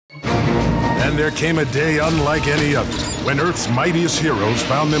And there came a day unlike any other, when Earth's mightiest heroes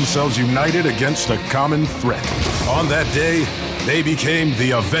found themselves united against a common threat. On that day, they became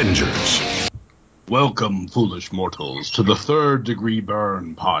the Avengers. Welcome, foolish mortals, to the Third Degree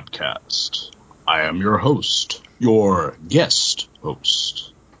Byrne podcast. I am your host, your guest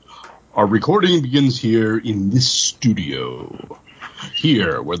host. Our recording begins here in this studio.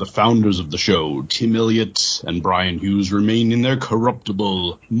 Here, where the founders of the show, Tim Elliott and Brian Hughes, remain in their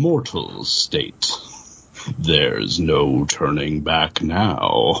corruptible, mortal state. There's no turning back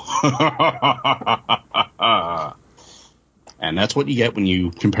now. And that's what you get when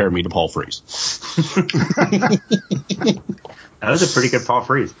you compare me to Paul Frees. That was a pretty good Paul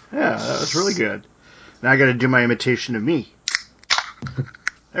Frees. Yeah, that was really good. Now I got to do my imitation of me.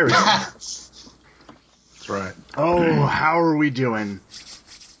 There we go. That's right. Oh, how are we doing?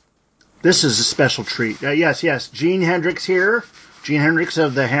 This is a special treat. Yes. Gene Hendricks here. Gene Hendricks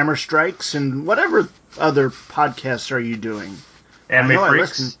of the Hammer Strikes and whatever other podcasts are you doing? Anime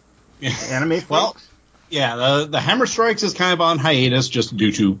Freaks. Anime Freaks? Well, yeah, the Hammer Strikes is kind of on hiatus just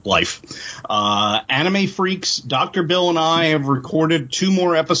due to life. Anime Freaks, Dr. Bill and I have recorded 2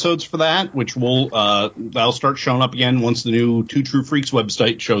 more episodes for that, which that'll start showing up again once the new Two True Freaks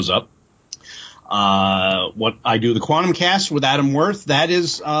website shows up. What I do, the Quantum Cast with Adam Worth, that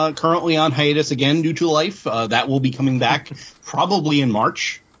is currently on hiatus again due to life. That will be coming back probably in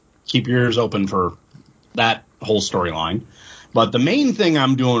March. Keep your ears open for that whole storyline. But the main thing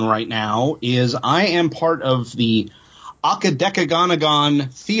I'm doing right now is I am part of the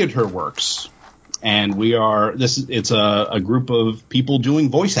Akadekaganagon Theater Works. And it's a group of people doing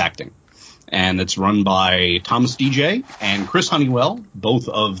voice acting. And it's run by Thomas DJ and Chris Honeywell, both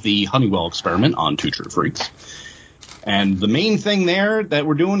of the Honeywell Experiment on Two True Freaks. And the main thing there that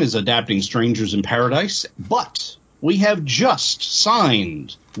we're doing is adapting Strangers in Paradise. But we have just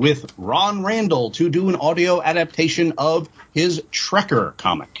signed with Ron Randall to do an audio adaptation of his Trekker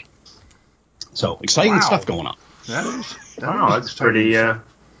comic. So, exciting stuff going on. That's pretty,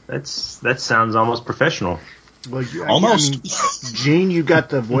 that sounds almost professional. Well, almost. I mean, Gene, you got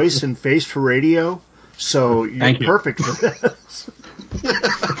the voice and face for radio, so you're perfect for this.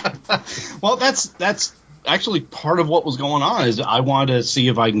 Well, that's actually part of what was going on. Is I wanted to see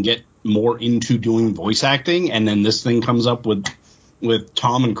if I can get more into doing voice acting, and then this thing comes up with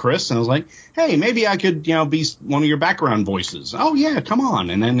Tom and Chris, and I was like, hey, maybe I could be one of your background voices. Oh yeah, come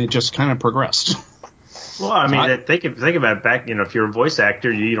on, and then it just kind of progressed. Well, I mean, think about it back. If you're a voice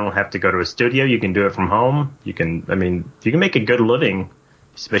actor, you don't have to go to a studio. You can do it from home. You can make a good living,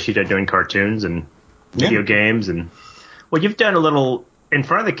 especially doing cartoons and video games. And well, you've done a little in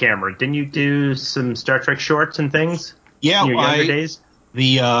front of the camera. Didn't you do some Star Trek shorts and things? Yeah, in your younger days.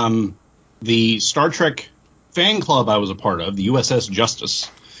 The Star Trek fan club I was a part of, the USS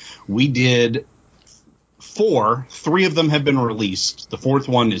Justice. We did 4. 3 of them have been released. The 4th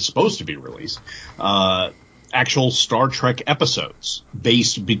one is supposed to be released. Actual Star Trek episodes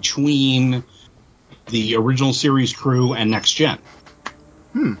based between the original series crew and Next Gen.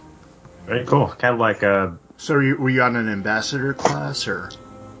 Very cool. Kind of like So were you on an ambassador class, or?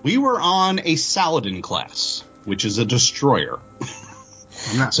 We were on a Saladin class, which is a destroyer.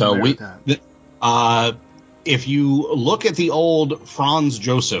 I'm not familiar with that. If you look at the old Franz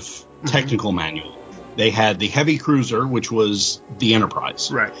Joseph technical manual, they had the heavy cruiser, which was the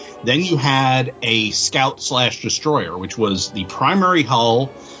Enterprise. Right. Then you had a scout/destroyer, which was the primary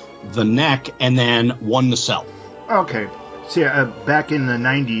hull, the neck, and then one nacelle. Okay. See, back in the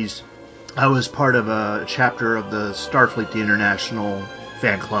 90s, I was part of a chapter of the Starfleet, the International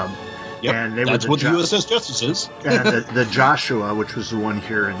fan club. Yep, and that's what the USS Justice is. And the Joshua, which was the one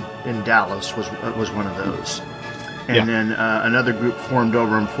here in Dallas, was one of those. And then another group formed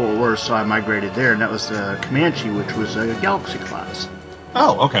over in Fort Worth, so I migrated there, and that was the Comanche, which was a Galaxy class.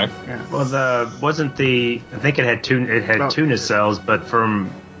 Oh, okay. Yeah. Well, I think it had two nacelles, but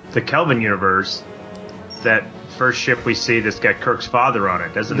from the Kelvin universe, that first ship we see that's got Kirk's father on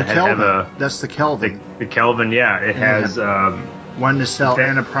it, doesn't it have a... That's the Kelvin. The Kelvin, yeah. It has... one nacelle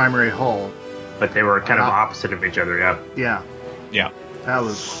and a primary hull. But they were kind of opposite of each other, Yeah. Yeah. That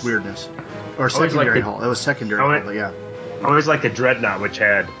was weirdness. Or secondary hull. It was secondary hull, yeah. I always like the Dreadnought, which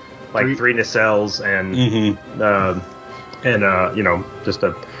had like 3 nacelles and just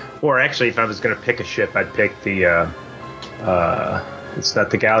a... Or actually, if I was going to pick a ship, I'd pick the... it's not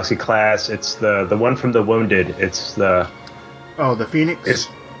the Galaxy class. It's the one from the Wounded. It's the... Oh, the Phoenix? It's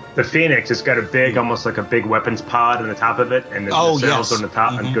the Phoenix. It's got a big, almost like a big weapons pod on the top of it, and the nacelles on the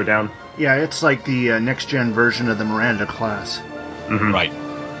top and go down. Yeah, it's like the next-gen version of the Miranda class. Mm-hmm. Right.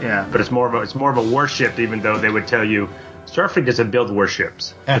 Yeah. But it's more of a warship, even though they would tell you, Starfleet doesn't build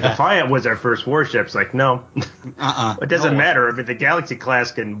warships. But Defiant was our first warship. It's like, no. It doesn't matter. I mean, the Galaxy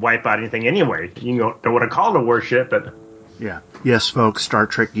class can wipe out anything anyway. You don't want to call it a warship, but... Yeah. Yes, folks, Star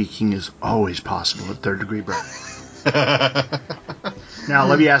Trek geeking is always possible at Third Degree Burn. Now,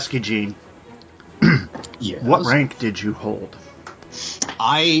 let me ask you, Gene. Yes. What rank did you hold?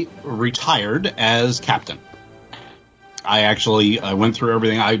 I retired as captain. I went through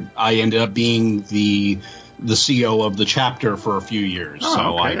everything. I ended up being the CO of the chapter for a few years.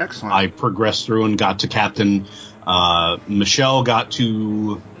 Excellent. I progressed through and got to captain. Michelle got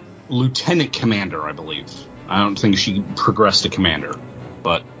to lieutenant commander, I believe. I don't think she progressed to commander,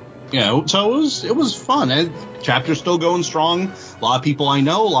 but so it was fun. And chapter's still going strong. A lot of people I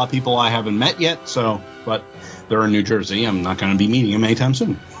know, a lot of people I haven't met yet. But they're in New Jersey. I'm not going to be meeting them anytime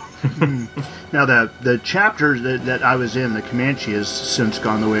soon. Now, the chapter that I was in, the Comanche, has since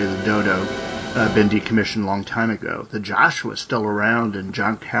gone the way of the Dodo. Been decommissioned a long time ago. The Joshua is still around, and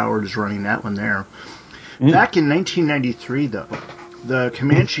John Coward is running that one there. Back in 1993, though, the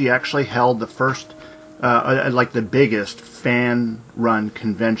Comanche actually held the first, the biggest fan-run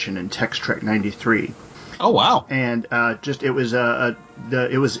convention in Tex Trek 93. Oh wow! And it was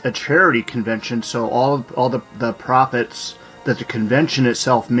a charity convention, so all the profits that the convention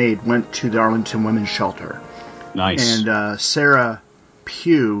itself made went to the Arlington Women's Shelter. Nice. And Sarah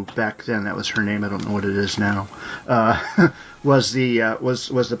Pugh, back then that was her name. I don't know what it is now. Was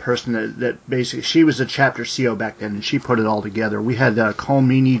the person that basically, she was a chapter CO back then, and she put it all together. We had Cole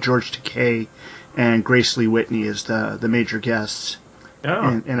Meany, George Takei, and Grace Lee Whitney as the major guests.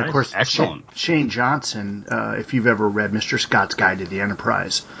 Oh, and of course, excellent. Shane Johnson, if you've ever read Mr. Scott's Guide to the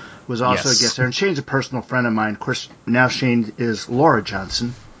Enterprise, was also a guest there. And Shane's a personal friend of mine. Of course, now Shane is Laura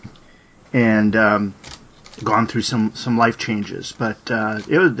Johnson, and gone through some life changes. But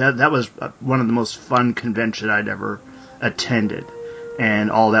that was one of the most fun conventions I'd ever attended,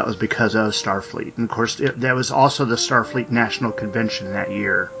 and all that was because of Starfleet. And of course, that was also the Starfleet National Convention that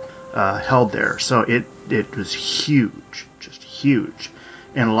year held there. So it was huge, just huge,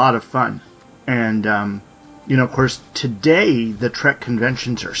 and a lot of fun. And of course, today the Trek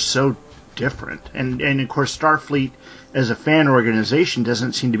conventions are so different, and of course, Starfleet as a fan organization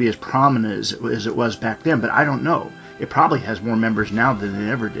doesn't seem to be as prominent as it was back then. But I don't know. It probably has more members now than it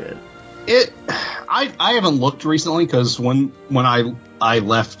ever did. I haven't looked recently, because when I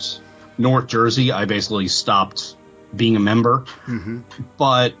left North Jersey, I basically stopped being a member. Mm-hmm.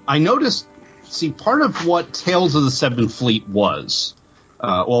 But I noticed, part of what Tales of the Seventh Fleet was,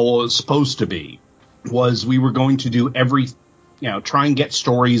 what it was supposed to be, was we were going to do try and get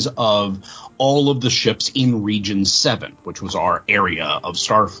stories of all of the ships in Region 7, which was our area of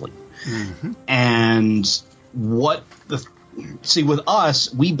Starfleet. Mm-hmm. And with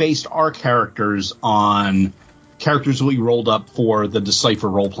us, we based our characters on characters we rolled up for the Decipher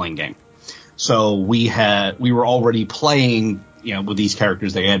role-playing game. So we were already playing, with these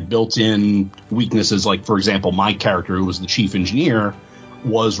characters. They had built-in weaknesses, like, for example, my character, who was the chief engineer,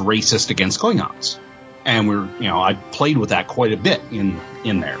 was racist against Klingons. And I played with that quite a bit in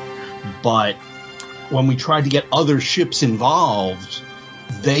there. But when we tried to get other ships involved,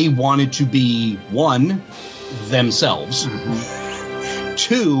 they wanted to be, one, themselves, mm-hmm.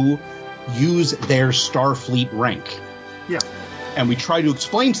 two, use their Starfleet rank. Yeah. And we tried to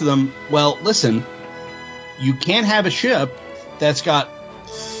explain to them, well, listen, you can't have a ship that's got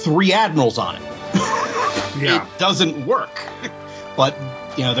 3 admirals on it. Yeah. It doesn't work. But,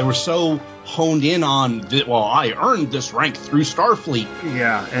 they were so honed in on, I earned this rank through Starfleet.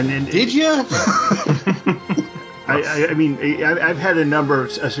 Yeah. And did you? I mean, I've had a number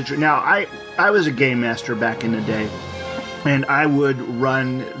of situations. Now, I was a game master back in the day, and I would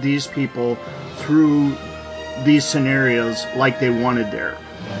run these people through these scenarios like they wanted there.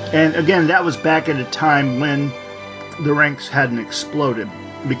 And again, that was back at a time when the ranks hadn't exploded,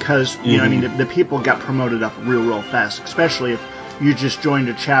 because the people got promoted up real fast, especially if you just joined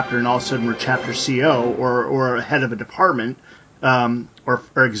a chapter and all of a sudden were chapter CO or a head of a department, or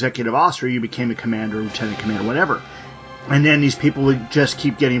executive officer. You became a commander, lieutenant commander, whatever. And then these people would just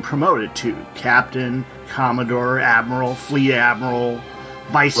keep getting promoted to captain, commodore, admiral, fleet admiral,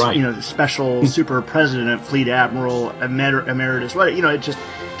 vice, special super president, fleet admiral, emeritus, it just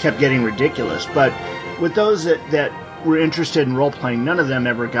kept getting ridiculous. But with those that were interested in role-playing, none of them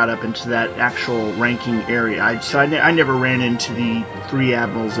ever got up into that actual ranking area. I never ran into the 3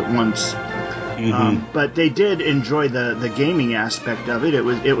 admirals at once. Mm-hmm. But they did enjoy the gaming aspect of it. It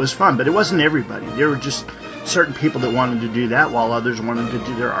was fun, but it wasn't everybody. There were just certain people that wanted to do that, while others wanted to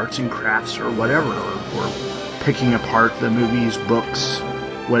do their arts and crafts or whatever, or picking apart the movies, books,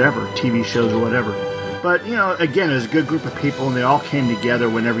 whatever, TV shows or whatever. But, again, it was a good group of people, and they all came together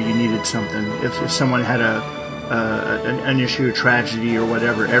whenever you needed something. If someone had an issue, a tragedy, or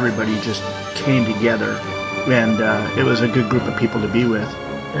whatever, everybody just came together, and it was a good group of people to be with.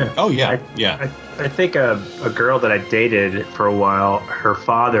 Yeah. Oh, yeah. I think a girl that I dated for a while, her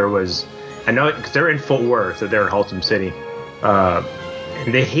father was, I know, because they're in Fort Worth, so they're in Haltom City,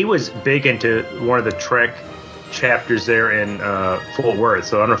 and he was big into one of the Trek chapters there in Fort Worth,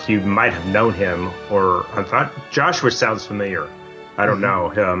 so I don't know if you might have known him, or I thought Joshua sounds familiar. I don't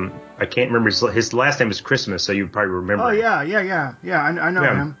know. I can't remember his last name is Christmas, so you probably remember. Oh him. Yeah. I know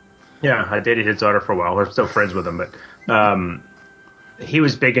him. Yeah, I dated his daughter for a while. We're still friends with him, but he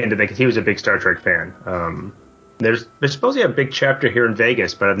was big into he was a big Star Trek fan. There's supposed to be a big chapter here in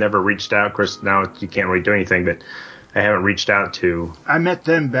Vegas, but I've never reached out. Of course, now you can't really do anything, but I haven't reached out to. I met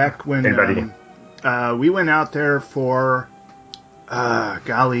them back when anybody. We went out there for,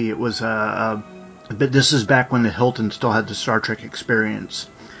 it was but this is back when the Hilton still had the Star Trek experience,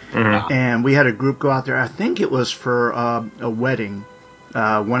 and we had a group go out there. I think it was for a wedding.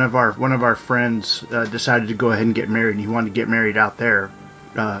 One of our friends decided to go ahead and get married, and he wanted to get married out there,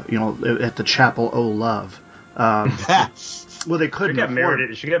 at the Chapel O' Love. Well, they couldn't afford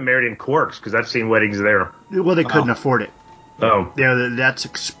it. She got married in Quarks, because I've seen weddings there. Well, they couldn't afford it. Oh. Yeah, that's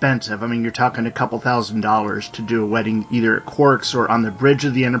expensive. I mean, you're talking a couple $1,000s to do a wedding either at Quarks or on the bridge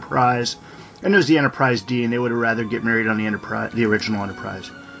of the Enterprise. And it was the Enterprise D, and they would have rather get married on the original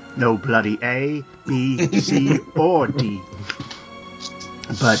Enterprise. No bloody A, B, C, or D.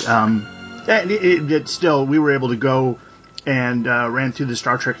 But it still, we were able to go and ran through the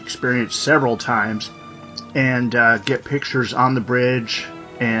Star Trek experience several times and get pictures on the bridge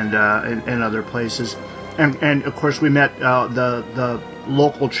and other places. And of course, we met the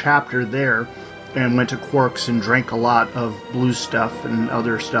local chapter there and went to Quarks and drank a lot of blue stuff and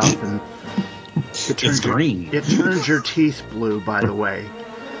other stuff. And it's green. It turns your teeth blue, by the way.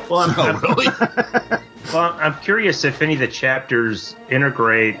 Well, really? Well, I'm curious if any of the chapters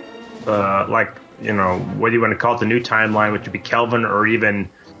integrate, whether you want to call it the new timeline, which would be Kelvin, or even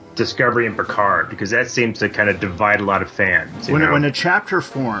Discovery and Picard, because that seems to kind of divide a lot of fans. When a chapter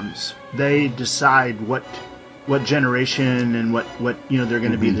forms, they decide what generation and what they're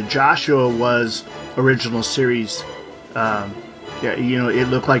going to be. The Joshua was original series. It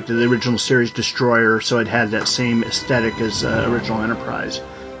looked like the original series Destroyer, so it had that same aesthetic as original Enterprise.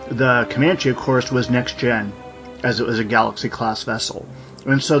 The Comanche, of course, was next gen, as it was a Galaxy class vessel,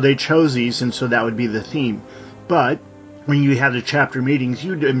 and so they chose these, and so that would be the theme. But when you had the chapter meetings,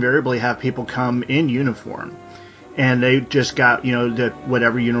 you'd invariably have people come in uniform, and they just got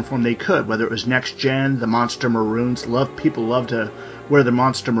whatever uniform they could, whether it was next gen, the Monster Maroons. People love to wear the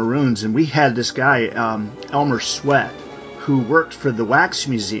Monster Maroons, and we had this guy Elmer Sweat, who worked for the Wax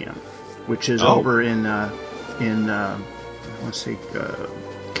Museum, which is over in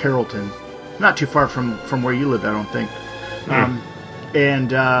Carrollton, not too far from where you live, I don't think. And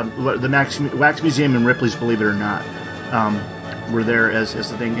the Wax Museum in Ripley's, believe it or not, were there as the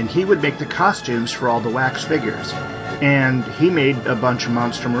thing. And he would make the costumes for all the wax figures. And he made a bunch of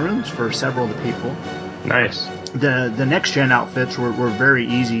Monster Maroons for several of the people. Nice. The next gen outfits were very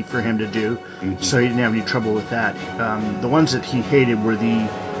easy for him to do, so he didn't have any trouble with that. The ones that he hated were the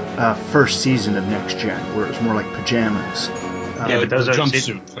first season of Next Gen, where it was more like pajamas. But those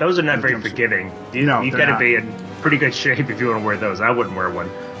are not very forgiving. You got to be in pretty good shape if you want to wear those. I wouldn't wear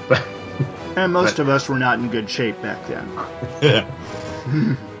one, but and most of us were not in good shape back then.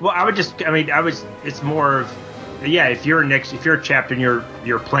 Well, it's more of, if you're a chapter and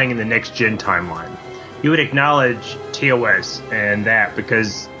you're playing in the Next Gen timeline, you would acknowledge TOS and that,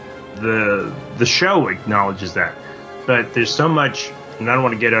 because the show acknowledges that. But there's so much, and I don't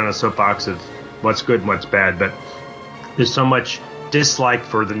want to get on a soapbox of what's good and what's bad, but there's so much dislike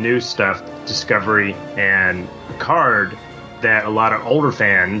for the new stuff, Discovery and Picard, that a lot of older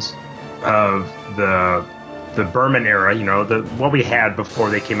fans of the Byrne era, what we had before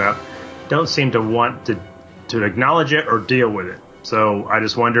they came out, don't seem to want to acknowledge it or deal with it. So I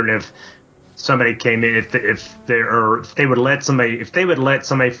just wondered if somebody came in, if they would let somebody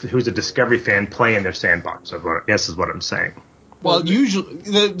who's a Discovery fan play in their sandbox. I guess is what I'm saying. Well,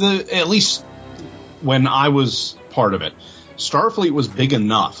 usually, at least when I was part of it, Starfleet was big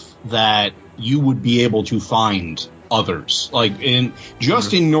enough that you would be able to find others. Like in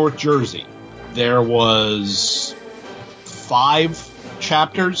North Jersey, there was 5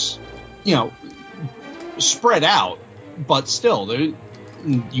 chapters, spread out, but still,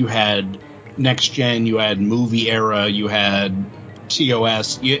 you had Next Gen, you had Movie Era, you had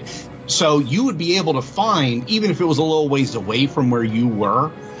TOS. So you would be able to find, even if it was a little ways away from where you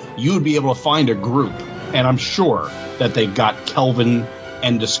were, you would be able to find a group And I'm sure that they've got Kelvin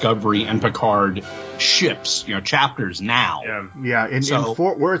and Discovery and Picard ships, chapters now. Yeah. In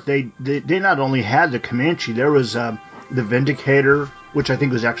Fort Worth, they not only had the Comanche, there was the Vindicator, which I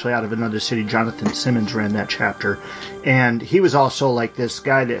think was actually out of another city. Jonathan Simmons ran that chapter. And he was also like this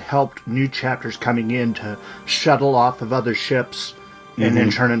guy that helped new chapters coming in to shuttle off of other ships and then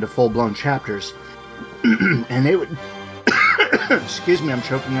turn into full-blown chapters. And they would... Excuse me, I'm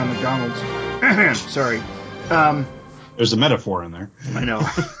choking on McDonald's. Sorry. There's a metaphor in there. I know.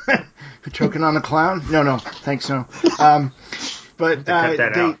 Choking on a clown? No, thanks, no. But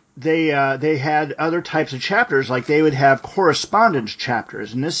they had other types of chapters, like they would have correspondence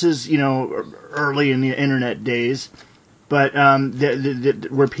chapters, and this is early in the internet days, but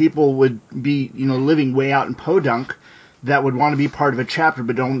where people would be living way out in Podunk that would want to be part of a chapter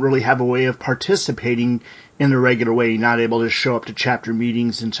but don't really have a way of participating in the regular way, not able to show up to chapter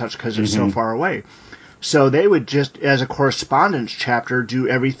meetings and such because they're so far away. So they would just, as a correspondence chapter, do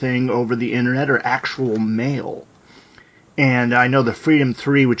everything over the internet or actual mail. And I know the Freedom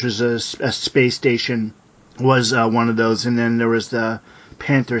 3, which was a space station, was one of those. And then there was the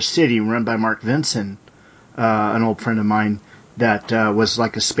Panther City, run by Mark Vinson, an old friend of mine, that was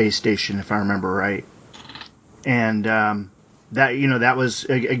like a space station, if I remember right. And that was,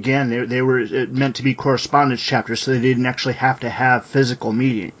 again, they were meant to be correspondence chapters, so they didn't actually have to have physical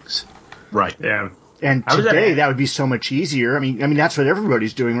meetings. Right. Yeah. And today that would be so much easier. I mean that's what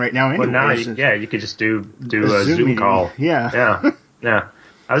everybody's doing right now anyway. Well, now, you could just do a Zoom call. Yeah. Yeah.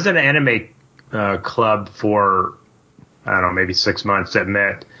 I was in an anime club for, I don't know, maybe 6 months that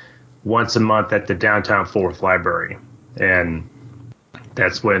met once a month at the downtown Fort Worth Library. And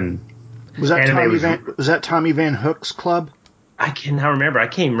that's when... Was that Tommy Van Hook's club? I cannot remember. I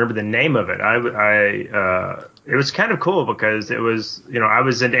can't even remember the name of it. It was kind of cool because it was, I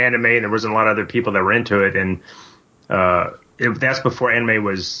was into anime and there wasn't a lot of other people that were into it. And that's before anime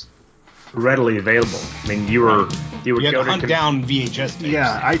was readily available. I mean, you would go to hunt down VHS tapes.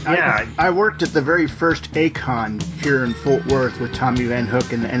 Yeah, I worked at the very first ACON here in Fort Worth with Tommy Van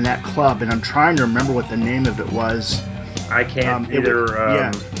Hook and that club, and I'm trying to remember what the name of it was. I can't either.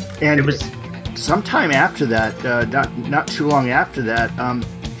 And it was sometime after that, not too long after that,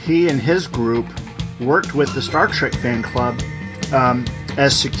 he and his group worked with the Star Trek fan club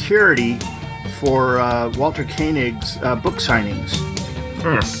as security for Walter Koenig's book signings.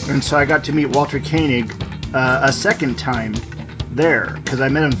 And so I got to meet Walter Koenig a second time there, because I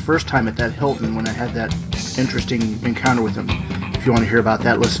met him the first time at that Hilton when I had that interesting encounter with him. If you want to hear about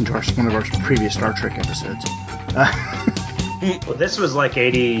that, listen to one of our previous Star Trek episodes. Well, this was like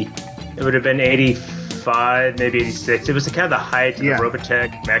 80, it would have been 85, maybe 86. It was kind of the height of the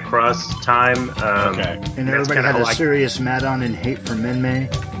Robotech Macross time. And everybody had a serious mad-on and hate for Min-May.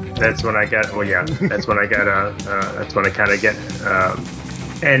 That's when I got, that's when I kind of get,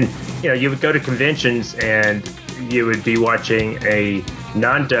 and, you would go to conventions and you would be watching a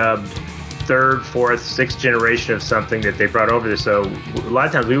non-dubbed third, fourth, sixth generation of something that they brought over there. So a lot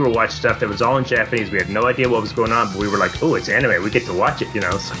of times we would watch stuff that was all in Japanese. We had no idea what was going on, but we were like, oh, it's anime. We get to watch it,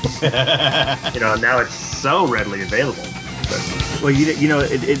 So, now it's so readily available. But, well,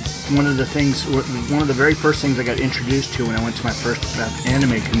 it's one of the things, one of the very first things I got introduced to when I went to my first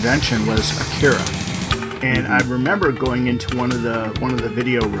anime convention was Akira. And I remember going into one of the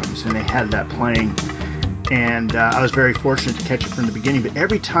video rooms, and they had that playing. And I was very fortunate to catch it from the beginning. But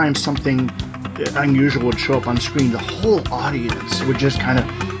every time something unusual would show up on screen, the whole audience would just kind of,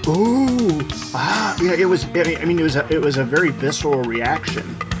 ooh, ah. It was a very visceral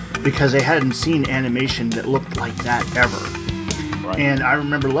reaction because they hadn't seen animation that looked like that ever. Right. And I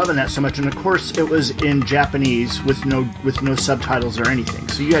remember loving that so much. And of course, it was in Japanese with no subtitles or anything,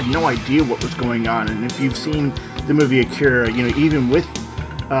 so you had no idea what was going on. And if you've seen the movie Akira, even with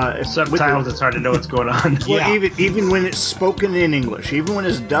subtitles, it's hard to know what's going on. Well, even when it's spoken in English, even when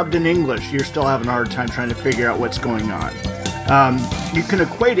it's dubbed in English, you're still having a hard time trying to figure out what's going on. You can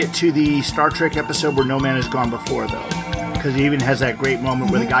equate it to the Star Trek episode where No Man Has Gone Before, though, because he even has that great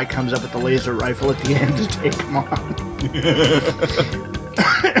moment where the guy comes up with the laser rifle at the end to take him on.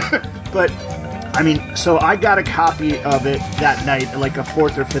 But so I got a copy of it that night, like a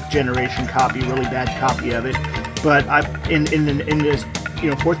fourth or fifth generation copy, really bad copy of it. But in this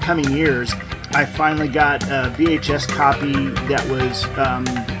forthcoming years, I finally got a VHS copy that was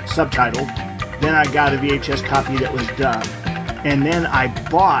subtitled. Then I got a VHS copy that was dubbed. And then I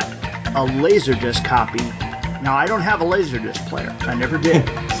bought a Laserdisc copy. Now, I don't have a Laserdisc player. I never did.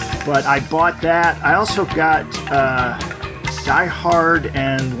 But I bought that. I also got Die Hard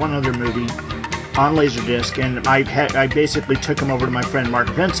and one other movie on Laserdisc. And I basically took them over to my friend Mark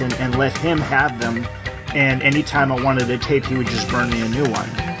Vincent and let him have them And anytime I wanted a tape, he would just burn me a new one.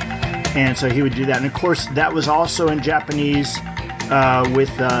 And so he would do that. And of course, that was also in Japanese with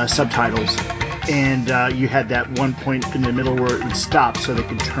subtitles. And you had that one point in the middle where it would stop so they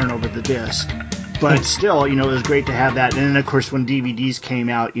could turn over the disc. But still, it was great to have that. And then, of course, when DVDs came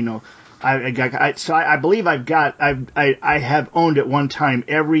out, I believe I have owned at one time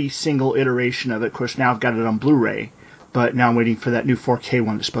every single iteration of it. Of course, now I've got it on Blu-ray. But now I'm waiting for that new 4K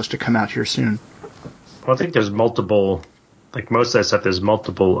one that's supposed to come out here soon. Well, I think there's multiple, like most of that stuff, there's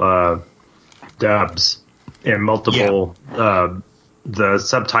multiple dubs and multiple, the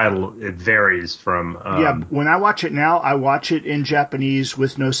subtitle, it varies from. When I watch it now, I watch it in Japanese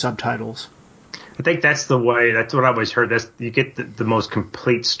with no subtitles. I think that's the way, that's what I always heard. You get the most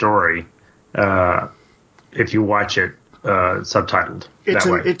complete story if you watch it subtitled.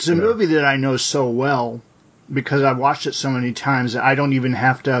 It's a movie that I know so well because I've watched it so many times that I don't even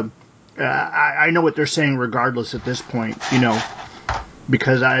have to. I know what they're saying regardless at this point,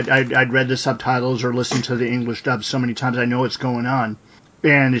 because I'd read the subtitles or listened to the English dub so many times. I know what's going on,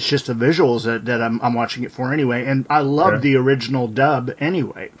 and it's just the visuals that I'm watching it for anyway. And I love the original dub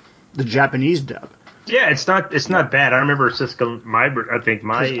anyway, the Japanese dub. Yeah, it's not bad. I remember Cisco. I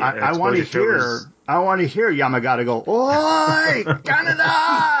want to hear Yamagata go, "Oi,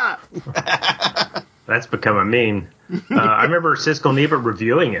 Canada!" That's become a meme. I remember Cisco Nebert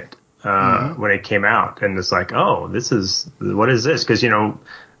reviewing it when it came out, and it's like, oh, what is this? Because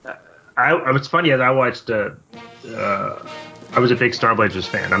it's funny as I watched. I was a big Star Blazers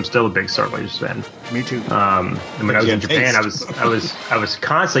fan. I'm still a big Star Blazers fan. Me too. And when I was in Japan, I was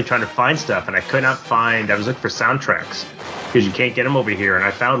constantly trying to find stuff, and I could not find. I was looking for soundtracks because you can't get them over here. And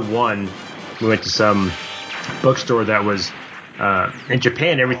I found one. We went to some bookstore that was in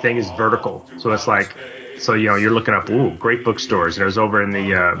Japan. Everything is vertical, so it's like, you're looking up, ooh, great bookstores. And it was over in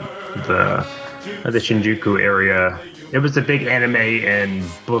the Shinjuku area. It was a big anime and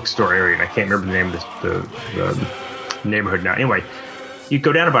bookstore area, and I can't remember the name of the neighborhood now. Anyway, you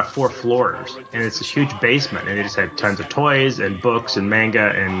go down about 4 floors, and it's this huge basement, and they just had tons of toys and books and manga,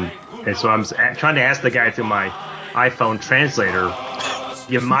 and so I'm trying to ask the guy through my iPhone translator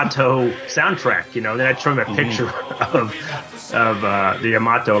Yamato soundtrack, then I'd show him a picture of the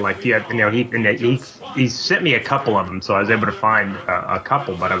Yamato, he sent me a couple of them, so I was able to find a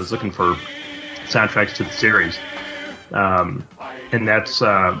couple, but I was looking for soundtracks to the series, and that's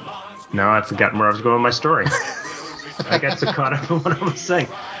now I've forgotten where I was going with my story. I got so caught up in what I was saying.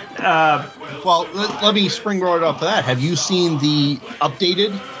 Well, let me springboard off of that. Have you seen the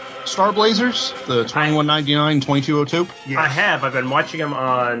updated Star Blazers, the 2199, 2202? Yes. I have. I've been watching them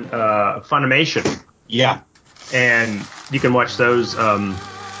on Funimation. Yeah. And you can watch those.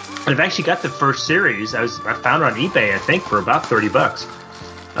 I've actually got the first series. I found it on eBay, I think, for about $30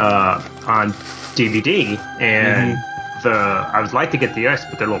 on DVD. And I would like to get the US,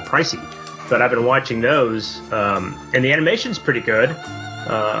 but they're a little pricey. But I've been watching those, and the animation's pretty good.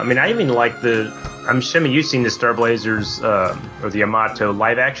 I even like I'm assuming you've seen the Star Blazers or the Yamato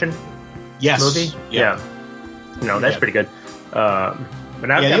live action movie? Yeah. That's pretty good.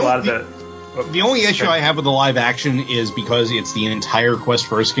 And I've got a lot of the only issue I have with the live action is because it's the entire Quest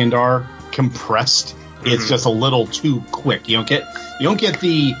for Iskandar compressed. It's just a little too quick. You don't get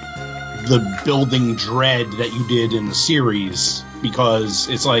the building dread that you did in the series, because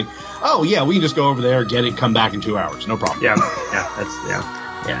it's like, oh yeah, we can just go over there, get it, come back in 2 hours, no problem. Yeah,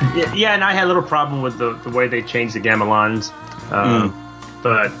 and I had a little problem with the way they changed the Gamelons,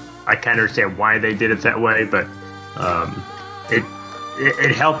 but I kind of understand why they did it that way. But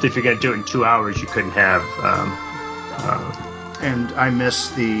it helped if you're going to do it in 2 hours. You couldn't have. And I miss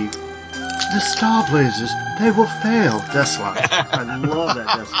the Star Blazers. They will fail. Deathlock. I love that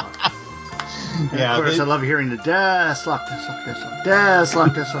Deathlock. Yeah, of course, I love hearing the Deathlock.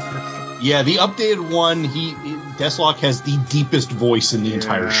 Yeah, the updated one, Deathlock has the deepest voice in the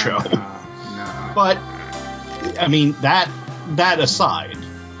entire show. No. But that aside,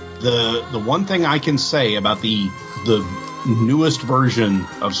 the one thing I can say about the newest version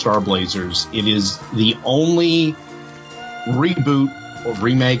of Star Blazers, it is the only reboot or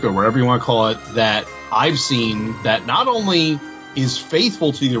remake or whatever you want to call it that I've seen that not only is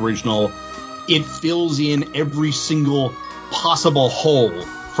faithful to the original, it fills in every single possible hole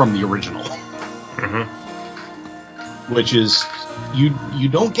from the original. Which is, you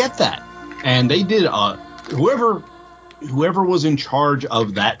don't get that. And they did, whoever was in charge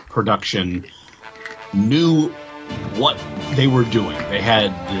of that production knew what they were doing. They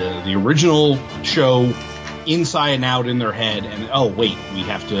had the original show inside and out in their head, and oh wait, we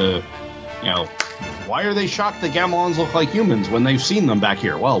have to why are they shocked that Gamelons look like humans when they've seen them back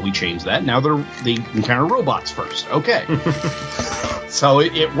here? Well, we changed that. Now they encounter robots first. Okay. So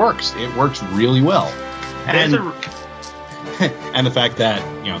it works. It works really well. And and the fact that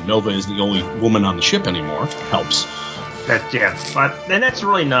Nova is the only woman on the ship anymore helps. And that's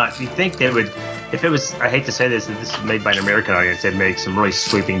really not. You think they would, if it was? I hate to say this, if this is made by an American audience, they'd make some really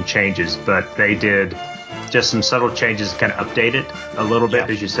sweeping changes, but they did just some subtle changes, to kind of update it a little bit,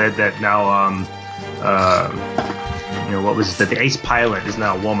 as you said. That now, what was it? The ace pilot is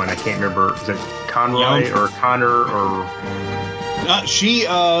now a woman. I can't remember. Is it Conroy or Connor or?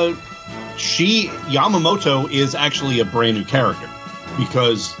 Yamamoto is actually a brand new character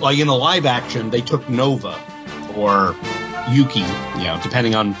because, like in the live action, they took Nova or Yuki,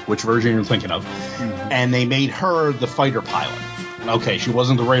 depending on which version you're thinking of, and they made her the fighter pilot. Okay, she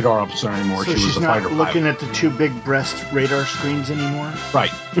wasn't the radar officer anymore. So she was the fighter pilot. She's not looking at the two big breast radar screens anymore?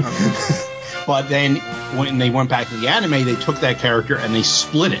 Right. Okay. But then when they went back to the anime, they took that character and they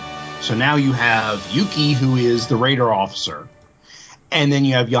split it. So now you have Yuki, who is the radar officer, and then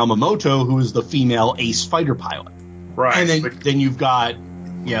you have Yamamoto, who is the female ace fighter pilot. Right. And then you've got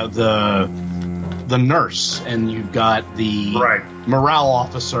the nurse, and you've got the morale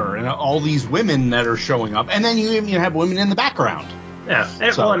officer, and all these women that are showing up, and then you even have women in the background. Yeah,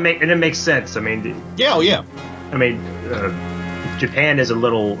 and it makes sense. I mean, I mean, Japan is a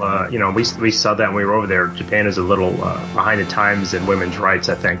little, we saw that when we were over there. Japan is a little behind the times in women's rights,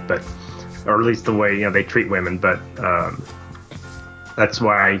 I think, or at least the way they treat women. But that's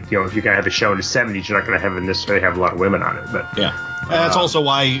why if you're gonna have a show in the '70s, you're not gonna necessarily have a lot of women on it. But that's also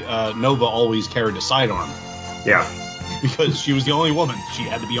why Nova always carried a sidearm. Yeah, because she was the only woman; she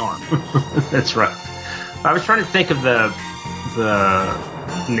had to be armed. That's right. I was trying to think of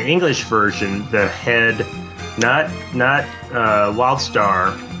in the English version, the head, not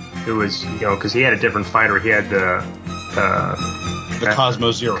Wildstar, who was because he had a different fighter. He had the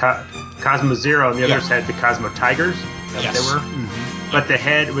Cosmo Zero. Cosmo Zero, and the others had the Cosmo Tigers. Yes. They were. Mm-hmm. But the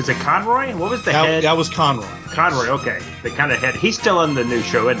head, was it Conroy? What was the head? That was Conroy. Conroy, okay. The kind of head. He's still on the new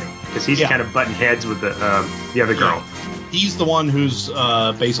show, isn't he? Because he's kind of butting heads with the other girl. He's the one who's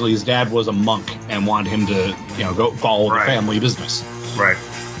basically his dad was a monk and wanted him to go follow the family business. Right.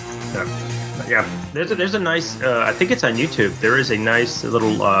 Yeah. There's a nice. I think it's on YouTube. There is a nice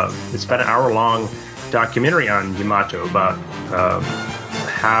little. It's about an hour-long documentary on Yamato about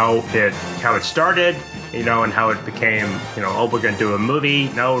how it started. And how it became, we're going to do a movie.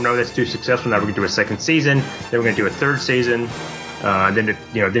 No, that's too successful. Now we're going to do a second season. Then we're going to do a third season. Then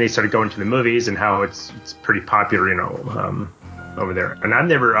they started going to the movies and how it's pretty popular, over there. And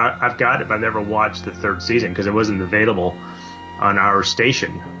I've got it, but I've never watched the third season because it wasn't available on our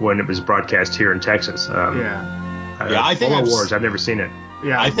station when it was broadcast here in Texas. I think Wars. I've never seen it.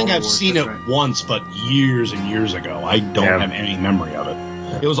 Yeah, I think I've seen it once, but years and years ago. I don't have any memory of it.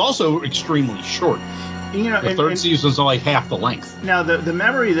 It was also extremely short. The third season's only half the length. Now, the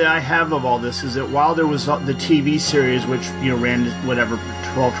memory that I have of all this is that while there was the TV series, which ran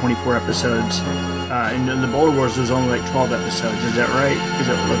 12, 24 episodes, and in the Boulder Wars there was only 12 episodes. Is that right? Is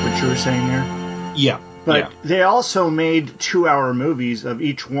that what you were saying there? Yeah. But they also made 2-hour movies of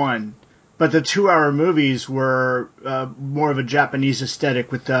each one. But the 2-hour movies were more of a Japanese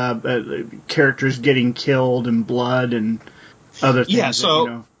aesthetic with characters getting killed and blood and other things. Yeah,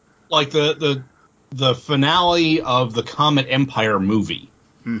 so like the finale of the Comet Empire movie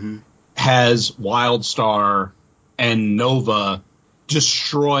has Wildstar and Nova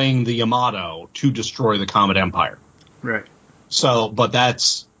destroying the Yamato to destroy the Comet Empire. Right. So, but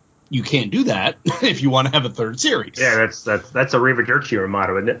you can't do that if you want to have a third series. Yeah, that's a Reva Dircio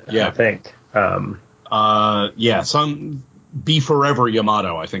Yamato, isn't it? Yeah. I think. Some Be Forever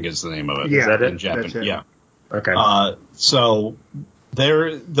Yamato, I think is the name of it. Yeah. Is that it? In Japan. That's it. Yeah. Okay. So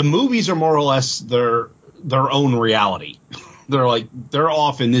the movies are more or less their own reality. They're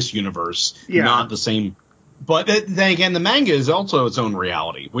off in this universe, not the same. But then again, the manga is also its own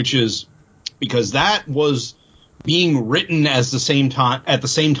reality, which is because that was being written at the same time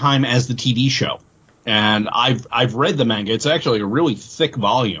as the TV show. And I've read the manga. It's actually a really thick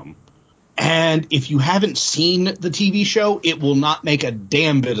volume. And if you haven't seen the TV show, it will not make a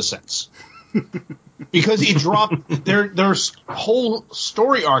damn bit of sense. Because it dropped there's whole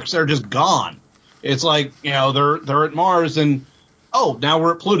story arcs that are just gone. It's like, they're at Mars and now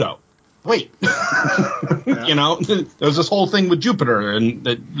we're at Pluto. Wait. There's this whole thing with Jupiter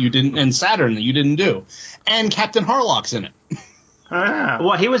and Saturn that you didn't do. And Captain Harlock's in it.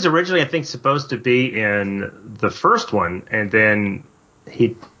 Well, he was originally, I think, supposed to be in the first one, and then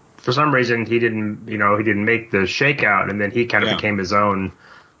for some reason he didn't make the shakeout, and then he kind of became his own.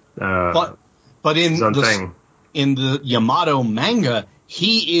 But But in the Yamato manga,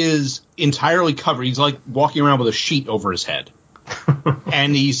 he is entirely covered. He's like walking around with a sheet over his head.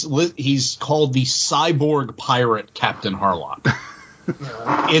 And he's called the cyborg pirate Captain Harlock.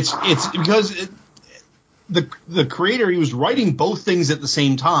 It's because the creator, he was writing both things at the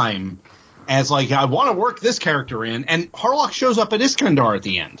same time as like, I want to work this character in, and Harlock shows up at Iskandar at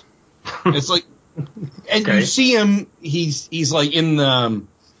the end. It's like, and you see him, he's like in the,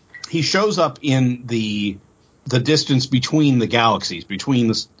 he shows up in the distance between the galaxies, between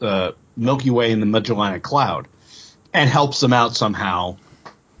the Milky Way and the Magellanic Cloud, and helps them out somehow,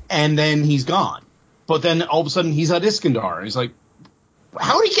 and then he's gone. But then all of a sudden he's at Iskandar, and he's like,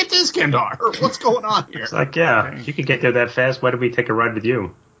 how did he get to Iskandar? What's going on here? It's like, if you could get there that fast, why did we take a ride with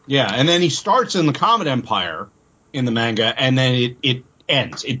you? Yeah, and then he starts in the Comet Empire in the manga, and then it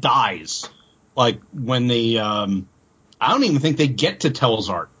ends. It dies. Like, when they, I don't even think they get to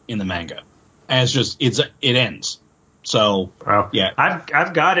Telzart in the manga. And it ends. So, yeah.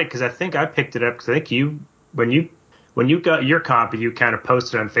 I've got it, because I think I picked it up, because I think when you got your copy, you kind of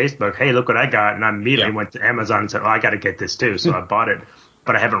posted on Facebook, hey, look what I got, and I immediately went to Amazon and said, I got to get this too, so I bought it,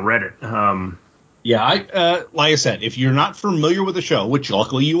 but I haven't read it. Like I said, if you're not familiar with the show, which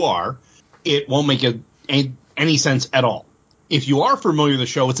luckily you are, it won't make any sense at all. If you are familiar with the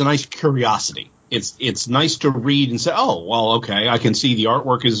show, it's a nice curiosity. It's nice to read and say, oh, well, okay, I can see the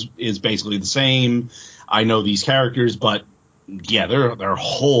artwork is basically the same. I know these characters, but yeah, there are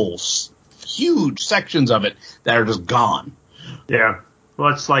whole huge sections of it that are just gone. Yeah.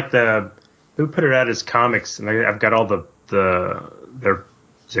 Well, it's like who put it out as comics, and I've got all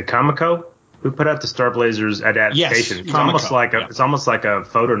is it Comico? Who put out the Star Blazers adaptation? Yes, it's almost like a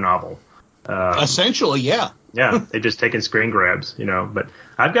photo novel. Essentially, yeah. Yeah, they're just taking screen grabs, But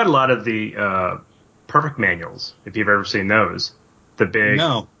I've got a lot of the Perfect manuals, if you've ever seen those. They're big.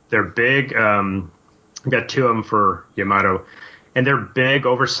 I've got two of them for Yamato, and they're big,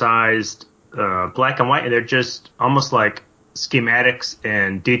 oversized, black and white, and they're just almost like schematics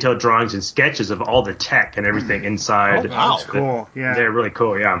and detailed drawings and sketches of all the tech and everything inside. Oh, wow. That's cool. Yeah, they're really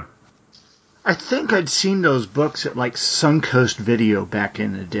cool. Yeah. I think I'd seen those books at like Suncoast Video back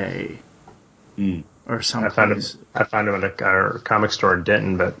in the day, or something. I found them at a comic store in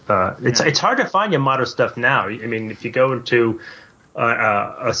Denton, but it's hard to find Yamato stuff now. I mean, if you go into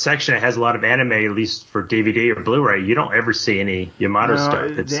a section that has a lot of anime, at least for DVD or Blu-ray, you don't ever see any Yamato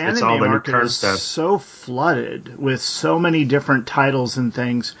stuff. It's all the new current stuff. So flooded with so many different titles and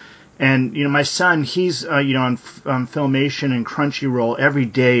things. And, my son, he's, on Filmation and Crunchyroll every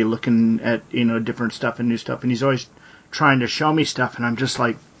day looking at, different stuff and new stuff. And he's always trying to show me stuff. And I'm just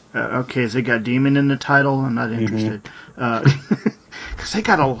like, okay, has it got demon in the title? I'm not interested. Because they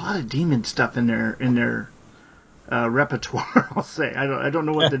got a lot of demon stuff in their repertoire, I'll say. I don't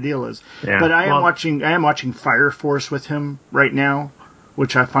know what the deal is. Yeah. But I am watching Fire Force with him right now,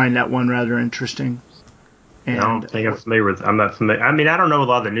 which I find that one rather interesting. And I don't think I'm familiar with. I'm not familiar. I mean, I don't know a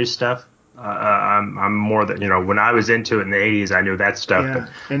lot of the new stuff. I'm more that when I was into it in the '80s, I knew that stuff. Yeah.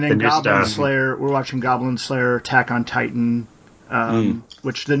 And then Goblin Slayer. We're watching Goblin Slayer, Attack on Titan,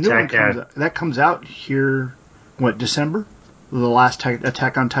 which the new one comes out here. What, December? The last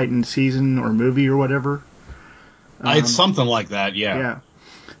Attack on Titan season or movie or whatever. It's something like that. Yeah. Yeah.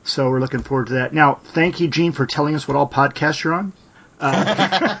 So we're looking forward to that. Now, thank you, Gene, for telling us what all podcasts you're on.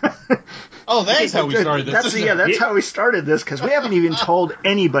 Oh, that's how we started this. That's how we started this, because we haven't even told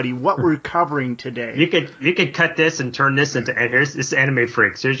anybody what we're covering today. You could cut this and turn this into, and here's this Anime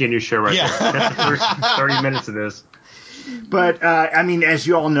Freaks. Here's your new show right there. That's the first 30 minutes of this. But, as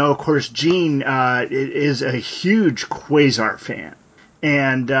you all know, of course, Gene is a huge Quasar fan.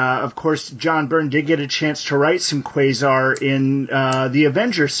 And, of course, John Byrne did get a chance to write some Quasar in the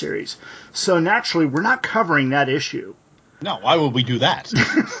Avengers series. So, naturally, we're not covering that issue. No, why would we do that?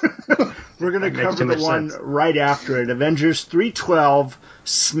 We're going to cover the one right after it. Avengers 312,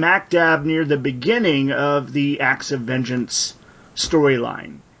 smack dab near the beginning of the Acts of Vengeance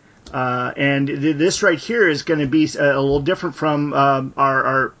storyline. And this right here is going to be a little different from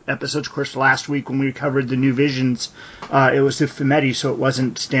our episodes. Of course, last week when we covered the New Visions, it was the Fumetti, so it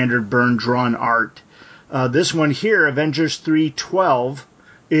wasn't standard Byrne drawn art. This one here, Avengers 312,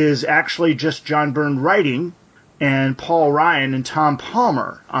 is actually just John Byrne writing, and Paul Ryan and Tom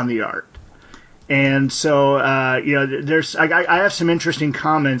Palmer on the art. And so, there's I have some interesting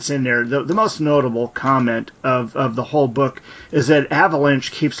comments in there. The most notable comment of the whole book is that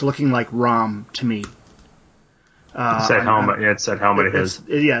Avalanche keeps looking like Rom to me. It's that helmet. It's that helmet of his.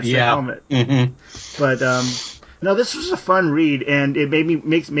 It's that helmet. Mm-hmm. But no, this was a fun read, and it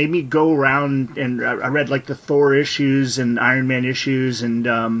made me go around, and I read like the Thor issues and Iron Man issues,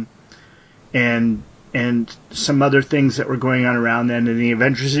 and and some other things that were going on around then, and the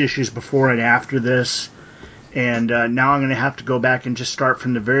Avengers issues before and after this. And now I'm going to have to go back and just start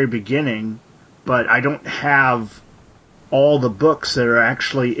from the very beginning. But I don't have all the books that are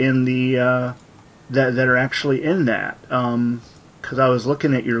actually in the that are actually in that. Because I was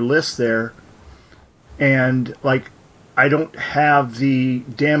looking at your list there, and like I don't have the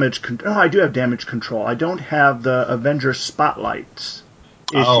damage control. Oh, I do have damage control. I don't have the Avengers Spotlights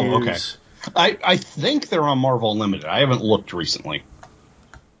issues. Oh, okay. I think they're on Marvel Unlimited. I haven't looked recently.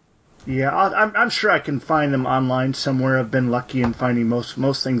 Yeah, I'm sure I can find them online somewhere. I've been lucky in finding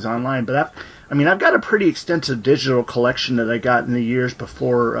most things online. But I've got a pretty extensive digital collection that I got in the years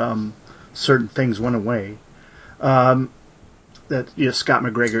before certain things went away. That Scott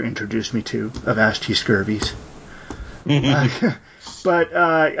McGregor introduced me to of Ash T. Scurvies. But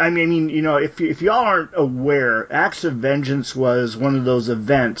if y'all aren't aware, Acts of Vengeance was one of those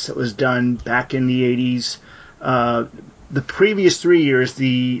events that was done back in the 80s. The previous 3 years,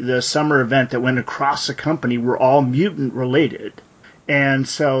 the summer event that went across the company were all mutant related. And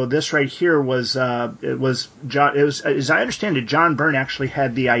so this right here was John. It was, as I understand it, John Byrne actually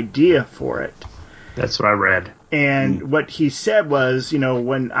had the idea for it. That's what I read. And what he said was,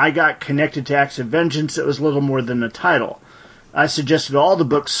 when I got connected to Acts of Vengeance, it was little more than a title. I suggested all the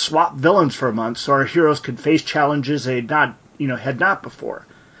books swap villains for a month so our heroes could face challenges they had not before.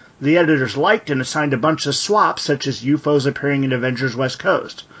 The editors liked and assigned a bunch of swaps, such as UFOs appearing in Avengers West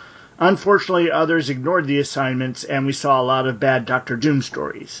Coast. Unfortunately, others ignored the assignments, and we saw a lot of bad Dr. Doom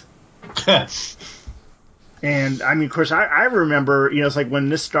stories. And, of course, I remember, it's like when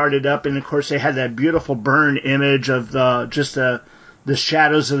this started up, and, of course, they had that beautiful Byrne image of the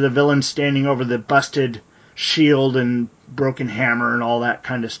shadows of the villain standing over the busted shield and broken hammer and all that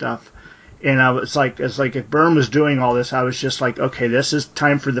kind of stuff. And it's like if Byrne was doing all this, I was just like, okay, this is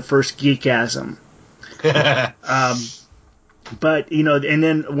time for the first geekasm. But and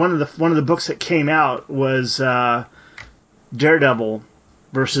then one of the books that came out was Daredevil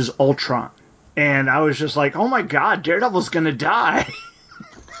versus Ultron, and I was just like, oh my God, Daredevil's gonna die.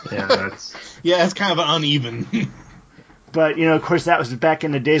 It's kind of uneven. But of course, that was back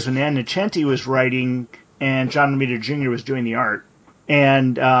in the days when Ann Nocenti was writing and John Romita Jr. was doing the art.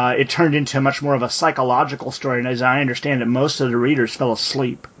 And it turned into much more of a psychological story. And as I understand it, most of the readers fell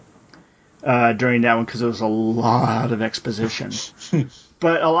asleep during that one because it was a lot of exposition.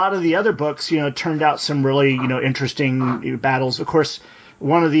 But a lot of the other books, turned out some really, interesting battles. Of course,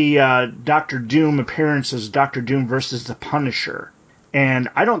 one of the Doctor Doom appearances, Doctor Doom versus the Punisher. And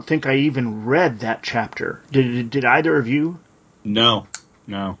I don't think I even read that chapter. Did either of you? No.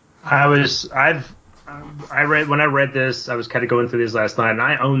 I read this. I was kind of going through these last night, and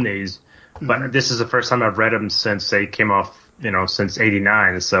I own these, but this is the first time I've read them since they came off, since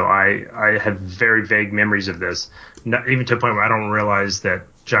 '89. So I have very vague memories of this, not even to a point where I don't realize that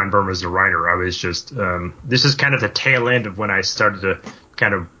John Byrne was the writer. I was just this is kind of the tail end of when I started to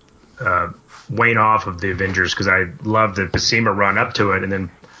kind of wane off of the Avengers because I loved the Buscema run up to it, and then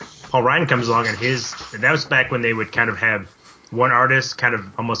Paul Ryan comes along and that was back when they would kind of have one artist kind of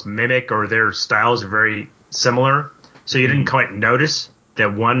almost mimic, or their styles are very similar, so you didn't quite notice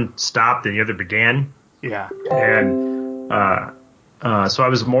that one stopped and the other began. Yeah. And so I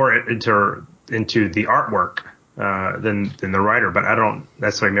was more into the artwork than the writer, but I don't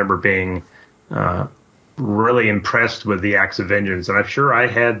necessarily remember being really impressed with the Acts of Vengeance. And I'm sure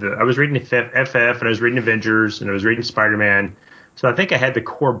I was reading FF, and I was reading Avengers, and I was reading Spider-Man, so I think I had the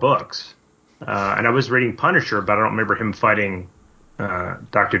core books. And I was reading Punisher, but I don't remember him fighting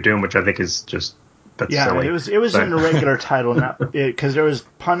Dr. Doom, which I think is just silly. It was in the regular title, because there was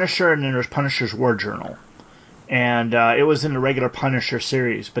Punisher and then there was Punisher's War Journal, and it was in the regular Punisher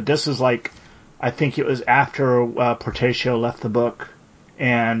series. But this is I think it was after Portacio left the book,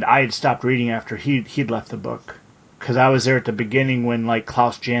 and I had stopped reading after he'd left the book, because I was there at the beginning when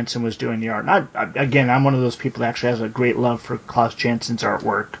Klaus Janson was doing the art. And I'm one of those people that actually has a great love for Klaus Janson's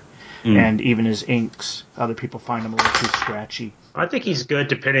artwork. And even his inks. Other people find him a little too scratchy. I think he's good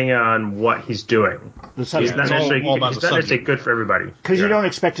depending on what he's doing. He's not necessarily good for everybody. Because you don't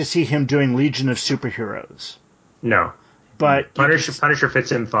expect to see him doing Legion of Superheroes. No. But Punisher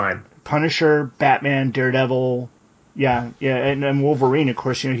fits him fine. Punisher, Batman, Daredevil, and Wolverine, of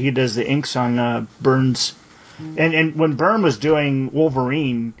course, he does the inks on Byrne's. And when Byrne was doing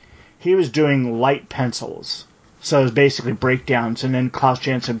Wolverine, he was doing light pencils. So it was basically breakdowns, and then Klaus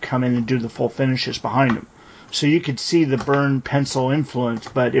Janson would come in and do the full finishes behind him. So you could see the Byrne pencil influence,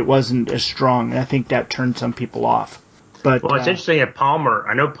 but it wasn't as strong, and I think that turned some people off. But it's interesting at Palmer.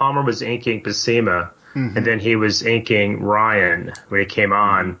 I know Palmer was inking Buscema, and then he was inking Ryan when he came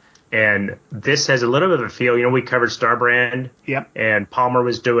on, And this has a little bit of a feel. We covered Starbrand. Yep. And Palmer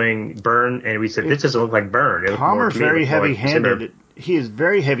was doing Byrne, and we said this doesn't look like Byrne. Palmer's very heavy-handed. He is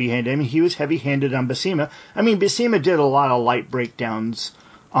very heavy-handed. I mean, he was heavy-handed on Buscema. I mean, Buscema did a lot of light breakdowns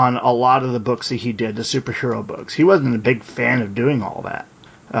on a lot of the books that he did, the superhero books. He wasn't a big fan of doing all that.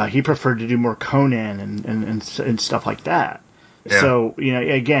 He preferred to do more Conan and stuff like that. Yeah. So,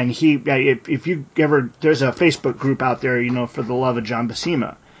 again, if you ever, there's a Facebook group out there, for the love of John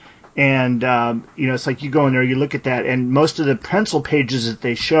Buscema. And, it's like you go in there, you look at that, and most of the pencil pages that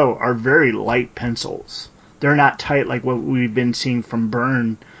they show are very light pencils. They're not tight like what we've been seeing from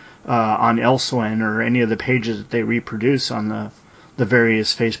Byrne on Elsewhere or any of the pages that they reproduce on the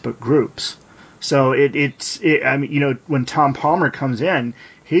various Facebook groups. So when Tom Palmer comes in,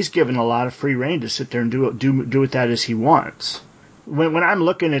 he's given a lot of free rein to sit there and do with that as he wants. When I'm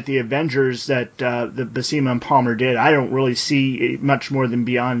looking at the Avengers that the Buscema and Palmer did, I don't really see much more than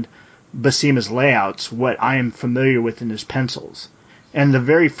beyond Buscema's layouts what I am familiar with in his pencils. And the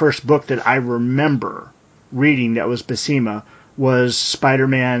very first book that I remember reading that was Buscema was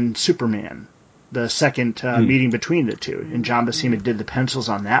Spider-Man Superman, the second meeting between the two. And John Buscema did the pencils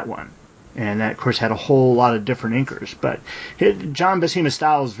on that one. And that, of course, had a whole lot of different inkers. But John Buscema's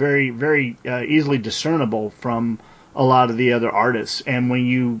style is very, very easily discernible from a lot of the other artists. And when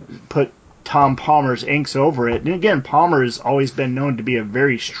you put Tom Palmer's inks over it, and again, Palmer has always been known to be a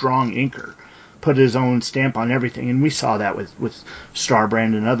very strong inker, put his own stamp on everything. And we saw that with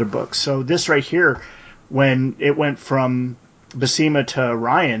Starbrand and other books. So this right here, when it went from Buscema to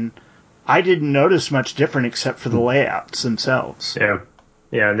Ryan, I didn't notice much different except for the layouts themselves. Yeah.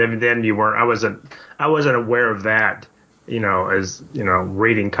 Yeah, and then you weren't. I wasn't aware of that. As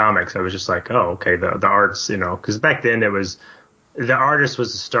reading comics, I was just like, oh, okay, the art's, because back then it was the artist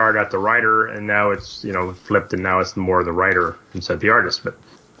was the start at the writer, and now it's flipped, and now it's more the writer instead of the artist. But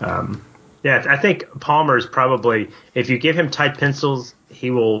I think Palmer's probably, if you give him tight pencils,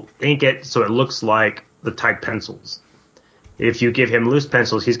 he will ink it so it looks like the tight pencils. If you give him loose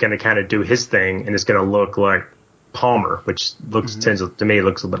pencils, he's going to kind of do his thing, and it's going to look like Palmer, which tends to me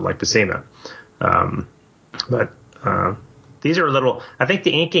looks a little bit like Buscema. But these are a little. I think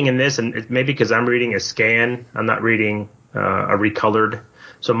the inking in this, and maybe because I'm reading a scan, I'm not reading a recolored,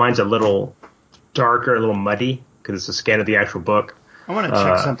 so mine's a little darker, a little muddy because it's a scan of the actual book. I want to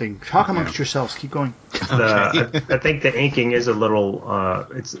check something. Talk amongst yourselves. Keep going. I think the inking is a little.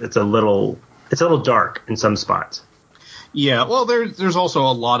 It's a little dark in some spots. Yeah, well, there's also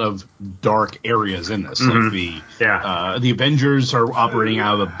a lot of dark areas in this. Like the Avengers are operating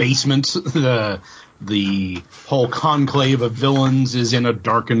out of a basement. The whole conclave of villains is in a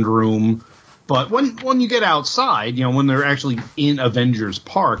darkened room. But when you get outside, when they're actually in Avengers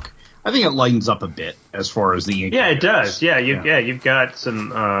Park, I think it lightens up a bit as far as the ink. Yeah, it does. Yeah, you've got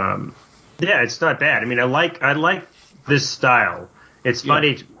some. It's not bad. I mean, I like this style. It's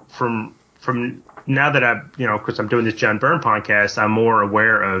funny from. Now that of course I'm doing this John Byrne podcast, I'm more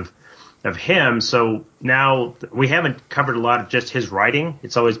aware of him. So now we haven't covered a lot of just his writing.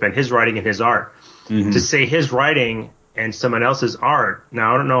 It's always been his writing and his art. To say his writing and someone else's art.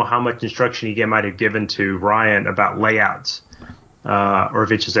 Now I don't know how much instruction he might have given to Ryan about layouts, or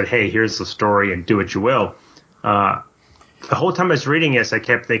if it just said, "Hey, here's the story and do what you will." The whole time I was reading this, I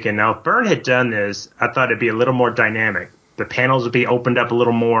kept thinking, now if Byrne had done this, I thought it'd be a little more dynamic. The panels would be opened up a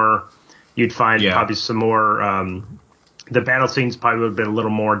little more. You'd find probably some more. The battle scenes probably would have been a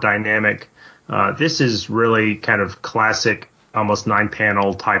little more dynamic. This is really kind of classic, almost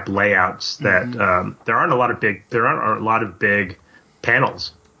 9-panel type layouts. That there aren't a lot of big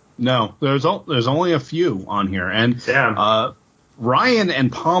panels. No, there's only a few on here, and Ryan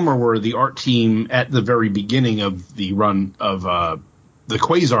and Palmer were the art team at the very beginning of the run of the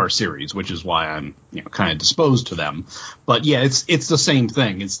Quasar series, which is why I'm kind of disposed to them. But yeah, it's the same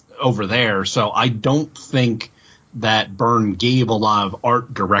thing. It's over there, so I don't think that Byrne gave a lot of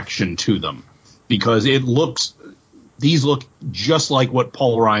art direction to them because these look just like what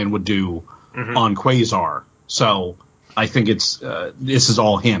Paul Ryan would do on Quasar. So I think this is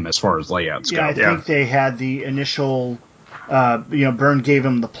all him as far as layouts go. I think they had the initial. Byrne gave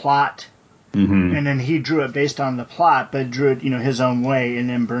him the plot. And then he drew it based on the plot, but drew it, his own way. And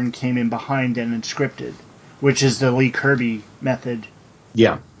then Byrne came in behind and scripted, which is the Lee Kirby method.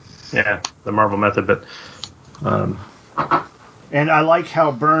 Yeah, the Marvel method. But and I like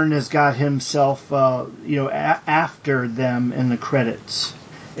how Byrne has got himself, after them in the credits.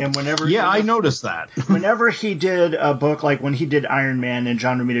 And whenever I noticed that. Whenever he did a book, like when he did Iron Man and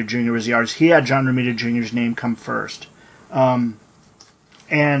John Romita Jr. was the artist, he had John Romita Jr.'s name come first.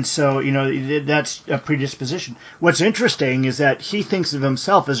 And so, that's a predisposition. What's interesting is that he thinks of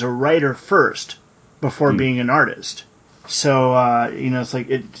himself as a writer first before being an artist. So, it's like,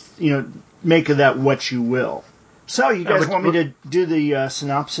 make of that what you will. So, you guys want me to do the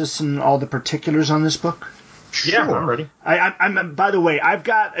synopsis and all the particulars on this book? Sure. Yeah, I'm ready. I'm. By the way, I've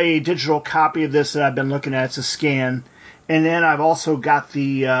got a digital copy of this that I've been looking at. It's a scan. And then I've also got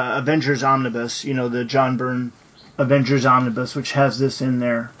the Avengers Omnibus, the John Byrne Avengers Omnibus, which has this in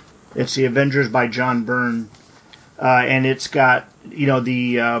there. It's the Avengers by John Byrne. And it's got,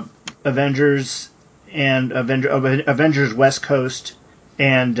 the Avengers and Avengers West Coast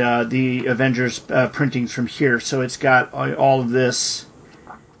and the Avengers printings from here. So it's got all of this.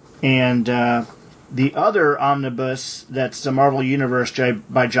 And the other omnibus, that's the Marvel Universe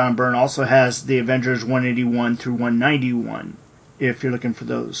by John Byrne, also has the Avengers 181 through 191, if you're looking for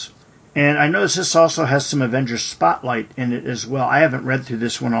those. And I notice this also has some Avengers Spotlight in it as well. I haven't read through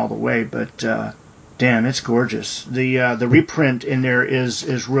this one all the way, but damn, it's gorgeous. The reprint in there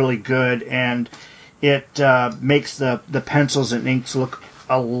is really good, and it makes the pencils and inks look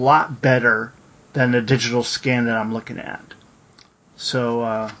a lot better than the digital scan that I'm looking at.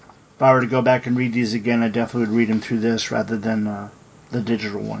 So if I were to go back and read these again, I definitely would read them through this rather than the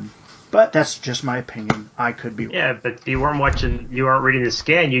digital one. But that's just my opinion. I could be wrong. Yeah, but if you weren't reading the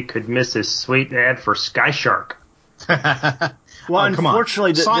scan, you could miss this sweet ad for Sky Shark. Well,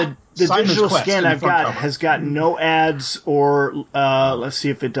 unfortunately, the digital scan I've got has got no ads or, let's see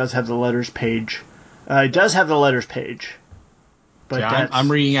if it does have the letters page. It does have the letters page. But yeah,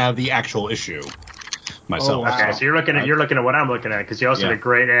 I'm reading out of the actual issue myself. Oh, wow. Okay, so you're looking at what I'm looking at, because you also had a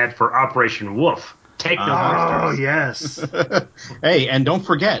great ad for Operation Wolf. Take no Oh, yes. Hey, and don't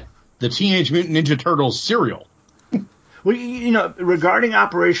forget the Teenage Mutant Ninja Turtles cereal. Well, regarding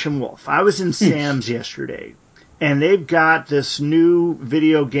Operation Wolf, I was in Sam's yesterday, and they've got this new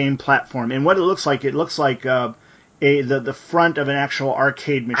video game platform. And what it looks like the front of an actual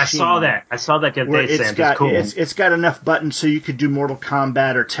arcade machine. I saw that the other day, Sam. It's cool. It's got enough buttons so you could do Mortal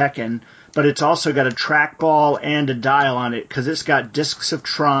Kombat or Tekken, but it's also got a trackball and a dial on it, because it's got Discs of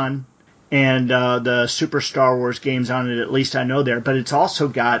Tron and the Super Star Wars games on it, at least I know there. But it's also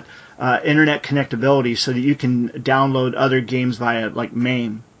got internet connectability so that you can download other games via, like,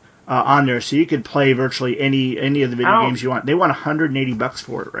 MAME on there. So you could play virtually any of the video games you want. They want $180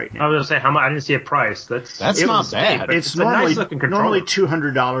 for it right now. I was going to say, how much? I didn't see a price. That's not bad. It's normally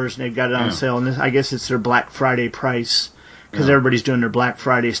 $200, and they've got it on sale. And I guess it's their Black Friday price, because everybody's doing their Black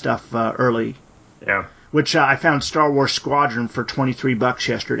Friday stuff early. Yeah. Which I found Star Wars Squadron for $23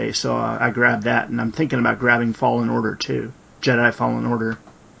 yesterday, so I grabbed that, and I'm thinking about grabbing Fallen Order too, Jedi Fallen Order.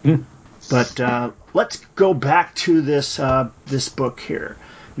 But let's go back to this book here.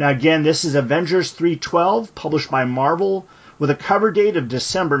 Now again, this is Avengers 312, published by Marvel, with a cover date of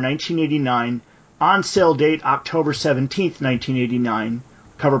December 1989, on sale date October 17th, 1989.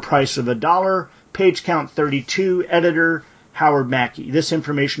 Cover price of $1, page count 32, editor Howard Mackey. This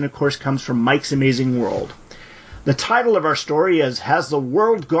information, of course, comes from Mike's Amazing World. The title of our story is Has the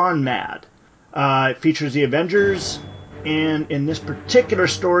World Gone Mad? It features the Avengers, and in this particular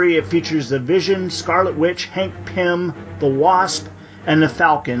story, it features the Vision, Scarlet Witch, Hank Pym, the Wasp, and the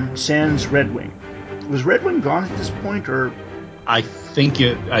Falcon, sans Redwing. Was Redwing gone at this point, or? I think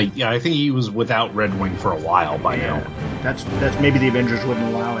he was without Redwing for a while by now. That's maybe the Avengers wouldn't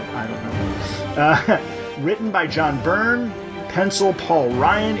allow it. I don't know. Written by John Byrne, pencil Paul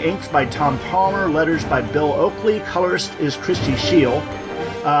Ryan, inks by Tom Palmer, letters by Bill Oakley, colorist is Christy Scheel.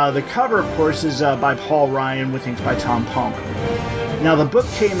 The cover, of course, is by Paul Ryan with inks by Tom Palmer. Now, the book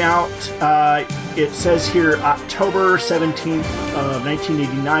came out, it says here, October 17th of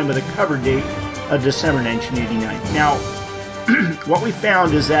 1989, with a cover date of December 1989. Now, what we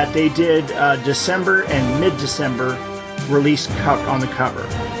found is that they did December and mid-December release on the cover.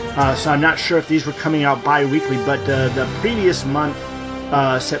 So I'm not sure if these were coming out bi-weekly, but the previous month,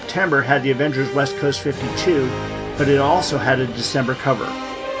 September, had the Avengers West Coast 52, but it also had a December cover.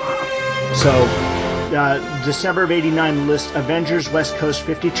 So December of 89 lists Avengers West Coast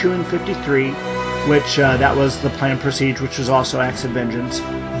 52 and 53, which that was the Plan Prestige, which was also Acts of Vengeance.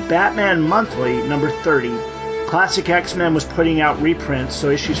 Batman Monthly, number 30. Classic X-Men was putting out reprints, so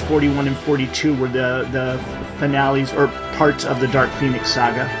issues 41 and 42 were the finales or parts of the Dark Phoenix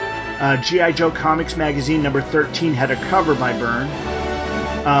saga. G.I. Joe Comics magazine number 13 had a cover by Byrne.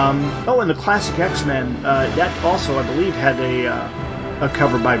 And the Classic X-Men, that also, I believe, had a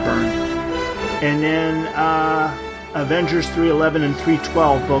cover by Byrne. And then Avengers 311 and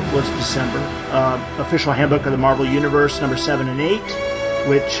 312 both list December. Official Handbook of the Marvel Universe number 7 and 8.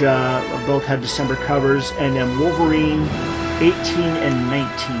 which both had December covers, and then Wolverine 18 and 19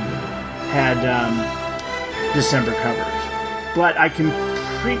 had December covers. But I can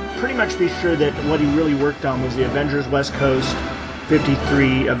pretty much be sure that what he really worked on was the Avengers West Coast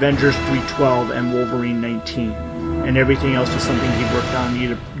 53, Avengers 312, and Wolverine 19. And everything else was something he worked on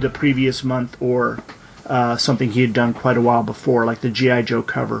either the previous month or something he had done quite a while before, like the G.I. Joe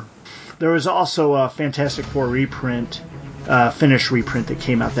cover. There was also a Fantastic Four reprint, finished reprint that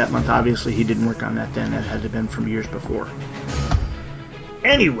came out that month. Obviously, he didn't work on that then. That had to have been from years before.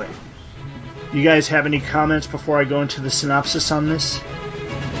 Anyway, you guys have any comments before I go into the synopsis on this?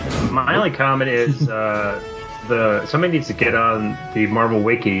 My only comment is somebody needs to get on the Marvel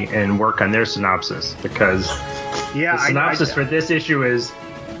Wiki and work on their synopsis, because the synopsis for this issue is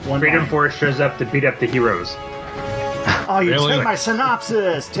Freedom Force shows up to beat up the heroes. Oh, you took my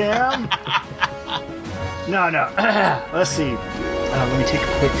synopsis, Tim! No. Let's see. Let me take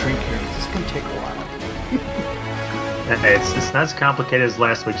a quick drink here. This is going to take a while. It's not as complicated as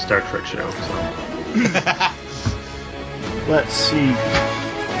last week's Star Trek show. So. Let's see.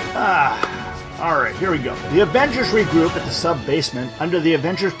 Alright, here we go. The Avengers regroup at the sub-basement under the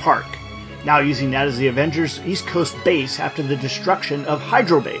Avengers Park, now using that as the Avengers East Coast base after the destruction of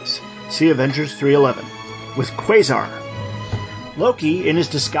Hydro Base. See Avengers 311. With Quasar. Loki, in his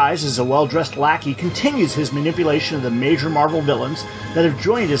disguise as a well-dressed lackey, continues his manipulation of the major Marvel villains that have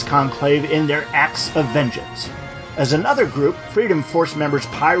joined his conclave in their acts of vengeance. As another group, Freedom Force members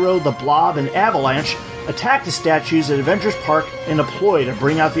Pyro, the Blob, and Avalanche attack the statues at Avengers Park in a ploy to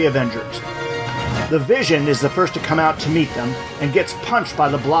bring out the Avengers. The Vision is the first to come out to meet them and gets punched by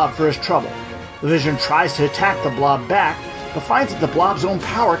the Blob for his trouble. The Vision tries to attack the Blob back, but finds that the Blob's own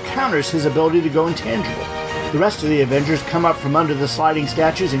power counters his ability to go intangible. The rest of the Avengers come up from under the sliding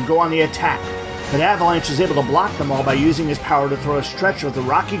statues and go on the attack, but Avalanche is able to block them all by using his power to throw a stretch of the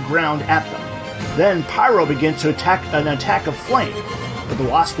rocky ground at them. Then Pyro begins to attack an attack of flame, but the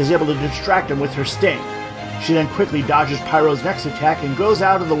Wasp is able to distract him with her sting. She then quickly dodges Pyro's next attack and goes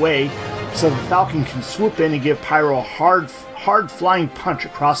out of the way so the Falcon can swoop in and give Pyro a hard flying punch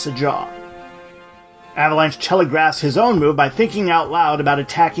across the jaw. Avalanche telegraphs his own move by thinking out loud about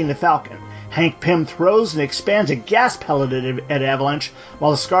attacking the Falcon. Hank Pym throws and expands a gas pellet at Avalanche,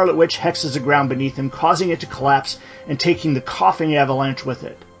 while the Scarlet Witch hexes the ground beneath him, causing it to collapse and taking the coughing Avalanche with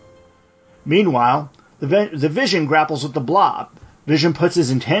it. Meanwhile, the Vision grapples with the Blob. Vision puts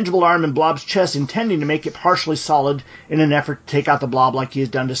his intangible arm in Blob's chest, intending to make it partially solid in an effort to take out the Blob like he has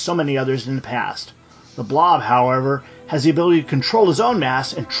done to so many others in the past. The Blob, however, has the ability to control his own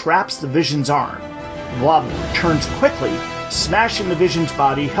mass and traps the Vision's arm. The Blob turns quickly, smashing the Vision's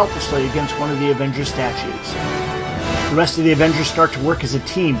body helplessly against one of the Avengers statues. The rest of the Avengers start to work as a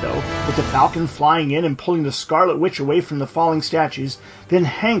team, though, with the Falcon flying in and pulling the Scarlet Witch away from the falling statues. Then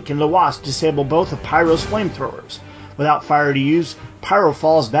Hank and the Wasp disable both of Pyro's flamethrowers. Without fire to use, Pyro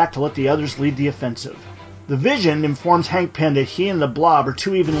falls back to let the others lead the offensive. The Vision informs Hank Pym that he and the Blob are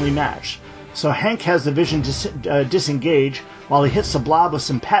too evenly matched, so Hank has the Vision disengage while he hits the Blob with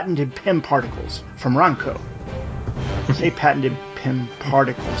some patented Pym particles from Ronco. Say patented Pym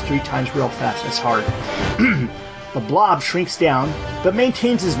particles 3 times real fast, that's hard. The Blob shrinks down, but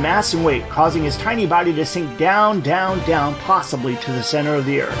maintains his mass and weight, causing his tiny body to sink down, possibly to the center of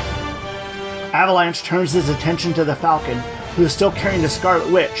the Earth. Avalanche turns his attention to the Falcon, who is still carrying the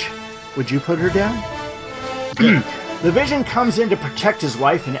Scarlet Witch. Would you put her down? The Vision comes in to protect his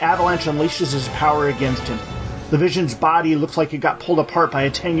wife, and Avalanche unleashes his power against him. The Vision's body looks like it got pulled apart by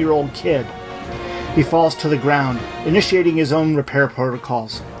a 10-year-old kid. He falls to the ground, initiating his own repair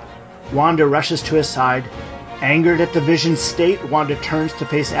protocols. Wanda rushes to his side. Angered at the Vision's state, Wanda turns to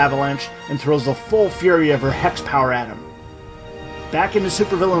face Avalanche and throws the full fury of her hex power at him. Back in the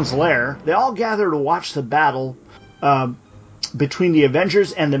supervillain's lair, they all gather to watch the battle between the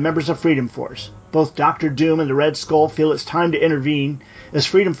Avengers and the members of Freedom Force. Both Dr. Doom and the Red Skull feel it's time to intervene, as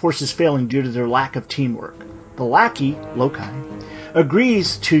Freedom Force is failing due to their lack of teamwork. The lackey, Loki,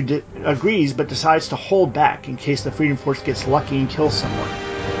 agrees but decides to hold back in case the Freedom Force gets lucky and kills someone.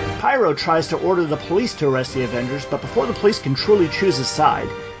 Pyro tries to order the police to arrest the Avengers, but before the police can truly choose a side,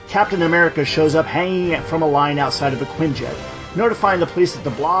 Captain America shows up hanging from a line outside of a Quinjet, notifying the police that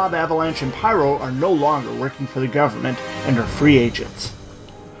the Blob, Avalanche, and Pyro are no longer working for the government and are free agents.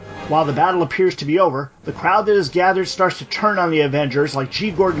 While the battle appears to be over, the crowd that is gathered starts to turn on the Avengers like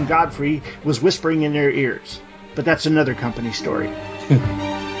G. Gordon Godfrey was whispering in their ears. But that's another company story.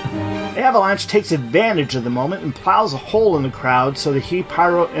 Avalanche takes advantage of the moment and plows a hole in the crowd so that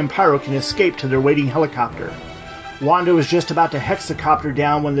Pyro can escape to their waiting helicopter. Wanda was just about to hex the copter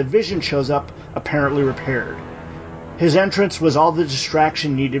down when the Vision shows up, apparently repaired. His entrance was all the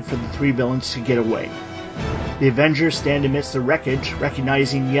distraction needed for the three villains to get away. The Avengers stand amidst the wreckage,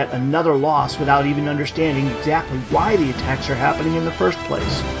 recognizing yet another loss without even understanding exactly why the attacks are happening in the first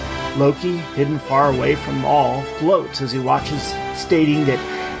place. Loki, hidden far away from all, gloats as he watches, stating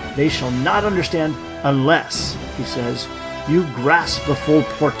that they shall not understand unless, he says, you grasp the full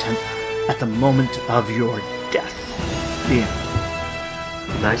portent at the moment of your death. The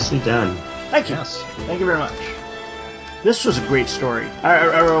end. Nicely done. Thank you. Yes. Thank you very much. This was a great story.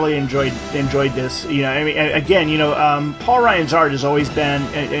 I really enjoyed this. You know, I mean, again, you know, Paul Ryan's art has always been,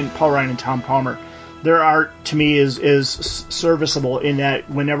 and Paul Ryan and Tom Palmer, their art to me is serviceable in that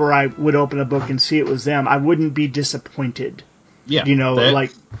whenever I would open a book and see it was them, I wouldn't be disappointed. Yeah. You know,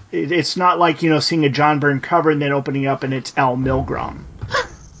 like it's not like, you know, seeing a John Byrne cover and then opening up and it's Al Milgrom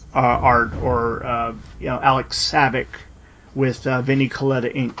art or you know, Alex Savick with Vinnie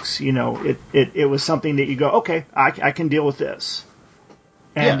Coletta inks. You know, it was something that you go, okay, I can deal with this.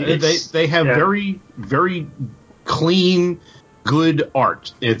 And they have very, very clean, good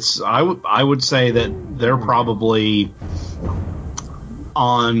art. It's I would say that they're probably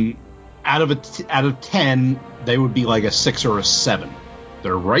on out of 10, they would be like a 6 or a 7.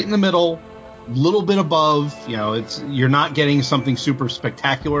 They're right in the middle, little bit above. You know, you're not getting something super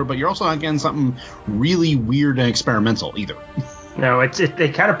spectacular, but you're also not getting something really weird and experimental either. No, they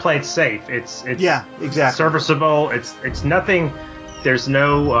kind of play it safe. It's yeah, exactly, serviceable. It's nothing. There's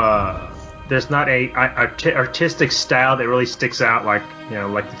no there's not a artistic style that really sticks out. Like, you know,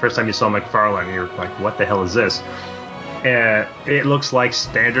 like the first time you saw McFarlane, you're like, what the hell is this? It looks like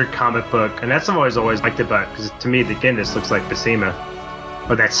standard comic book, and that's what I've always liked about it, because to me, again, this looks like Buscema,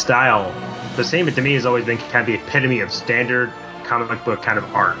 or that style. Buscema to me has always been kind of the epitome of standard comic book kind of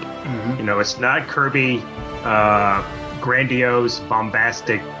art. Mm-hmm. You know, it's not Kirby, grandiose,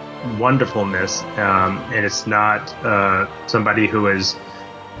 bombastic wonderfulness, and it's not somebody who is,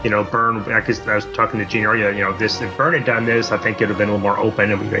 you know, Byrne. I was talking to Gene earlier. You know, if Byrne had done this, I think it would have been a little more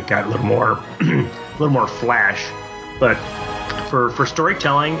open, and we got a little more flash. But for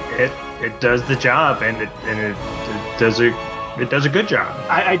storytelling, it does the job, and it does a good job.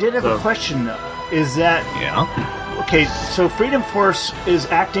 I did have a question though. Is that okay? So Freedom Force is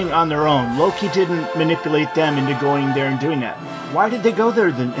acting on their own. Loki didn't manipulate them into going there and doing that. Why did they go there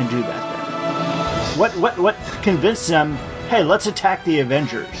and do that then? What convinced them? Hey, let's attack the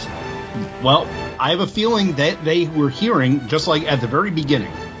Avengers. Well, I have a feeling that they were hearing, just like at the very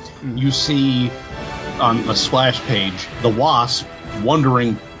beginning, you see on a splash page, the Wasp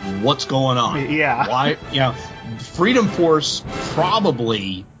wondering what's going on. Yeah. Why? Yeah. Freedom Force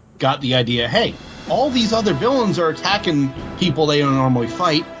probably got the idea, hey, all these other villains are attacking people they don't normally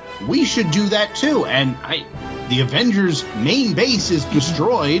fight. We should do that too. And the Avengers' main base is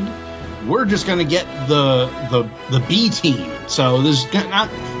destroyed. We're just going to get the B team. So there's not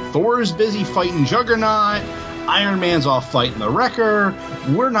Thor's busy fighting Juggernaut. Iron Man's off fighting the Wrecker.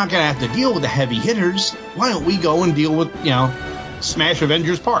 We're not going to have to deal with the heavy hitters. Why don't we go and deal with, you know, smash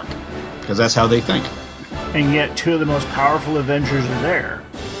Avengers Park? Because that's how they think. And yet two of the most powerful Avengers are there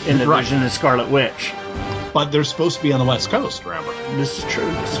in the Vision and Scarlet Witch. But they're supposed to be on the West Coast, remember? This is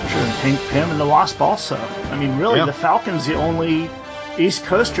true. Pym and the Wasp also. I mean, really, the Falcon's the only East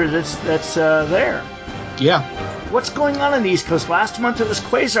Coaster that's there. Yeah. What's going on the East Coast? Last month it was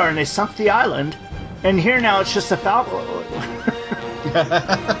Quasar and they sunk the island. And here now it's just the Falcon.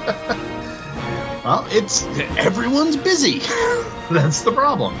 Well, everyone's busy. That's the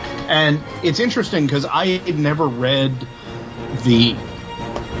problem. And it's interesting because I've read the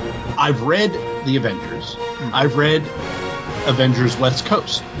Avengers. I've read Avengers West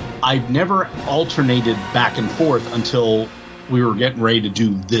Coast. I've never alternated back and forth until we were getting ready to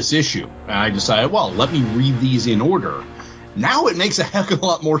do this issue. And I decided, well, let me read these in order. Now it makes a heck of a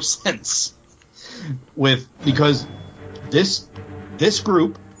lot more sense. Because this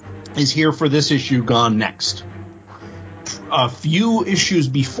group is here for this issue, gone next. A few issues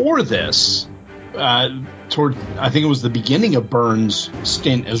before this, I think it was the beginning of Byrne's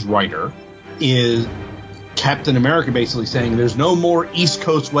stint as writer, is Captain America basically saying there's no more East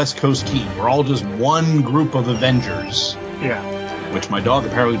Coast, West Coast team. We're all just one group of Avengers. Yeah. Which my dog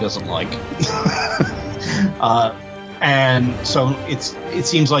apparently doesn't like. And so it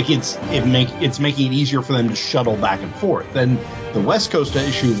seems like it's making it easier for them to shuttle back and forth. Then the West Coast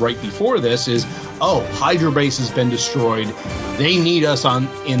issue right before this is, Hydra base has been destroyed. They need us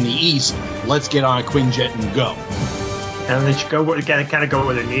in the East. Let's get on a Quinjet and go. And they should go kind of go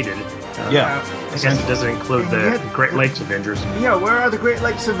where they're needed. I guess it doesn't include the Great Lakes Avengers. Yeah, where are the Great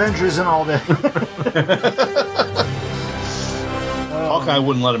Lakes Avengers and all that? Hawkeye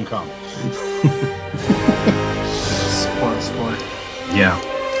wouldn't let him come. sport. Yeah.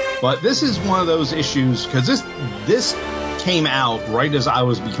 But this is one of those issues, because this came out right as I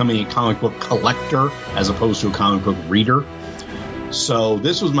was becoming a comic book collector as opposed to a comic book reader. So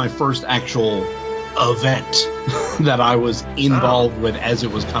this was my first actual event that I was involved with as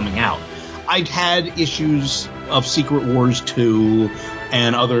it was coming out. I'd had issues of Secret Wars 2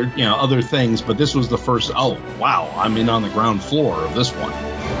 and other things, but this was the first, oh, wow, I'm in on the ground floor of this one.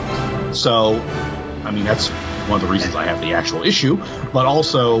 So, I mean, that's one of the reasons I have the actual issue, but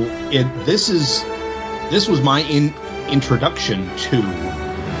also this was my introduction to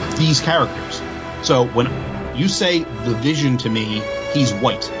these characters. So when you say the Vision to me, he's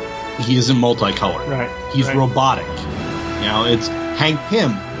white. He isn't multicolored. Right. He's robotic. It's Hank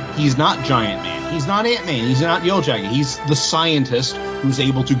Pym. He's not Giant Man. He's not Ant-Man. He's not Yellowjacket. He's the scientist who's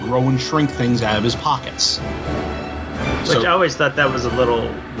able to grow and shrink things out of his pockets. Which I always thought that was a little,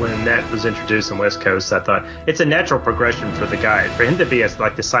 when that was introduced in West Coast, I thought it's a natural progression for the guy. For him to be as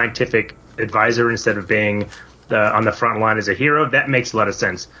like the scientific advisor instead of being on the front line as a hero, that makes a lot of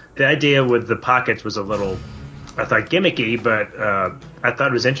sense. The idea with the pockets was a little, I thought, gimmicky, but I thought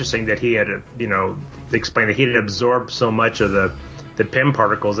it was interesting that he had, explained that he had absorbed so much of the Pym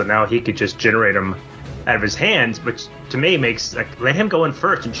particles that now he could just generate them out of his hands, which to me makes, like, let him go in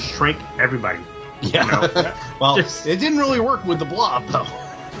first and shrink everybody. Yeah. Well, it didn't really work with the Blob, though.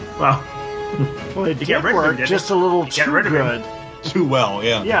 Well, it did work, just a little too good. Too well,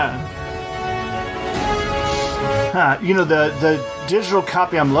 yeah. Yeah. The digital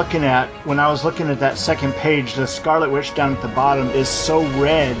copy I'm looking at, when I was looking at that second page, the Scarlet Witch down at the bottom is so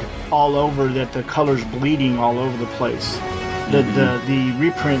red all over that the color's bleeding all over the place. The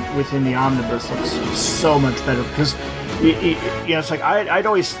reprint within the omnibus looks so much better because it's like I'd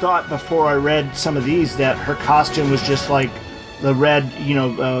always thought before I read some of these that her costume was just like the red,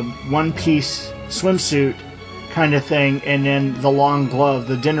 one-piece swimsuit kind of thing, and then the long glove,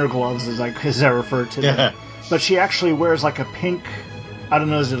 the dinner gloves, as I refer to them. But she actually wears like a pink, I don't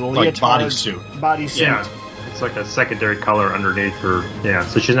know, is it a leotard? Bodysuit. Yeah, it's like a secondary color underneath her. Yeah,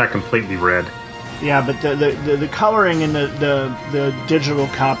 so she's not completely red. Yeah, but the coloring in the digital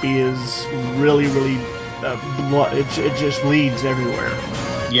copy is really, really it just bleeds everywhere.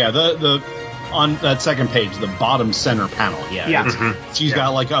 Yeah, the on that second page, the bottom center panel. Yeah. She's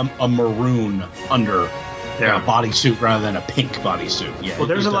got like a maroon under bodysuit rather than a pink bodysuit. Yeah. Well,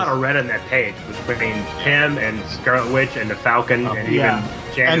 there's a lot of red on that page between Pym and Scarlet Witch and the Falcon and even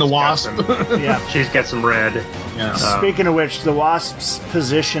Janet's and the Wasp. She's got some red. Yeah. Speaking of which, the Wasp's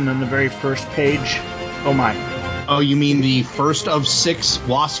position on the very first page. Oh my. Oh, you mean the first of 6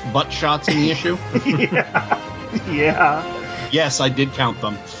 Wasp butt shots in the issue? Yeah. Yes, I did count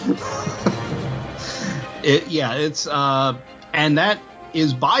them. It's and that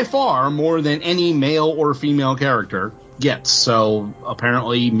is by far more than any male or female character gets. So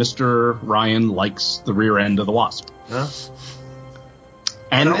apparently Mr. Ryan likes the rear end of the Wasp. Huh?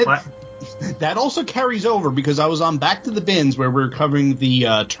 And that also carries over because I was on Back to the Bins where we were covering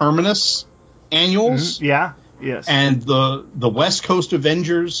the Terminus annuals. Mm-hmm. Yeah. Yes. And the West Coast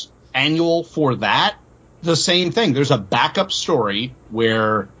Avengers annual for that, the same thing. There's a backup story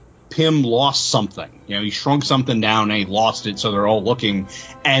where Pym lost something. He shrunk something down and he lost it, so they're all looking.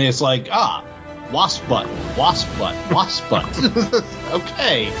 And it's like, wasp butt, wasp butt, wasp butt.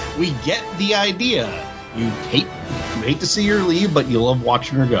 Okay, we get the idea. You hate to see her leave, but you love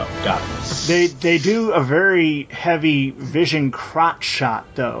watching her go. Got it. They do a very heavy Vision crotch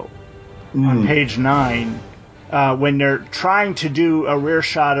shot, though, on page 9. When they're trying to do a rear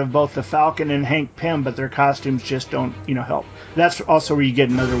shot of both the Falcon and Hank Pym, but their costumes just don't, help. That's also where you get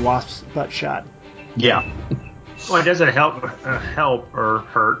another Wasp's butt shot. Yeah. Well, it doesn't help or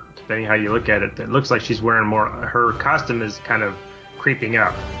hurt, depending how you look at it. It looks like she's wearing more. Her costume is kind of creeping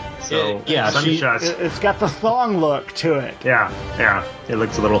up. So it's got the thong look to it. Yeah. It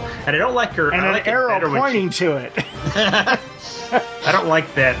looks a little, and I don't like her. And I like an arrow pointing to it. I don't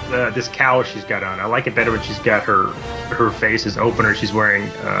like that this cowl she's got on. I like it better when she's got her face is open or she's wearing.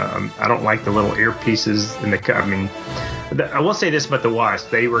 I don't like the little earpieces in the. I mean, I will say this about the Wasp: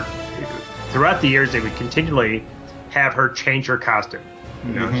 they were throughout the years they would continually have her change her costume.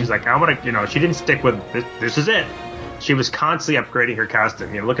 She's like, I want to. She didn't stick with this. This is it. She was constantly upgrading her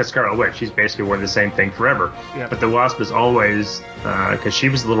costume. Look at Scarlet Witch; she's basically worn the same thing forever. Yep. But the Wasp is always because she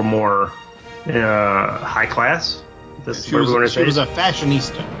was a little more high class. She was a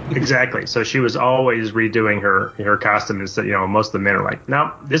fashionista. Exactly. So she was always redoing her costume. Instead, most of the men are like,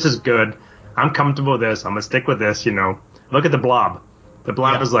 no, this is good. I'm comfortable with this. I'm gonna stick with this. Look at the Blob. The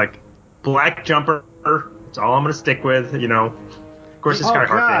Blob is like black jumper. It's all I'm gonna stick with. Of course, it's kind of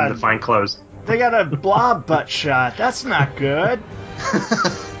hard for him to find clothes. They got a blob butt shot. That's not good.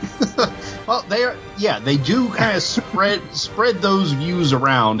 Well, they do kind of spread those views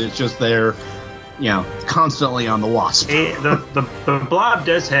around. It's just they're, constantly on the Wasp. The Blob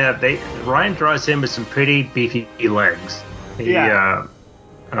does have Ryan draws him with some pretty beefy legs. And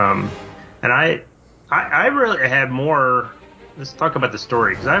I really had more. Let's talk about the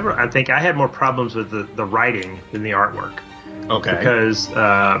story, because I think I had more problems with the writing than the artwork. Okay. Because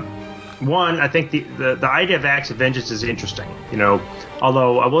one, I think the idea of Acts of Vengeance is interesting.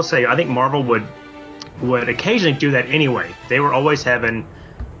 Although I will say I think Marvel would occasionally do that anyway. They were always having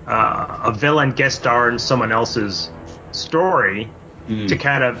a villain guest star in someone else's story to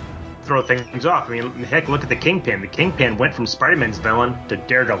kind of throw things off. I mean, heck, look at the Kingpin. The Kingpin went from Spider-Man's villain to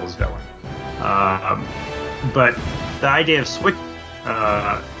Daredevil's villain. But the idea of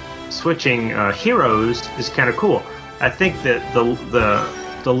switching heroes is kind of cool. I think that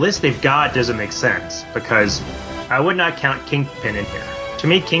the list they've got doesn't make sense, because I would not count Kingpin in here. To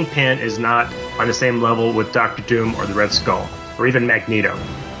me, Kingpin is not on the same level with Doctor Doom or the Red Skull, or even Magneto,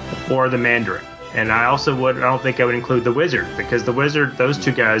 or the Mandarin. And I don't think I would include the Wizard, because the Wizard, those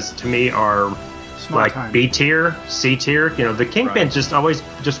two guys to me are like B tier, C tier. The Kingpin's just always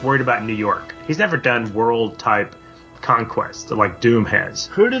just worried about New York. He's never done world type conquest like Doom has.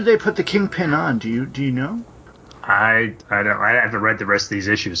 Who did they put the Kingpin on? Do you know? I don't. I haven't read the rest of these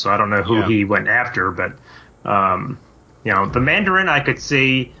issues, so I don't know who he went after. But the Mandarin I could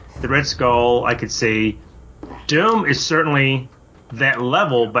see, the Red Skull I could see. Doom is certainly that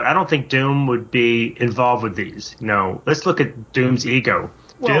level, but I don't think Doom would be involved with these. Let's look at Doom's ego.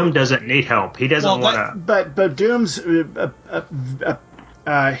 Well, Doom doesn't need help. He doesn't want to. But Doom's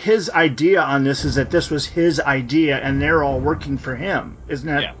his idea on this is that this was his idea, and they're all working for him, isn't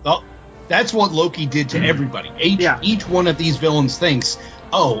that? Yeah. Well, that's what Loki did to everybody. Each one of these villains thinks,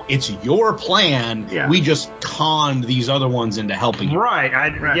 "Oh, it's your plan. Yeah. We just conned these other ones into helping you." Right.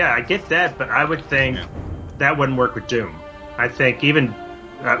 I get that, but I would think that wouldn't work with Doom. I think even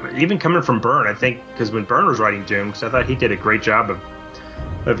coming from Byrne, I think, because when Byrne was writing Doom, because I thought he did a great job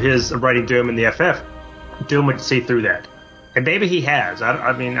of his writing Doom in the FF, Doom would see through that. And maybe he has.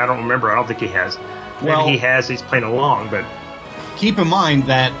 I mean, I don't remember. I don't think he has. Maybe he has. He's playing along, but keep in mind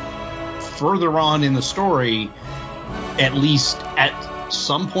that further on in the story, at least at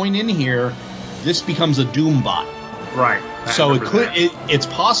some point in here, this becomes a Doom bot. Right. So it's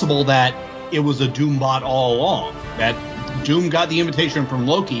possible that it was a Doom bot all along. That Doom got the invitation from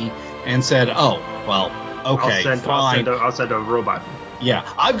Loki and said, "Oh, well, okay, fine. I'll send a robot." Yeah,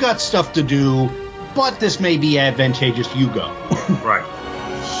 I've got stuff to do, but this may be advantageous. You go. Right.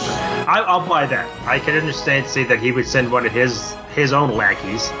 I'll buy that. I can understand, see that he would send one of his own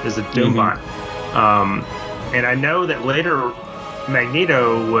lackeys as a Doom bot. And I know that later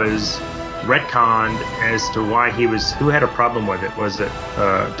Magneto was retconned as to why who had a problem with it. Was it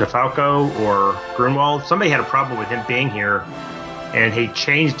DeFalco or Grunwald? Somebody had a problem with him being here, and he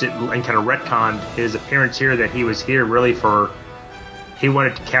changed it and kind of retconned his appearance here, that he was here really he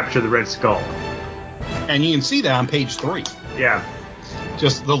wanted to capture the Red Skull. And you can see that on page 3. Yeah.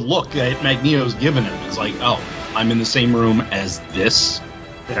 Just the look that Magneto's given him. It's like, oh, I'm in the same room as this.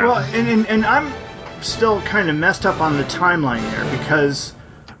 Yeah. Well, and I'm still kind of messed up on the timeline there, because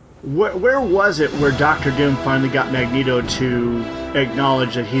where was it where Doctor Doom finally got Magneto to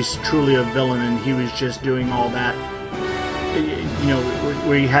acknowledge that he's truly a villain and he was just doing all that,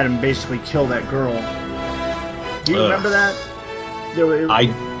 where he had him basically kill that girl? Do you remember that?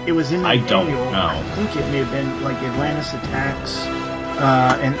 It was in the I don't annual. know. I think it may have been like Atlantis Attacks,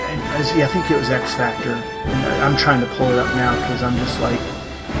 and I think it was X Factor. And I'm trying to pull it up now because I'm just like,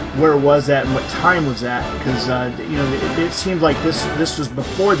 where was that and what time was that? Because it seemed like this was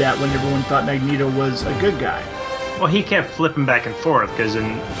before that, when everyone thought Magneto was a good guy. Well, he kept flipping back and forth, because in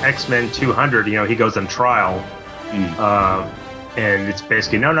X-Men 200, he goes on trial. And it's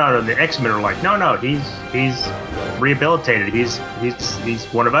basically no. The X-Men are like, no, he's rehabilitated. He's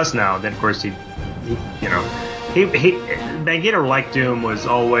one of us now. Then of course he Magneto, like Doom, was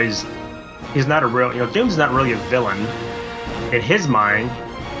always, he's not a real, Doom's not really a villain in his mind,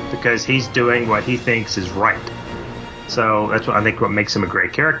 because he's doing what he thinks is right. So that's what I think what makes him a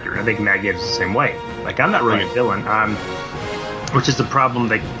great character. I think Magneto's the same way. Like, I'm not really a villain. Which is the problem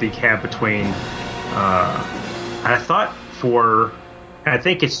that they have between. And I thought I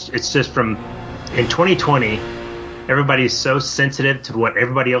think it's just from in 2020, everybody's so sensitive to what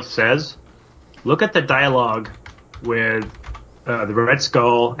everybody else says. Look at the dialogue with the Red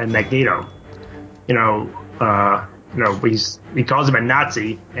Skull and Magneto. He calls him a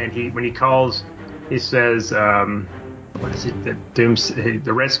Nazi, and he says, what is it?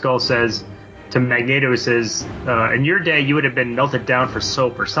 The Red Skull says, to Magneto, he says, in your day, you would have been melted down for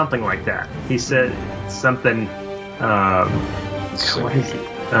soap or something like that. He said something.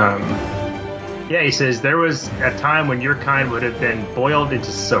 Yeah, he says there was a time when your kind would have been boiled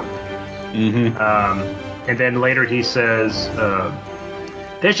into soap. Mm-hmm. And then later he says,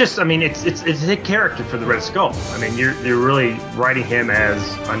 there's just, I mean, it's a character for the Red Skull. I mean, you're really writing him as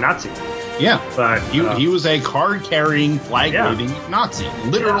a Nazi. Yeah, but he was a card-carrying, flag-waving Nazi,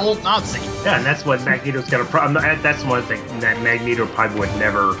 literal Nazi. Yeah, and that's what Magneto's got a problem. That's one thing that Magneto probably would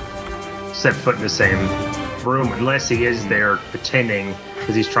never set foot in the same room unless he is there pretending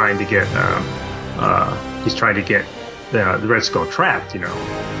because he's trying to get the Red Skull trapped. You know,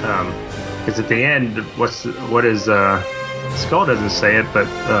 because at the end, what is Skull doesn't say it, but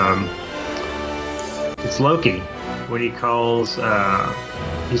it's Loki when he calls.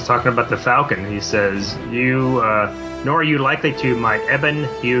 He's talking about the Falcon. He says, "You, nor are you likely to, my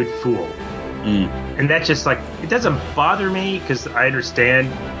ebon-hued fool." And that's just like, it doesn't bother me because I understand,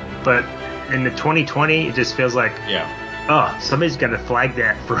 but in the 2020, it just feels like, somebody's got to flag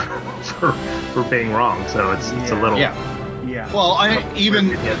that for being wrong. So it's a little, Well, even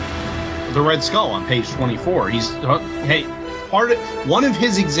the Red Skull on page 24, he's one of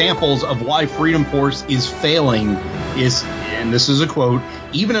his examples of why Freedom Force is failing is, and this is a quote,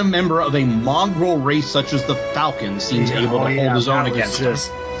 even a member of a mongrel race such as the Falcon seems able to hold his own against us.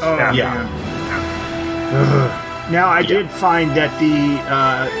 Now, I did find that the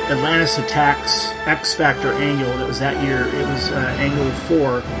Atlantis Attacks X Factor annual that was that year, it was annual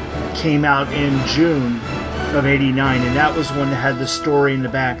 4, came out in June of '89, and that was one that had the story in the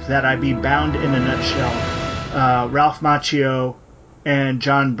back, That I Be Bound in a Nutshell. Ralph Macchio and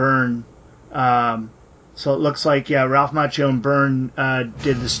John Byrne. So it looks like, Ralph Macchio and Byrne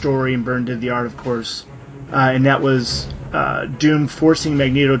did the story, and Byrne did the art, of course. And that was Doom forcing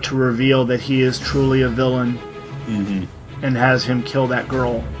Magneto to reveal that he is truly a villain, and has him kill that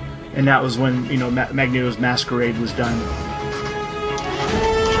girl. And that was when, Magneto's masquerade was done.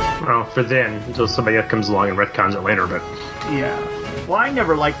 Well, for then, until somebody else comes along and retcons it later, but... Yeah. Well, I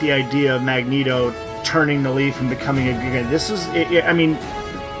never liked the idea of Magneto turning the leaf and becoming a good guy.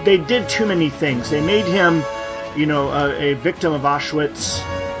 They did too many things. They made him, a victim of Auschwitz,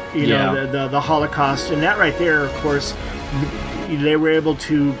 the Holocaust, and that right there, of course, they were able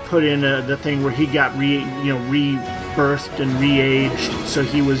to put in the thing where he got rebirthed and re-aged, so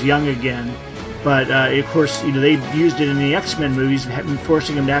he was young again. But of course, they used it in the X-Men movies,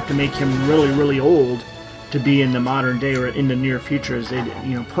 forcing him to have to make him really, really old to be in the modern day or in the near future, as they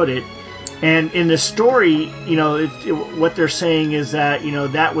put it. And in the story, what they're saying is that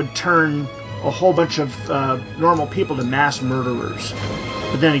that would turn a whole bunch of normal people to mass murderers.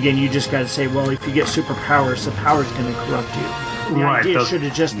 But then again, you just got to say, well, if you get superpowers, the power's going to corrupt you. The idea should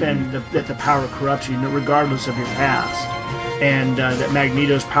have just been that the power corrupts you, regardless of your past. And that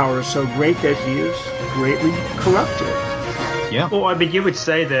Magneto's power is so great that he is greatly corrupted. Yeah. Well, I mean, you would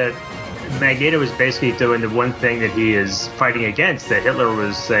say that Magneto is basically doing the one thing that he is fighting against, that Hitler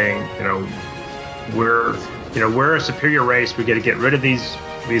was saying, we're a superior race. We got to get rid of these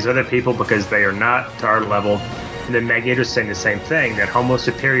other people because they are not to our level. And then Magneto's saying the same thing, that Homo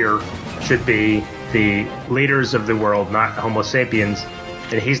superior should be the leaders of the world, not Homo sapiens.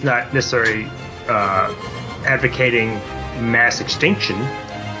 And he's not necessarily advocating mass extinction,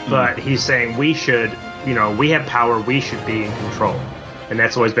 but he's saying we should, we have power, we should be in control. And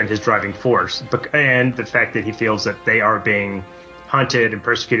that's always been his driving force. And the fact that he feels that they are being hunted and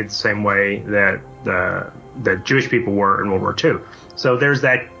persecuted the same way that the Jewish people were in World War II. So there's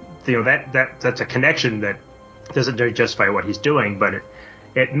that, that's a connection that doesn't justify what he's doing, but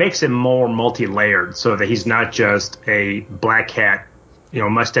it makes him more multi-layered, so that he's not just a black hat,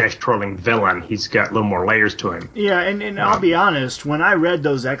 mustache twirling villain. He's got a little more layers to him. Yeah, and I'll be honest, when I read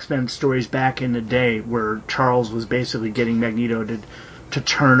those X-Men stories back in the day where Charles was basically getting Magneto to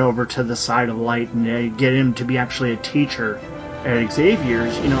turn over to the side of light and get him to be actually a teacher at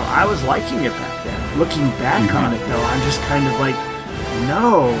Xavier's, I was liking it back then. Looking back on it, though, I'm just kind of like,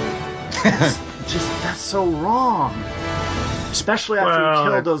 no, that's so wrong. Especially after he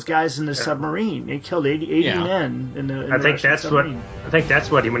killed those guys in the submarine. They killed 80 men in the I think that's submarine.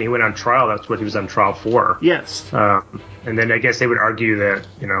 What when he went on trial, that's what he was on trial for. Yes. And then I guess they would argue that,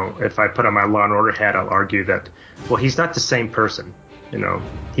 if I put on my Law and Order hat, I'll argue that, well, he's not the same person.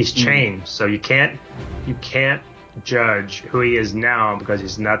 He's changed. So you can't judge who he is now because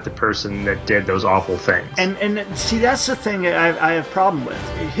he's not the person that did those awful things. And see, that's the thing I have a problem with.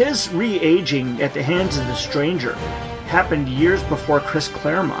 His re-aging at the hands of the Stranger happened years before Chris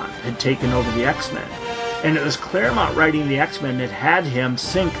Claremont had taken over the X-Men. And it was Claremont writing the X-Men that had him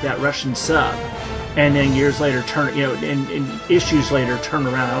sink that Russian sub. And then years later, in issues later, turn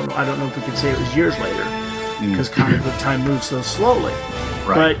around. I don't know if we could say it was years later, because comic book time moves so slowly.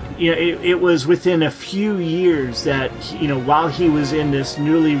 Right. But it was within a few years that while he was in this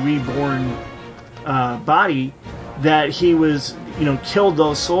newly reborn body, that he was killed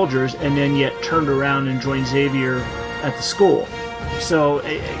those soldiers and then yet turned around and joined Xavier at the school. So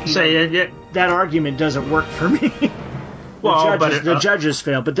that argument doesn't work for me. The judges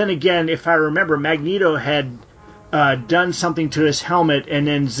failed. But then again, if I remember, Magneto had done something to his helmet and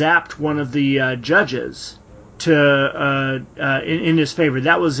then zapped one of the judges to in his favor.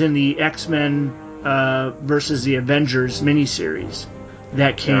 That was in the X-Men versus the Avengers miniseries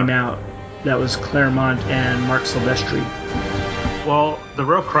that came out. That was Claremont and Mark Silvestri. Well, the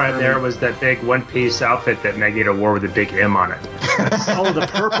real crime there was that big one-piece outfit that Magneto wore with a big M on it. Oh, the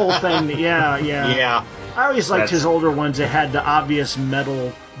purple thing. Yeah. I always liked his older ones that had the obvious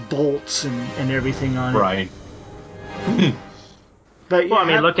metal bolts and everything on it. Right. But well, I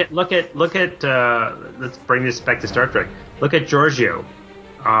mean, look at. Let's bring this back to Star Trek. Look at Giorgio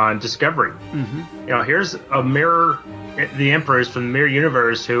on Discovery. Mm-hmm. Here's a mirror. The Empress from the Mirror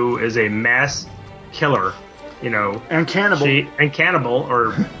Universe, who is a mass killer. And cannibal. She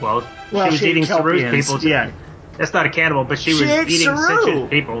was eating Saru's people. Yeah. That's not a cannibal, but she was eating sentient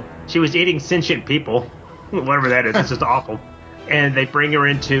people. She was eating sentient people, whatever that is. It's just awful. And they bring her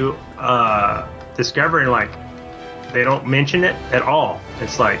into Discovery, and they don't mention it at all.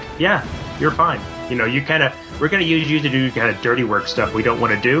 It's like, yeah, you're fine. We're going to use you to do kind of dirty work stuff we don't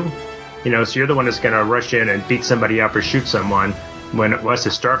want to do. So you're the one that's going to rush in and beat somebody up or shoot someone. When us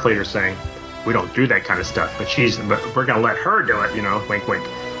as Starfleet are saying, we don't do that kind of stuff. But we're going to let her do it. Wink, wink.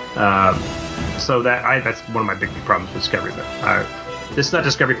 So that's one of my big problems with Discovery. But this is not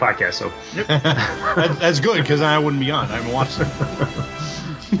Discovery podcast, so that's good because I wouldn't be on. I haven't watched it.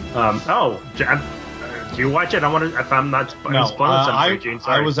 Do you watch it? I want to. If I'm not spoiling something, Gene.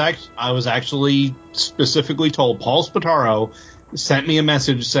 Sorry. I was actually specifically told. Paul Spataro sent me a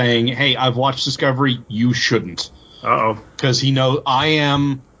message saying, "Hey, I've watched Discovery. You shouldn't." Because he knows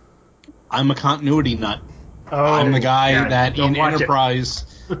I'm a continuity nut. I'm the guy that in Enterprise.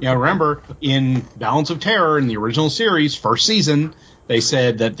 Remember, in Balance of Terror, in the original series, first season, they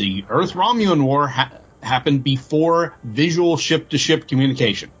said that the Earth-Romulan War happened before visual ship-to-ship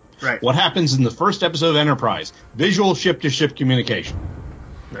communication. Right. What happens in the first episode of Enterprise? Visual ship-to-ship communication.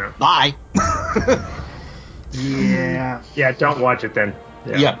 Yeah. Bye. Yeah. Yeah, don't watch it then.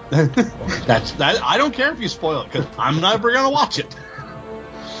 Yeah. That's that. I don't care if you spoil it, because I'm never going to watch it.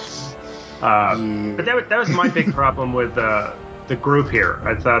 But that was my big problem with the group here.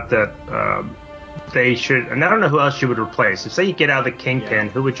 I thought that they should, and I don't know who else you would replace. If say you get out of the Kingpin,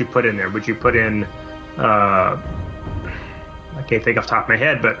 who would you put in there? Would you put in? I can't think off the top of my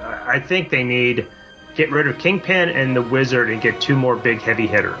head, but I think they need get rid of Kingpin and the Wizard and get two more big heavy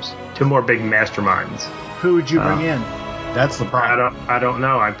hitters, two more big masterminds. Who would you bring in? That's the problem. I don't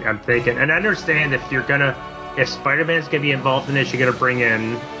know. I'm thinking, and I understand if Spider-Man's gonna be involved in this, you're gonna bring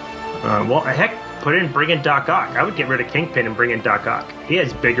in. Bring in Doc Ock. I would get rid of Kingpin and bring in Doc Ock. He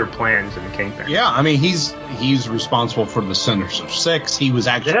has bigger plans than the Kingpin. Yeah, I mean he's responsible for the Sinister Six. He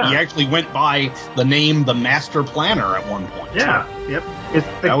actually went by the name the Master Planner at one point. Yeah, yep.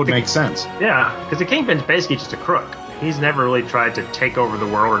 That would make sense. Yeah, because the Kingpin's basically just a crook. He's never really tried to take over the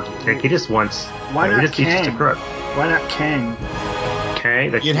world he just wants. Why not He's just a crook. Why not Kang?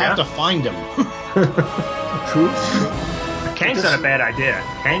 Kang? You'd have to find him. True. Kang's not a bad idea.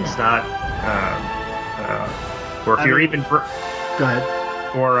 Kang's not. Or if you're even. Go ahead.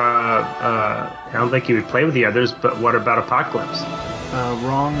 Or I don't think he would play with the others. But what about Apocalypse?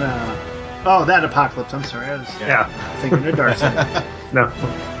 Wrong. That Apocalypse. I'm sorry. I was thinking of Darkseid. No.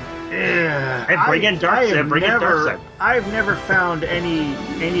 Yeah. Hey, bring in Darkseid. I've never found any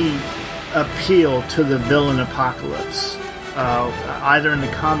appeal to the villain Apocalypse. Either in the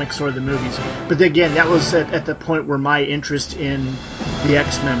comics or the movies. But again, that was at the point where my interest in the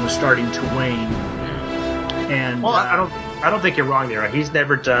X-Men was starting to wane. And I don't think you're wrong there. He's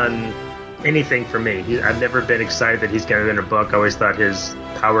never done anything for me. I've never been excited that he's going to be in a book. I always thought his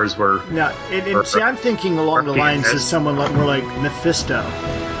powers were. Now, I'm thinking along the lines of someone more like Mephisto.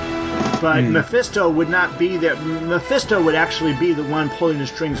 But Mephisto would not be there. Mephisto would actually be the one pulling the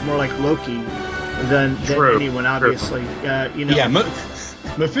strings, more like Loki. Than anyone, obviously. Yeah,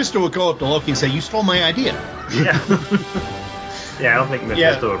 Mephisto would go up to Loki and say, "You stole my idea." Yeah. Yeah, I don't think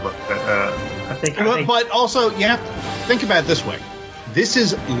Mephisto would, but I think. But also, you have to think about it this way: this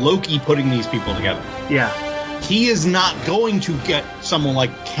is Loki putting these people together. Yeah. He is not going to get someone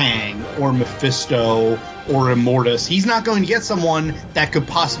like Kang or Mephisto or Immortus. He's not going to get someone that could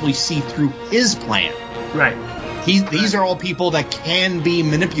possibly see through his plan. Right. These are all people that can be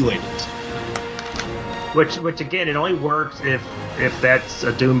manipulated. Which again, it only works if that's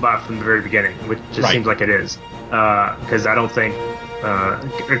a Doom bot from the very beginning, which just seems like it is. Because I don't think,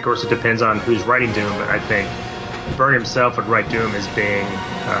 of course, it depends on who's writing Doom, but I think Byrne himself would write Doom as being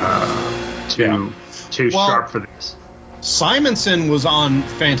too sharp for this. Simonson was on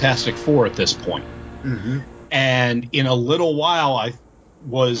Fantastic Four at this point. Mm-hmm. And in a little while,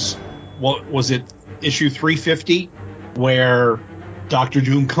 what was it, issue 350, where Dr.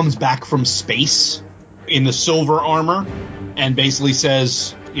 Doom comes back from space in the silver armor and basically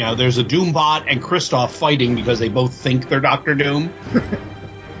says, there's a Doom bot and Christoph fighting because they both think they're Dr. Doom.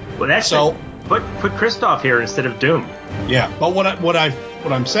 Well, that's so. Put Christoph here instead of Doom. Yeah, but what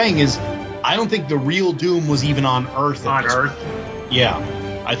I'm saying is, I don't think the real Doom was even on Earth. On Earth? Yeah,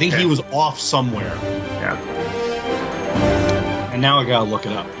 I think he was off somewhere. Yeah. And now I gotta look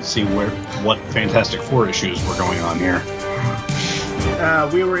it up and see what Fantastic Four issues were going on here.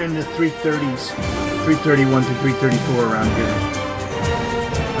 We were in the 330s, 331 to 334 around here.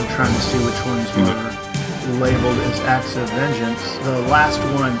 I'm trying to see which ones were labeled as Acts of Vengeance. The last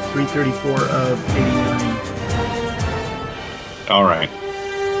one, 334 of 89. All right.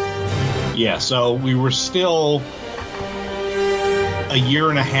 Yeah, so we were still a year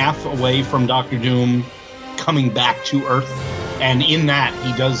and a half away from Dr. Doom coming back to Earth. And in that,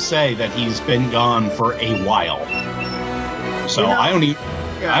 he does say that he's been gone for a while. So I don't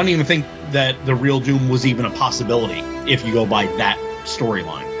even think that the real Doom was even a possibility if you go by that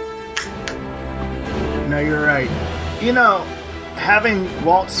storyline. No, you're right. Having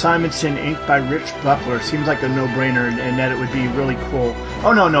Walt Simonson inked by Rich Buckler seems like a no-brainer, and that it would be really cool.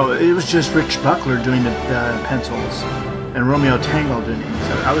 Oh, no, it was just Rich Buckler doing the pencils, and Romeo Tango doing it.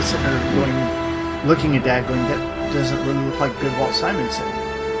 So I was sitting there looking at that, going, that doesn't really look like good Walt Simonson.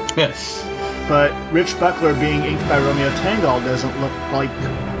 Yes. But Rich Buckler being inked by Romeo Tango doesn't look like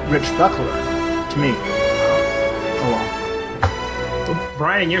Rich Buckler to me. Oh, well.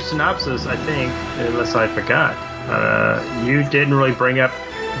 Brian, in your synopsis, I think, unless I forgot, you didn't really bring up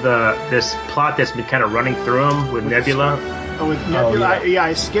this plot that's been kind of running through them with Nebula. With Nebula,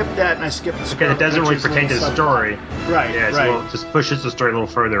 I skipped that, and I skipped the because it doesn't really pertain to the story. Right, yeah, right. So it just pushes the story a little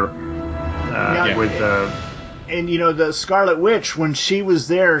further And, the Scarlet Witch, when she was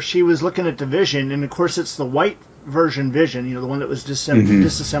there, she was looking at the Vision, and of course it's the white version Vision, the one that was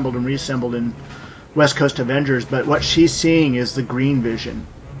disassembled and reassembled in West Coast Avengers, but what she's seeing is the green Vision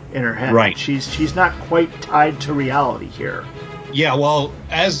in her head. Right. She's not quite tied to reality here. Yeah, well,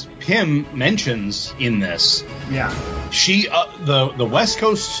 as Pym mentions in this, she the West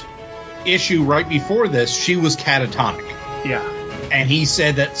Coast issue right before this, she was catatonic. Yeah. And he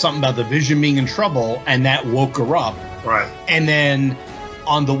said that something about the Vision being in trouble, and that woke her up. Right. And then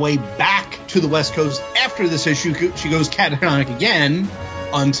on the way back to the West Coast after this issue, she goes catatonic again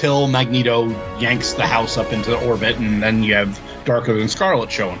until Magneto yanks the house up into orbit, and then you have Darker Than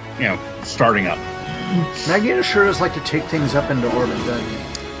Scarlet showing, starting up. Magneto sure does like to take things up into orbit, doesn't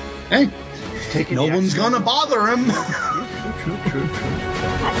he? Hey, no one's gonna bother him. True.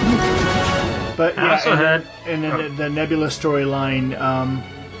 But the Nebula storyline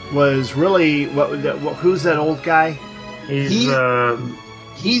was really who's that old guy? He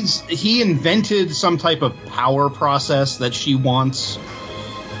invented some type of power process that she wants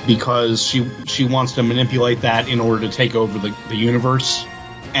because she wants to manipulate that in order to take over the universe,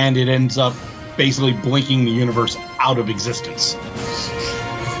 and it ends up basically blinking the universe out of existence.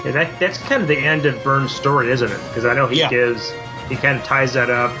 Yeah, that's kind of the end of Byrne's story, isn't it? Because I know he kind of ties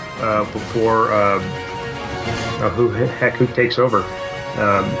that up before who takes over.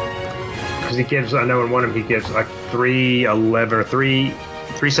 Because he gives, I know in one of them he gives like 311 or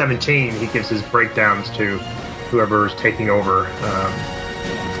 317. He gives his breakdowns to whoever's taking over.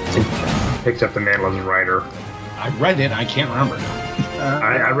 Picks up the mantle as a writer. I read it. I can't remember.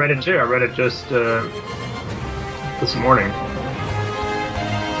 I read it too. I read it just this morning.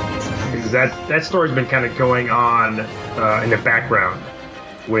 Because that story's been kind of going on in the background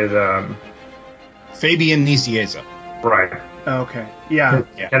with Fabian Nicieza. Right. Okay. Yeah.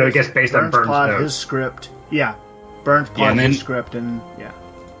 And I guess based on Byrne's plot, notes. his script. Yeah. Byrne's plot, his script, and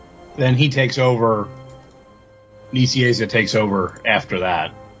Then he takes over. Nicieza takes over after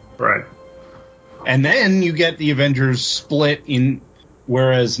that. Right. And then you get the Avengers split in,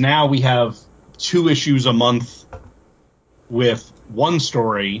 whereas now we have 2 issues a month with one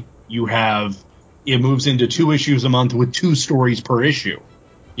story. It moves into 2 issues a month with 2 stories per issue.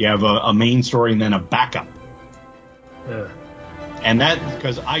 You have a main story and then a backup. And that,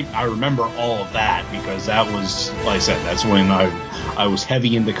 because I remember all of that, because that was, like I said, that's when I was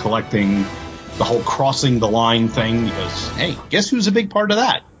heavy into collecting the whole crossing the line thing, because, hey, guess who's a big part of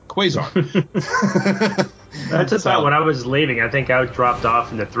that? Quasar. That's about when I was leaving. I think I dropped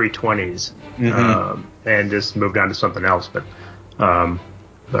off in the 320s and just moved on to something else. But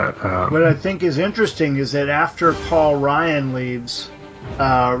what I think is interesting is that after Paul Ryan leaves,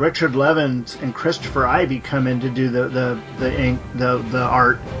 Richard Levins and Christopher Ivey come in to do the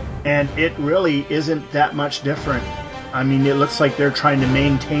art, and it really isn't that much different. I mean, it looks like they're trying to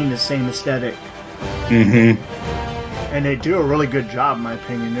maintain the same aesthetic. Mm-hmm. And they do a really good job, in my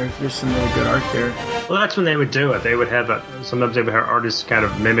opinion. There's some really good art there. Well, that's when they would do it. They would have sometimes they would have artists kind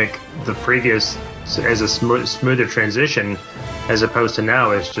of mimic the previous as a smoother transition, as opposed to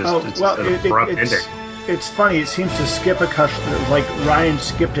now it's just an abrupt ending. It's funny. It seems to skip a custom. Like Ryan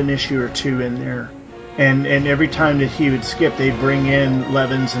skipped an issue or two in there, and every time that he would skip, they'd bring in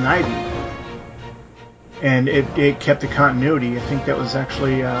Levins and Ivey. And it kept the continuity. I think that was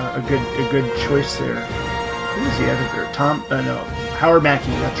actually a good choice there. Who was the editor? Howard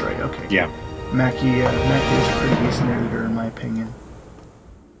Mackey. That's right. Okay. Yeah. Mackey was a pretty decent editor, in my opinion.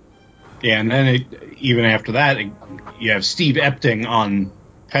 Yeah, and then even after that, you have Steve Epting on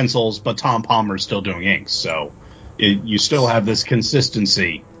pencils, but Tom Palmer's still doing inks. So you still have this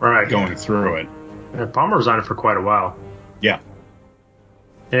consistency going through it. Yeah, Palmer was on it for quite a while. Yeah.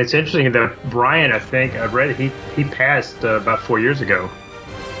 And it's interesting that Brian, I think, I read he passed about 4 years ago.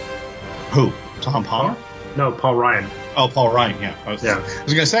 Who? Tom Palmer? No, Paul Ryan. Oh, Paul Ryan, yeah. I was going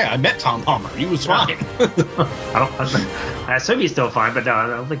to say, I met Tom Palmer. He was fine. I assume he's still fine, but no, I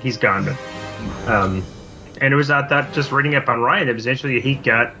don't think he's gone. But, and it was, I thought, just reading up on Ryan, it was interesting he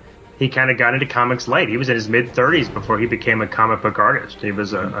kind of got into comics late. He was in his mid-30s before he became a comic book artist. He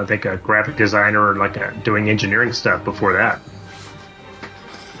was, I think, a graphic designer or doing engineering stuff before that.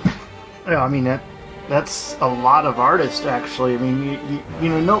 Yeah, I mean, that's a lot of artists, actually. I mean,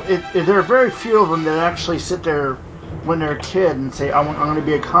 there are very few of them that actually sit there when they're a kid and say, I'm going to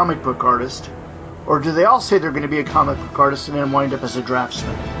be a comic book artist. Or do they all say they're going to be a comic book artist and then wind up as a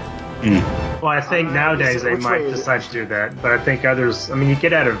draftsman? Well, I think nowadays they might decide to do that. But I think others, I mean, you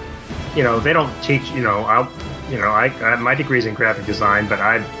get out of, they don't teach, my degree's in graphic design, but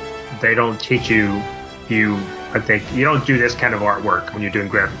they don't teach I think you don't do this kind of artwork when you're doing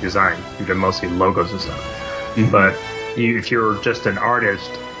graphic design. You do mostly logos and stuff. Mm-hmm. But if you're just an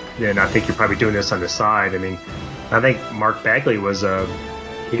artist, then I think you're probably doing this on the side. I mean, I think Mark Bagley was a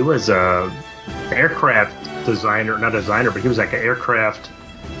aircraft designer, not designer, but he was like an aircraft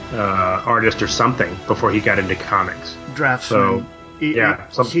artist or something before he got into comics. Draftsman.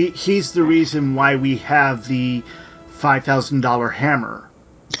 So, he's the reason why we have the $5,000 hammer.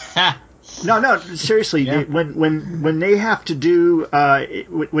 No, seriously. Yeah. When they have to do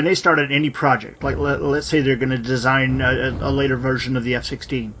when they start on any project, like let's say they're going to design a later version of the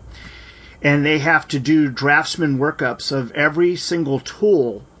F-16, and they have to do draftsman workups of every single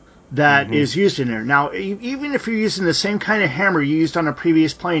tool that is used in there. Now, even if you're using the same kind of hammer you used on a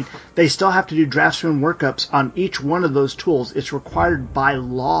previous plane, they still have to do draftsman workups on each one of those tools. It's required by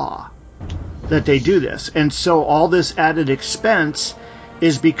law that they do this, and so all this added expense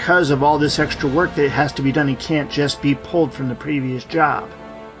is because of all this extra work that has to be done and can't just be pulled from the previous job.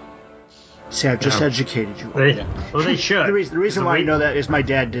 See, I've just educated you. Well, they should. The reason why I know that is my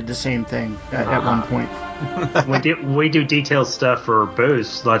dad did the same thing at one point. We do detailed stuff for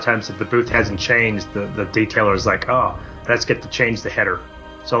booths. A lot of times if the booth hasn't changed, the detailer is like, oh, let's get to change the header.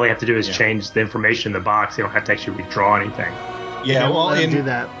 So all they have to do is change the information in the box. They don't have to actually redraw anything. Yeah, well, do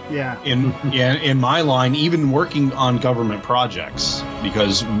that. Yeah. In my line, even working on government projects,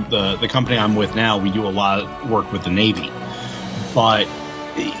 because the company I'm with now, we do a lot of work with the Navy, but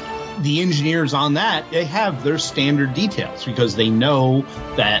the engineers on that, they have their standard details because they know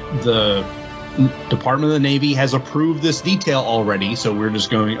that the Department of the Navy has approved this detail already. So we're just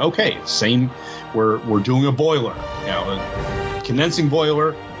going, okay, same. We're doing a boiler, a condensing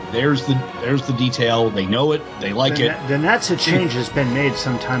boiler. There's the detail. They know it. They like it. Then that's a change that's been made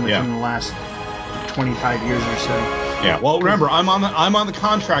sometime within the last 25 years or so. Yeah. Well, remember, I'm on the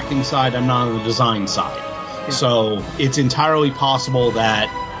contracting side. I'm not on the design side. Yeah. So it's entirely possible that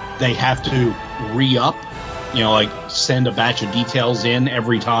they have to re-up. Send a batch of details in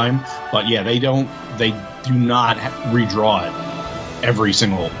every time. But yeah, they do not redraw it every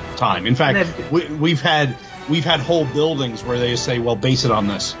single time. In fact, we've had whole buildings where they say, well, base it on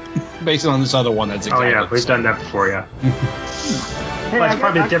this. Base it on this other one that's exactly Oh, yeah, we've done that before, yeah. But it's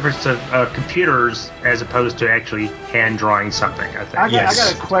probably the difference of computers as opposed to actually hand-drawing something, I think. I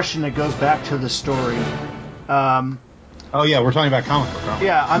got a question that goes back to the story. Oh yeah, we're talking about comic book. Aren't we?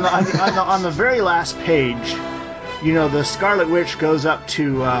 Yeah, on the very last page, the Scarlet Witch goes up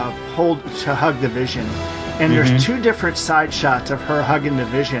to hug the Vision, and there's two different side shots of her hugging the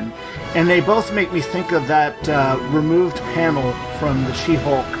Vision, and they both make me think of that removed panel from the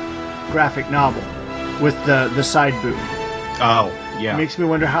She-Hulk graphic novel with the side boob. Oh yeah. It makes me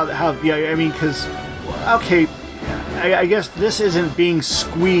wonder how yeah, I mean, because okay, I guess this isn't being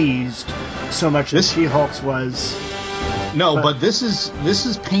squeezed so much as She-Hulk's was. No, but this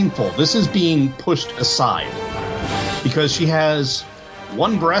is painful. This is being pushed aside because she has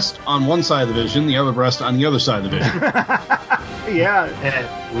one breast on one side of the Vision, the other breast on the other side of the Vision. Yeah.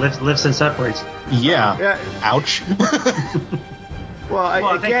 And it lifts and separates. Yeah. Ouch.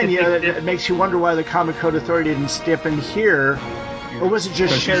 Well, again, it makes you wonder why the Comic Code Authority didn't step in here. Or was it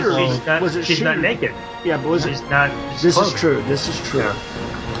just Shooter? She's not naked. Yeah, but was she's not. This is true. This is true. Yeah.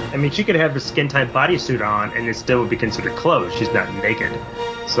 I mean, she could have a skin-tight bodysuit on, and it still would be considered clothes. She's not naked.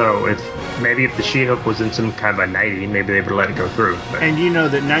 So if the She-Hulk was in some kind of a nightie, maybe they would let it go through. But. And you know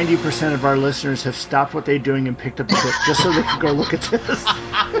that 90% of our listeners have stopped what they're doing and picked up the book just so they could go look at this.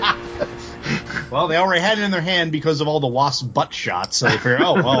 Well, they already had it in their hand because of all the wasp butt shots, so they figured,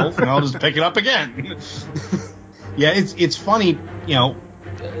 I'll just pick it up again. Yeah, it's funny,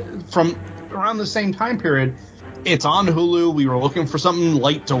 from around the same time period, it's on Hulu. We were looking for something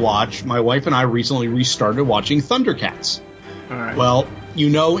light to watch. My wife and I recently restarted watching Thundercats. All right. Well,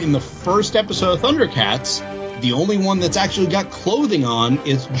 in the first episode of Thundercats, the only one that's actually got clothing on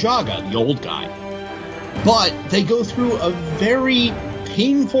is Jaga, the old guy. But they go through a very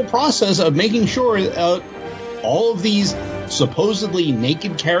painful process of making sure all of these supposedly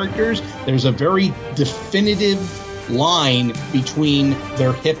naked characters, there's a very definitive line between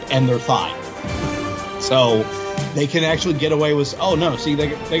their hip and their thigh. So they can actually get away with,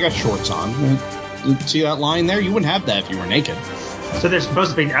 they got shorts on. See that line there? You wouldn't have that if you were naked. So they're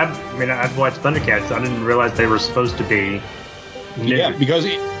supposed to be, I've watched Thundercats. I didn't realize they were supposed to be naked. Yeah, because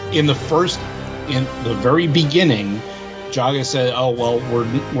in the very beginning, Jaga said,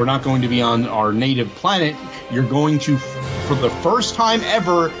 we're not going to be on our native planet. You're going to, for the first time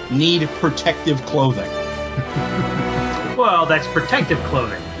ever, need protective clothing. Well, that's protective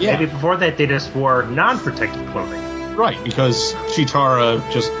clothing. Yeah. Maybe before that they just wore non-protective clothing. Right, because Chitara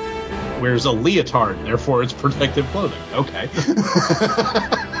just wears a leotard, therefore it's protective clothing. Okay.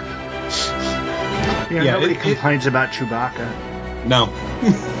 Nobody complains about Chewbacca. No.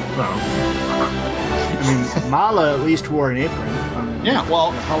 I mean, Mala at least wore an apron. Yeah,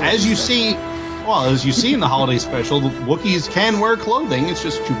 well, as you see in the holiday special, the Wookiees can wear clothing. It's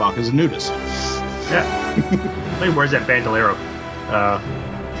just Chewbacca's a nudist. Yeah. He wears that bandolero.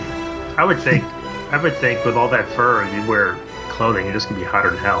 I would think with all that fur, you wear clothing, you're just gonna be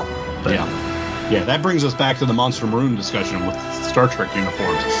hotter than hell. But, yeah, that brings us back to the Monster Maroon discussion with Star Trek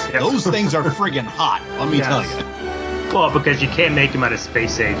uniforms. Yep. Those things are friggin' hot, let me tell you. Well, because you can't make them out of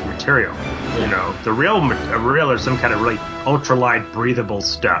space-age material. The real or some kind of really ultralight breathable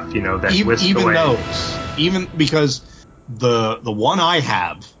stuff. That whisks away. Even because the one I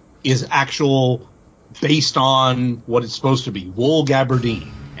have is actual based on what it's supposed to be, wool gabardine.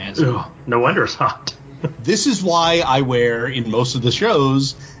 No wonder it's hot. This is why I wear in most of the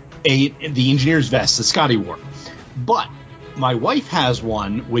shows the engineer's vest that Scotty wore. But my wife has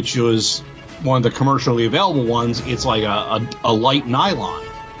one, which was one of the commercially available ones. It's like a light nylon.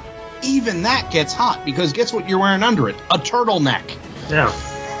 Even that gets hot because guess what you're wearing under it? A turtleneck. Yeah.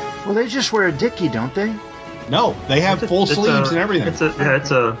 Well, they just wear a dickie, don't they? No, they have full sleeves and everything.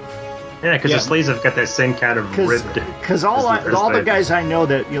 Because the sleeves have got that same kind of ribbed. Because all the guys I know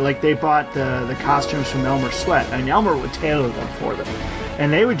that they bought the costumes from Elmer Sweat, and Elmer would tailor them for them,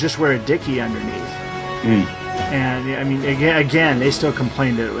 and they would just wear a dickie underneath. And I mean, again, they still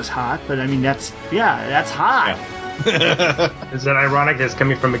complained that it was hot, but I mean that's hot. Yeah. Is that ironic? That's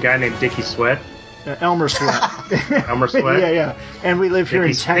coming from a guy named Dickie Sweat. Elmer Sweat. Elmer Sweat. Yeah. And we live here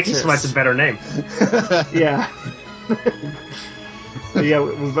in Texas. Dickie Sweat's a better name. Yeah.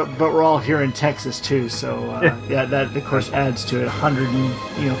 But we're all here in Texas too, so that of course adds to it.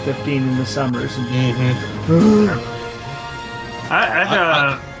 115 in the summers. And,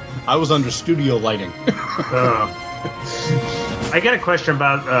 I was under studio lighting. I got a question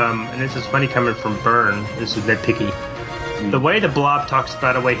about, and this is funny coming from Byrne. This is nitpicky. The way the Blob talks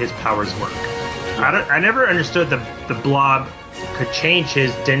about the way his powers work. I never understood the Blob could change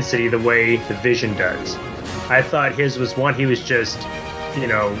his density the way the Vision does. I thought his was one, he was just,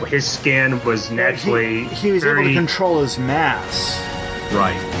 his skin was naturally he was able to control his mass.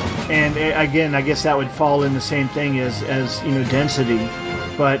 Right. And again, I guess that would fall in the same thing as density.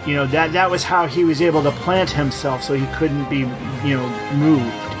 But that was how he was able to plant himself, so he couldn't be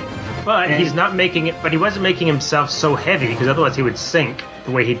moved. But he's not making it. But he wasn't making himself so heavy, because otherwise he would sink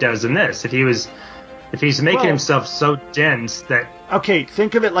the way he does in this. If he's making himself so dense that. Okay,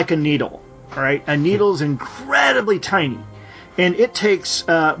 think of it like a needle. All right, a needle's incredibly tiny, and it takes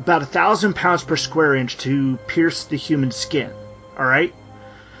about 1,000 pounds per square inch to pierce the human skin. All right.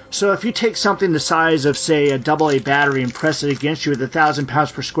 So if you take something the size of, say, a AA battery and press it against you with 1,000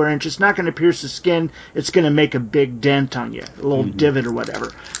 pounds per square inch, it's not going to pierce the skin. It's going to make a big dent on you, a little divot or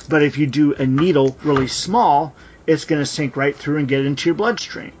whatever. But if you do a needle really small, it's going to sink right through and get into your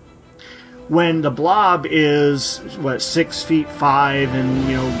bloodstream. When the blob is, 6 feet 5 and,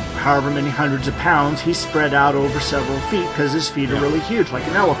 however many hundreds of pounds, he's spread out over several feet because his feet are really huge, like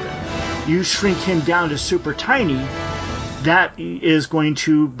an elephant. You shrink him down to super tiny, that is going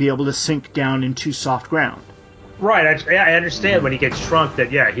to be able to sink down into soft ground. Right. I understand when he gets shrunk that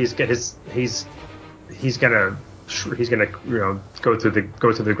he's gonna go through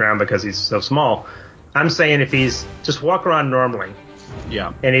the ground because he's so small. I'm saying if he's just walk around normally,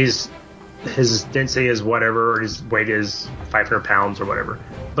 and his density is whatever, or his weight is 500 pounds or whatever.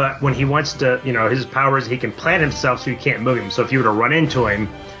 But when he wants to, his power is he can plant himself so you can't move him. So if you were to run into him,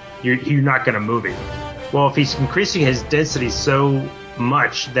 you're not going to move him. Well, if he's increasing his density so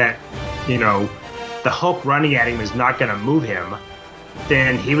much that, the Hulk running at him is not going to move him,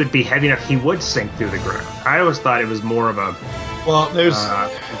 then he would be heavy enough he would sink through the ground. I always thought it was more of a there's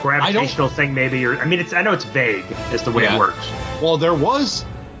gravitational thing maybe. I know it's vague as the way it works. Well, there was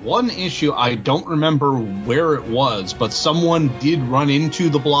one issue, I don't remember where it was, but someone did run into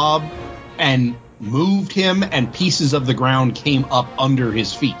the blob and moved him, and pieces of the ground came up under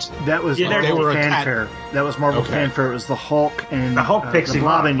his feet. That was Marvel Fanfare. That was Marvel Fanfare. It was the Hulk and the Hulk picks the him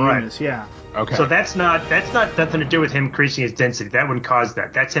blob up, and right. Eunice. Yeah. Okay. So that's not nothing to do with him increasing his density. That wouldn't cause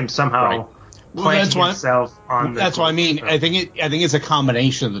that. That's him somehow planting himself on. That's what I mean. I think it's a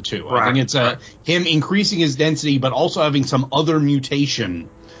combination of the two. Right. I think it's him increasing his density, but also having some other mutation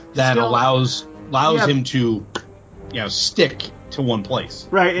that allows him to, stick to one place.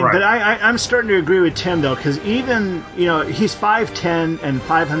 Right. But I'm starting to agree with Tim though, because even he's 5'10" and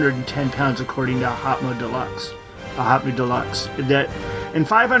 510 pounds according to Hot Mode Deluxe. That, and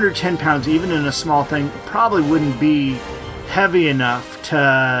 510 pounds, even in a small thing, probably wouldn't be heavy enough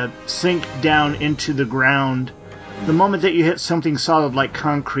to sink down into the ground. The moment that you hit something solid like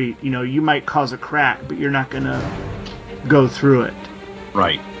concrete, you might cause a crack, but you're not going to go through it.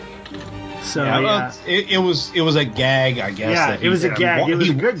 Right. So it was a gag, I guess. Yeah, it was a gag. It was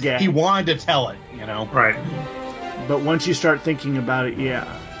a good gag. He wanted to tell it, Right. But once you start thinking about it,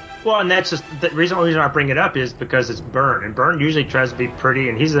 Well, and that's just the only reason I bring it up is because it's Byrne, and Byrne usually tries to be pretty,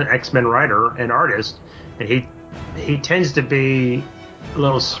 and he's an X-Men writer and artist, and he tends to be a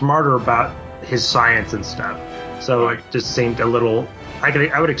little smarter about his science and stuff. So it just seemed a little.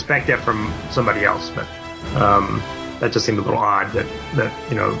 I would expect that from somebody else, but that just seemed a little odd.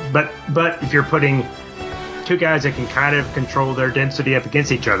 But if you're putting two guys that can kind of control their density up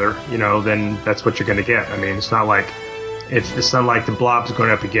against each other, then that's what you're going to get. I mean, it's not like the Blob's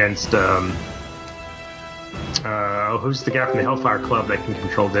going up against who's the guy from the Hellfire Club that can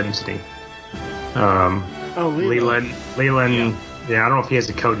control density? Leland. Yeah, I don't know if he has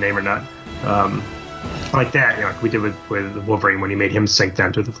a code name or not. Like that, like we did with Wolverine when he made him sink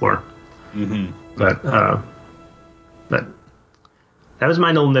down to the floor. Mm-hmm. But that was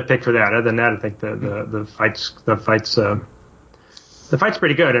my little nitpick for that. Other than that, I think the fight's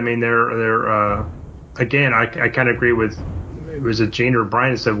pretty good. I mean, they're again, I kind of agree with, was it Gene or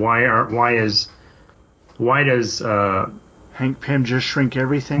Brian that said why does Hank Pym just shrink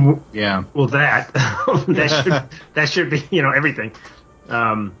everything? Yeah. Well, that should be everything.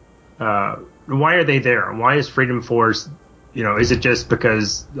 Why are they there? Why is Freedom Force? Is it just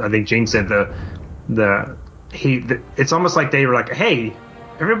because I think Gene said it's almost like they were like, hey,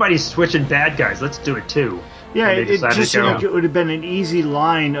 everybody's switching bad guys. Let's do it too. Yeah, it just seemed like it would have been an easy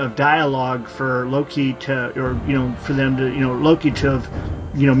line of dialogue for Loki for them to, Loki to have,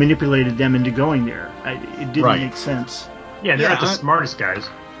 manipulated them into going there. It didn't make sense. Yeah, they're not the smartest guys.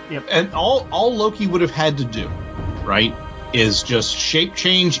 Yep. And all Loki would have had to do, right, is just shape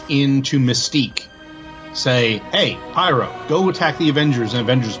change into Mystique. Say, hey, Pyro, go attack the Avengers in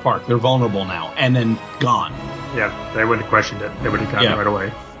Avengers Park. They're vulnerable now. And then gone. Yeah, they wouldn't have questioned it. They would have gotten it right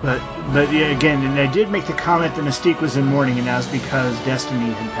away. But yeah, again, and I did make the comment that Mystique was in mourning, and that was because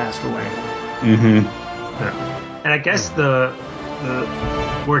Destiny had passed away. Mm-hmm. Yeah. And I guess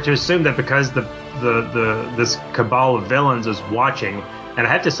we're to assume that because this cabal of villains is watching, And I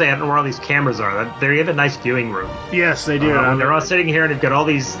have to say, I don't know where all these cameras are. They have a nice viewing room. Yes, they do. They're all sitting here and they've got all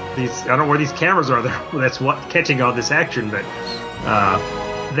these. I don't know where these cameras are. That's what catching all this action. But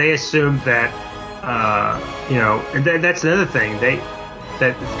they assume that, and that's another thing.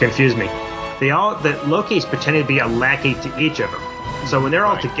 That confused me. That Loki's pretending to be a lackey to each of them. So when they're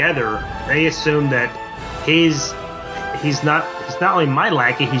all together, they assume that he's not only my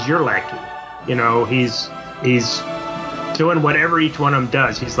lackey, he's your lackey. He's doing whatever each one of them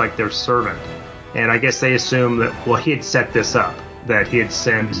does. He's like their servant. And I guess they assume that, he had set this up, that he had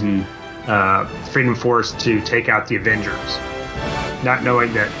sent Freedom Force to take out the Avengers, not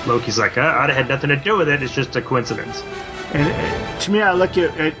knowing that Loki's like, I'd have had nothing to do with it. It's just a coincidence. And to me, I look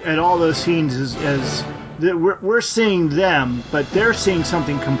at all those scenes as we're seeing them, but they're seeing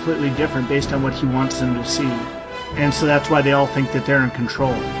something completely different based on what he wants them to see. And so that's why they all think that they're in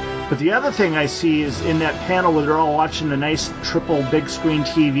control. But the other thing I see is in that panel where they're all watching a nice triple big screen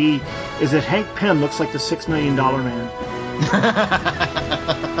TV is that Hank Pym looks like the $6 Million Man.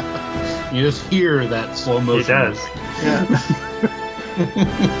 You just hear that slow motion. He does. Yeah.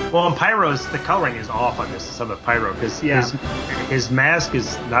 Well, on Pyro's, the coloring is off on some of Pyro because his mask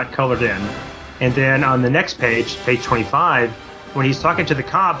is not colored in. And then on the next page 25, when he's talking to the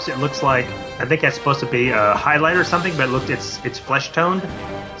cops, it looks like, I think that's supposed to be a highlight or something, but it's flesh toned.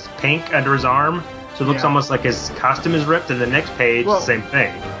 It's pink under his arm. So it looks almost like his costume is ripped. And the next page, same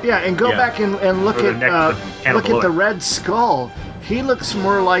thing. Yeah, and go back and look at the Red Skull. He looks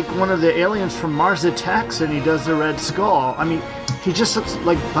more like one of the aliens from Mars Attacks than he does the Red Skull. I mean, he just looks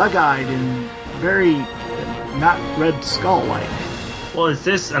like bug-eyed and very not Red Skull-like. Well, is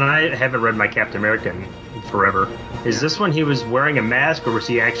this, and I haven't read my Captain America in forever, is this when he was wearing a mask, or was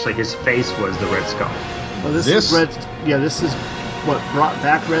he actually, his face was the Red Skull? Well, this is what brought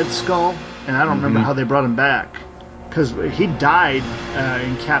back Red Skull, and I don't remember how they brought him back. Because he died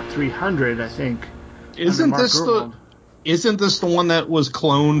in Cap 300, I think. Isn't this the one that was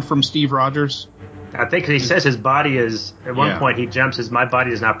cloned from Steve Rogers? I think he says his body is, at one point he jumps, my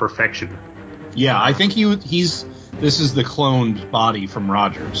body is not perfection. Yeah, I think this is the cloned body from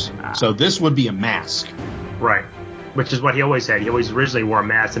Rogers. So this would be a mask. Right. Which is what he always had. He always originally wore a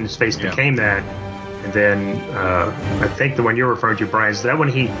mask and his face became that. And then I think the one you're referring to, Brian, is that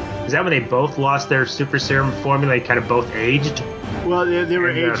when they both lost their super serum formula, kind of both aged? Well, they were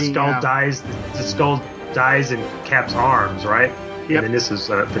aging. The skull dies in Cap's arms, right? Yep. And then this is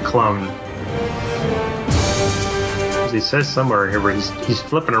the clone. He says somewhere here where he's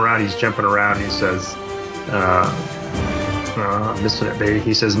flipping around, he's jumping around, he says, I'm missing it, baby.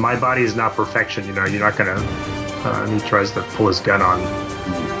 He says, my body is not perfection, you're not going to, and he tries to pull his gun on.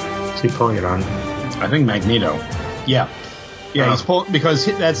 Is he pulling it on? I think Magneto. Yeah, he's pulling, because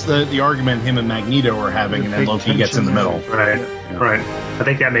that's the argument him and Magneto are having, and then Loki gets in the middle. Right, right. I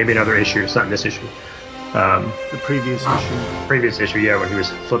think that may be another issue. It's not this issue. The previous issue. Previous issue, yeah, when he was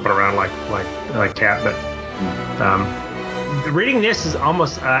flipping around like Cap. But reading this is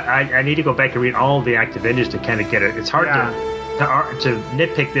almost. I need to go back and read all of the Active Avengers to kind of get it. It's hard to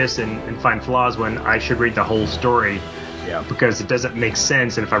nitpick this and find flaws when I should read the whole story. Yeah, because it doesn't make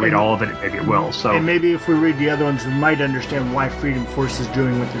sense, and if I read all of it, maybe it will. So, and maybe if we read the other ones, we might understand why Freedom Force is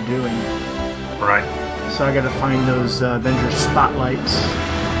doing what they're doing. Right. So I got to find those Avengers spotlights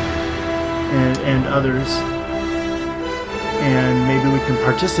and others, and maybe we can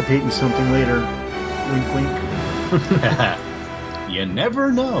participate in something later. Wink, wink. You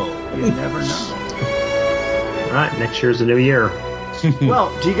never know. You never know. All right, next year's a new year. Well,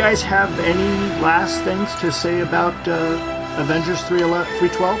 do you guys have any last things to say about Avengers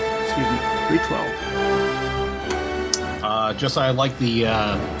 312? Excuse me, 312. Just I like the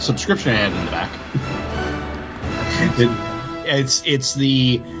subscription ad in the back. It's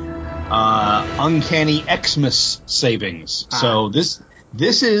the Uncanny Xmas savings. So this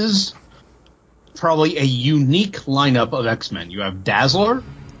is probably a unique lineup of X-Men. You have Dazzler,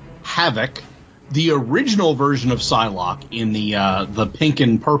 Havoc, the original version of Psylocke in the pink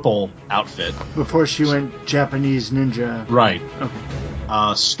and purple outfit. Before she went Japanese ninja. Right. Okay.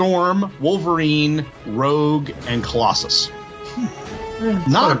 Storm, Wolverine, Rogue, and Colossus.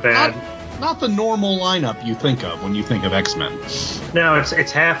 Not bad. Not the normal lineup you think of when you think of X-Men. No,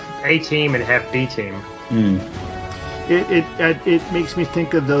 it's half A-Team and half B-Team. It makes me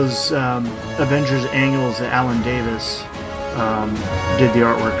think of those Avengers annuals that Alan Davis did the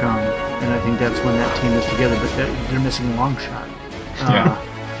artwork on. And I think that's when that team is together, but they're missing Longshot.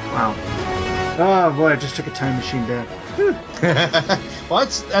 Wow. Oh, boy, I just took a time machine back. Well,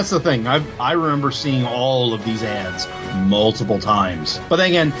 that's the thing. I remember seeing all of these ads multiple times. But then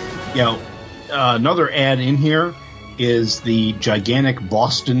again, another ad in here is the gigantic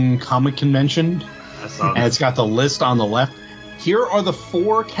Boston Comic Convention, and it's got the list on the left. Here are the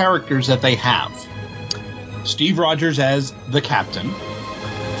 4 characters that they have. Steve Rogers as the Captain,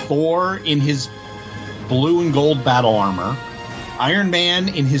 Thor in his blue and gold battle armor, Iron Man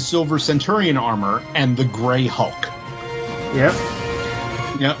in his silver Centurion armor, and the Gray Hulk. Yep.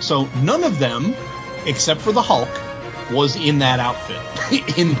 Yeah, so none of them, except for the Hulk, was in that outfit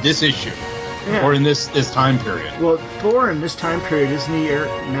in this issue. Yeah. Or in this time period. Well, Thor in this time period, isn't he Eric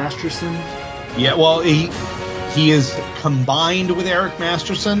Masterson? Yeah, well, he is combined with Eric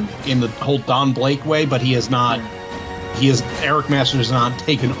Masterson in the whole Don Blake way, but he is not. Eric Masterson has not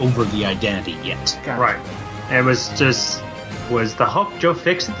taken over the identity yet. Right. And was the Hulk Joe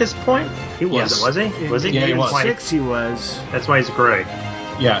Fix at this point? He was, yes. Was he? Was he? Yeah, he was. Six, he was. That's why he's gray.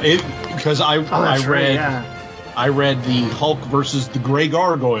 Yeah, because I read. Yeah. I read the Hulk versus the Grey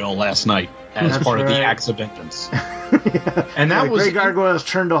Gargoyle last night as part of the Acts of Vengeance. Yeah. And that was Grey Gargoyle's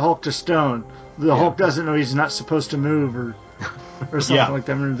turned a Hulk to stone. The Hulk doesn't know he's not supposed to move or something like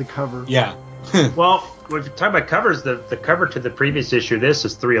that under the cover. Yeah. Well, if you talk about covers, the cover to the previous issue of this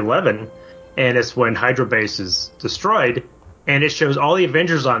is 311, and it's when Hydra Base is destroyed, and it shows all the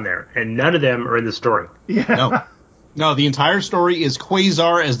Avengers on there, and none of them are in the story. Yeah. No, the entire story is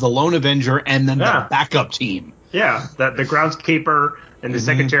Quasar as the lone Avenger and then the backup team. Yeah, the groundskeeper and the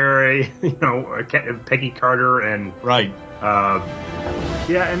secretary, Peggy Carter and... Right.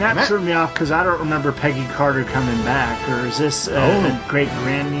 Yeah, and that threw me off because I don't remember Peggy Carter coming back. Or is this a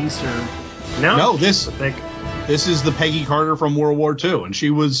great-grandniece? Or No, this is the Peggy Carter from World War II, and she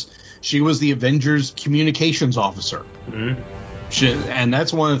was the Avengers communications officer. Mm-hmm. And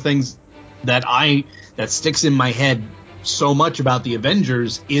that's one of the things that sticks in my head so much about the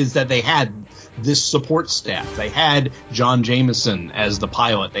Avengers is that they had this support staff. They had John Jameson as the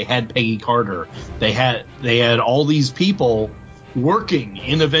pilot. They had Peggy Carter. They had all these people working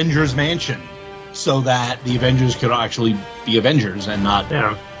in Avengers Mansion so that the Avengers could actually be Avengers and not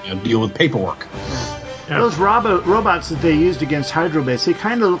deal with paperwork. Yeah. Those robots that they used against Hydra Base, they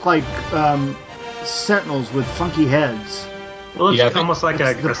kind of look like Sentinels with funky heads. It looks almost like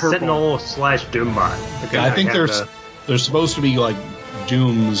a Sentinel / Doombot. I think they're supposed to be like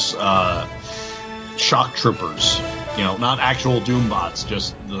Doom's shock troopers, not actual Doombots,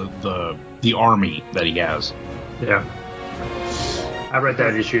 just the army that he has. Yeah, I read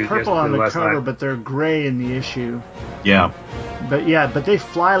that issue. Purple on the cover, but they're gray in the issue. Yeah, but they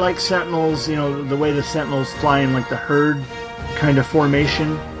fly like Sentinels. The way the Sentinels fly in like the herd kind of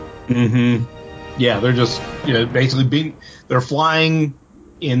formation. Mm-hmm. Yeah, they're just basically they're flying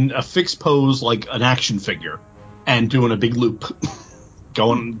in a fixed pose like an action figure and doing a big loop,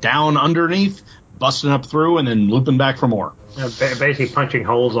 going down underneath, busting up through, and then looping back for more. Basically punching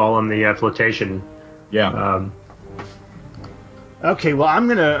holes all in the flotation. Yeah. Okay, well, I'm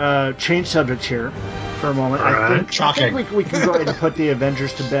going to change subjects here for a moment. I think we can go ahead and put the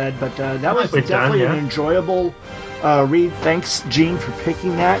Avengers to bed, but that was definitely an enjoyable read. Thanks, Gene, for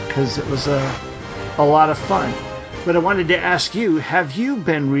picking that, because it was a lot of fun. But I wanted to ask you, have you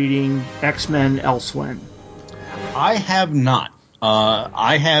been reading X-Men Elsewhere? I have not.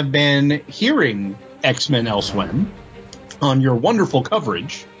 I have been hearing X-Men Elsewhere on your wonderful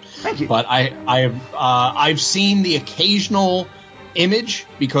coverage. Thank you. But I've seen the occasional image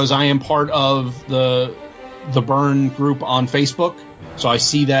because I am part of the Byrne group on Facebook, so I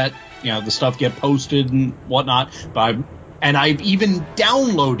see that the stuff get posted and whatnot. But I've even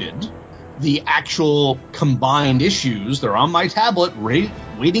downloaded the actual combined issues. They're on my tablet,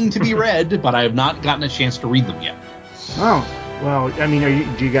 waiting to be read, but I have not gotten a chance to read them yet. Oh, well, I mean,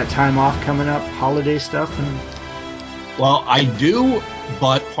 do you got time off coming up, holiday stuff? Well, I do,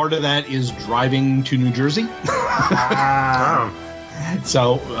 but part of that is driving to New Jersey.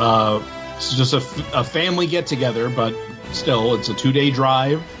 So it's just a family get-together, but still, it's a 2-day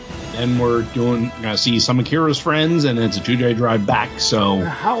drive. Then we're gonna see some of Kira's friends, and it's a 2-day drive back. So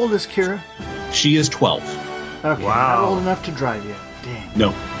how old is Kira? She is 12. Okay, not old enough to drive yet. Dang.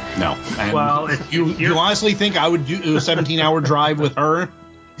 No. And well, if you honestly think I would do a 17-hour drive with her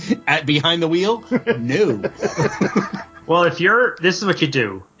behind the wheel? No. Well, this is what you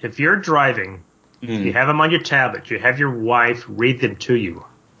do. If you're driving, you have them on your tablet. You have your wife read them to you.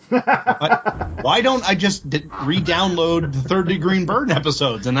 Why don't I just re-download the Third Degree Byrne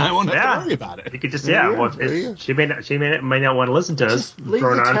episodes, and I won't have to worry about it? You could just she may not want to listen to us. Just leave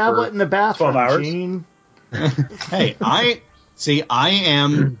the tablet in the bathroom, 12 hours. Gene. Hey, I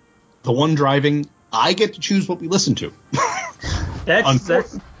am the one driving. I get to choose what we listen to.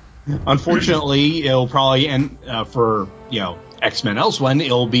 Unfortunately, it'll probably end for X-Men Elsewhen,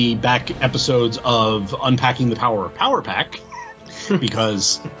 it'll be back episodes of Unpacking the Power of Power Pack,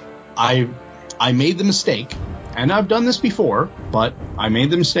 because I made the mistake, and I've done this before, but I made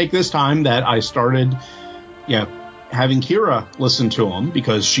the mistake this time that I started, having Kira listen to them,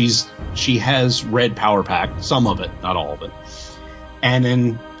 because she has read Power Pack, some of it, not all of it, and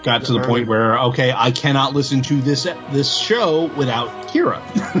then got to the point where, okay, I cannot listen to this show without Kira,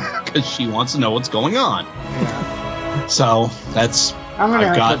 because she wants to know what's going on. Yeah. So that's... I'm going to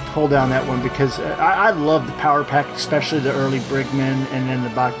have to pull down that one, because I love the Power Pack, especially the early Brigman and then the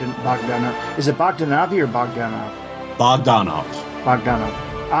Bogdanov. Is it Bogdanovi or Bogdanov? Bogdanov.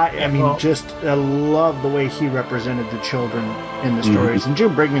 I love the way he represented the children in the stories. And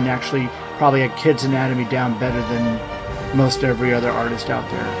Jim Brigman actually probably had Kids Anatomy down better than most every other artist out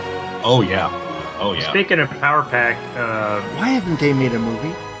there. Oh, yeah. Speaking of Power Pack... why haven't they made a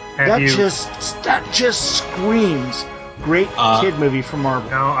movie? That just screams great kid movie from Marvel.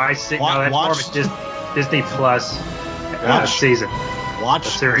 No, I see. That's more of a Disney Plus season.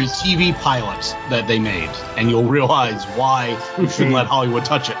 Watch the TV pilot that they made, and you'll realize why you shouldn't let Hollywood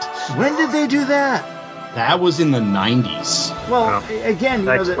touch it. When did they do that? That was in the 90s. Well, again,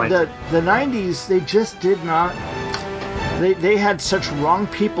 the 90s, they just did not... They had such wrong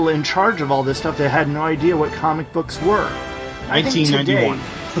people in charge of all this stuff. They had no idea what comic books were. 1991.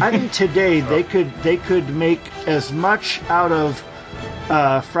 I think today they could make as much out of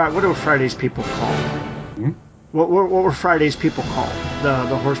what are Friday's people called? Hmm? What were Friday's people called?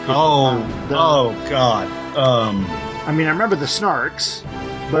 The horse people. Oh God. I mean, I remember the Snarks.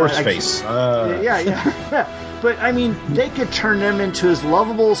 Horseface. Yeah. But I mean, they could turn them into as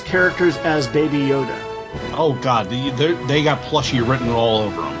lovable characters as Baby Yoda. Oh God, they got plushy written all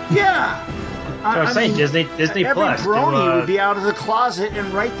over them. Yeah. So I'm saying Disney Plus. Every brony would be out of the closet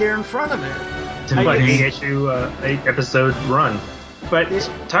and right there in front of it. To like 8-episode run. But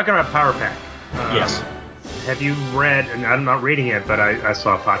talking about Power Pack. Yes. Have you read, and I'm not reading it, but I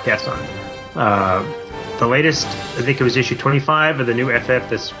saw a podcast on it. The latest, I think it was issue 25 of the new FF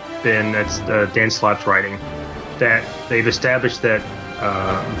that's Dan Slott's writing, that they've established that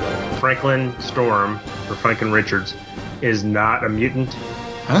Franklin Storm, or Franklin Richards, is not a mutant.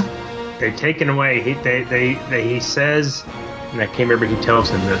 Huh? They've taken away. He says, and I can't remember who tells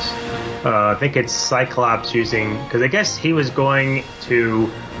him this. I think it's Cyclops because I guess he was going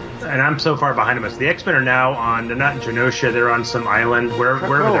to, and I'm so far behind him. So the X-Men are now on. They're not in Genosha. They're on some island wherever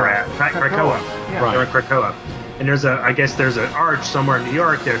they're at. Krakoa. Yeah. Right. They're in Krakoa. And there's an arch somewhere in New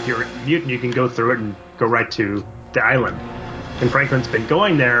York that if you're a mutant, you can go through it and go right to the island. And Franklin's been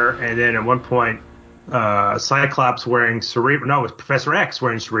going there, and then at one point, Cyclops wearing Cerebro. No, it's Professor X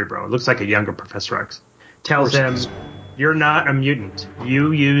wearing Cerebro. It looks like a younger Professor X. Tells him, "You're not a mutant.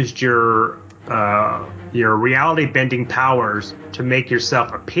 You used your reality-bending powers to make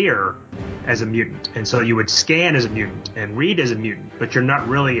yourself appear as a mutant, and so you would scan as a mutant and read as a mutant, but you're not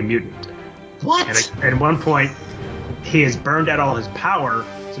really a mutant." What? And at one point, he has burned out all his power,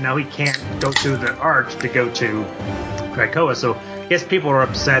 so now he can't go through the arch to go to Krakoa. So I guess people are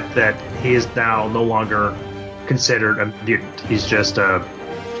upset that he is now no longer considered a mutant. He's just a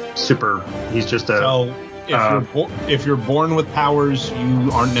super. He's just a. So if you're born with powers,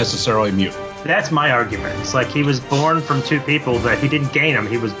 you aren't necessarily a mutant. That's my argument. It's like he was born from two people that he didn't gain them.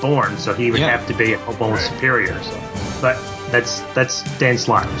 He was born, so he would have to be almost superior. So, but that's Dan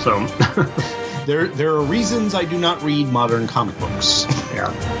Slott. So there are reasons I do not read modern comic books.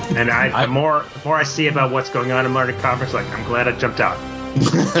 Yeah, and the more I see about what's going on in modern comics, like I'm glad I jumped out.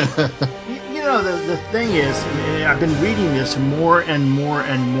 The thing is, I've been reading this more and more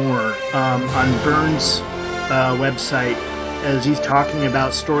and more on Byrne's website as he's talking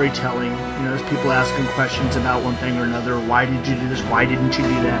about storytelling. There's people asking questions about one thing or another. Why did you do this? Why didn't you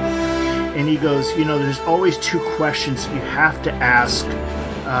do that? And he goes, there's always two questions you have to ask.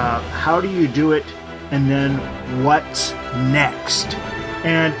 How do you do it? And then what's next?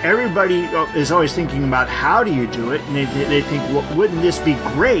 And everybody is always thinking about how do you do it? And they think, well, wouldn't this be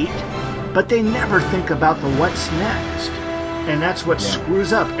great? But they never think about the what's next. And that's what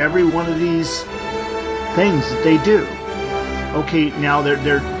screws up every one of these things that they do. Okay, now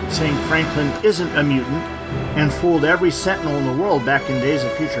they're saying Franklin isn't a mutant and fooled every Sentinel in the world back in Days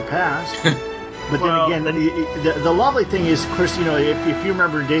of Future Past. But then again, the lovely thing is, of course, if you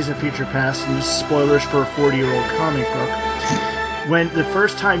remember Days of Future Past, and this is spoilers for a 40-year-old comic book, when the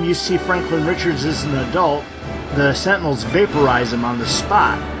first time you see Franklin Richards as an adult, the Sentinels vaporize him on the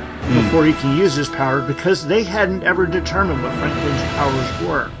spot before he can use his power, because they hadn't ever determined what Franklin's powers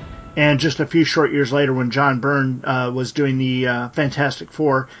were. And just a few short years later, when John Byrne was doing the Fantastic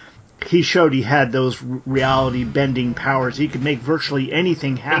Four, he showed he had those reality bending powers. He could make virtually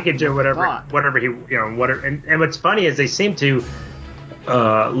anything happen. He could do whatever he, whatever. And what's funny is they seem to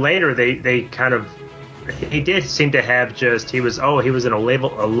later they kind of, he did seem to have he was an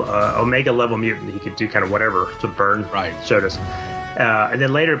Omega level mutant. He could do kind of whatever. So Byrne showed us, and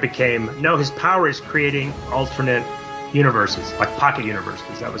then later it became his power is creating alternate universes, like pocket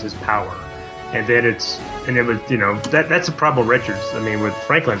universes. That was his power. And then that's the problem with Richards. I mean, with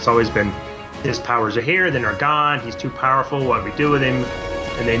Franklin, it's always been his powers are here, then they're gone. He's too powerful. What do we do with him?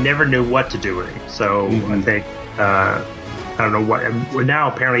 And they never knew what to do with him. So I think I don't know what. And now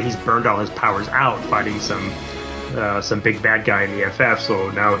apparently he's burned all his powers out fighting some big bad guy in the FF. So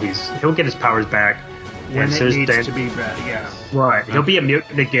now he'll get his powers back. When it needs to be bad, yeah. Right. He'll be a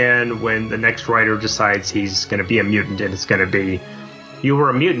mutant again when the next writer decides he's going to be a mutant, and it's going to be, you were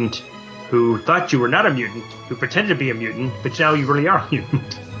a mutant who thought you were not a mutant, who pretended to be a mutant, but now you really are a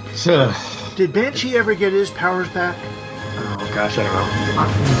mutant. Did Banshee ever get his powers back? Oh, gosh, I don't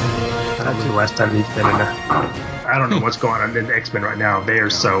know. That was the last time he's been in I don't know what's going on in X-Men right now. They are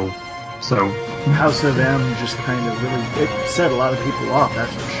so... House of M just kind of really... It set a lot of people off,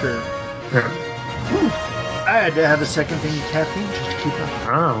 that's for sure. Yeah. I had to have a second thing of caffeine just to keep up.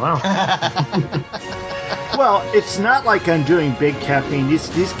 Oh, wow. Well, it's not like I'm doing big caffeine. These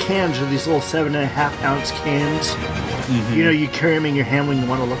cans are these little 7.5 ounce cans. Mm-hmm. You carry them in your hand when you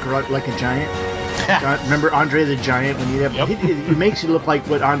want to look like a giant. Remember Andre the Giant? When you have it makes you look like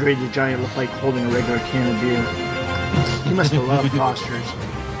what Andre the Giant looked like holding a regular can of beer. He must have loved postures.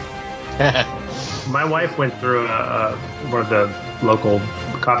 My wife went through one of the local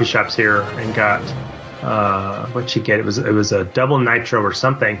coffee shops here and got what'd she get? It was a double nitro or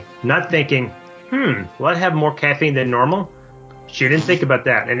something. Not thinking, will I have more caffeine than normal? She didn't think about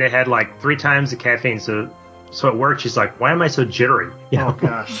that, and it had like 3 times the caffeine. So it worked. She's like, why am I so jittery? Oh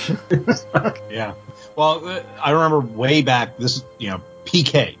gosh. Yeah. Well, I remember way back. This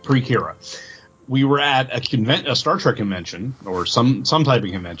PK pre-Kira. We were at a Star Trek convention or some type of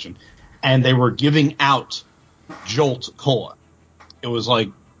convention, and they were giving out Jolt Cola. It was like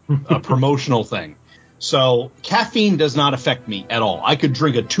a promotional thing. So caffeine does not affect me at all. I could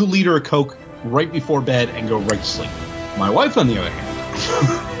drink a 2-liter of Coke right before bed and go right to sleep. My wife, on the other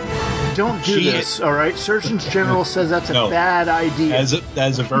hand, don't do this. All right, Surgeon General says that's a bad idea. That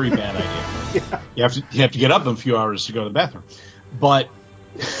is a very bad idea. Yeah. You have to get up in a few hours to go to the bathroom. But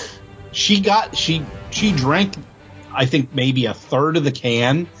she drank, I think maybe a third of the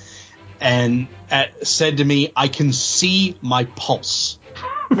can, and said to me, "I can see my pulse."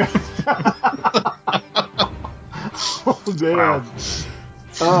 Oh man.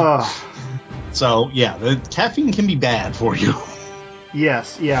 Wow. So yeah, the caffeine can be bad for you.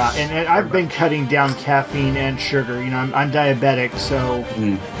 Yes, yeah, and I've been cutting down caffeine and sugar. I'm diabetic, so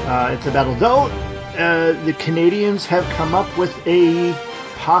it's a battle. Though the Canadians have come up with a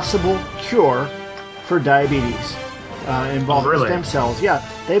possible cure for diabetes involving stem cells. Yeah,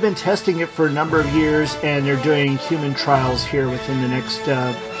 they've been testing it for a number of years, and they're doing human trials here within the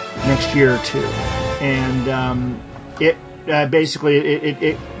next year or two. And it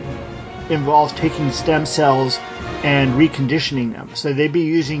involves taking stem cells and reconditioning them. So they'd be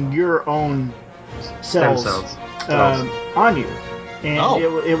using your own cells. On you. And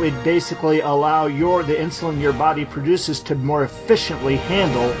it would basically allow the insulin your body produces to more efficiently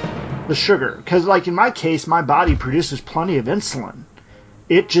handle the sugar. Because like in my case, my body produces plenty of insulin.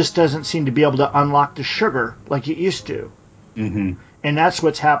 It just doesn't seem to be able to unlock the sugar like it used to. Mm-hmm. And that's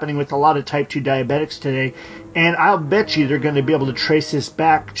what's happening with a lot of type 2 diabetics today. And I'll bet you they're going to be able to trace this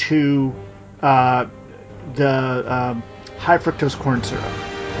back to the high fructose corn syrup.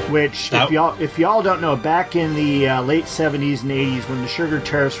 Which, if y'all don't know, back in the late 70s and 80s when the sugar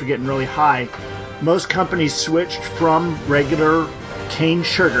tariffs were getting really high, most companies switched from regular cane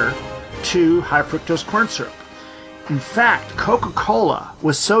sugar to high fructose corn syrup. In fact, Coca-Cola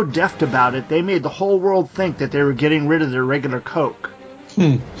was so deft about it, they made the whole world think that they were getting rid of their regular Coke.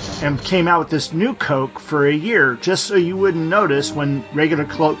 And came out with this new Coke for a year, just so you wouldn't notice when regular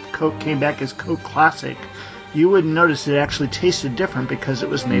Coke came back as Coke Classic. You wouldn't notice it actually tasted different because it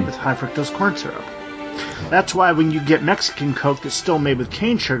was made with high fructose corn syrup. That's why when you get Mexican Coke that's still made with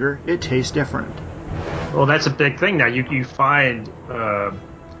cane sugar, it tastes different. Well, that's a big thing now. You find...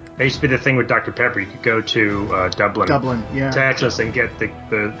 It used to be the thing with Dr. Pepper. You could go to Dublin, Texas, and get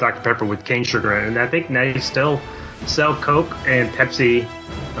the Dr. Pepper with cane sugar in it. And I think now you still sell Coke and Pepsi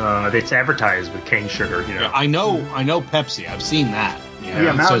that's advertised with cane sugar. Yeah, I know Pepsi. I've seen that.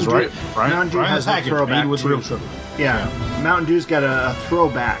 Yeah, Mountain Dew, Mountain Dew has a throwback with real sugar. Yeah, Mountain Dew's got a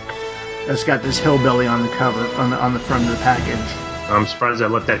throwback that's got this hillbilly on the cover, on the front of the package. I'm surprised I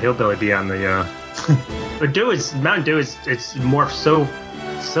let that hillbilly be on the. But Mountain Dew is it's morphed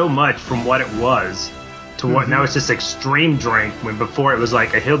so much from what it was to what now it's this extreme drink. When before it was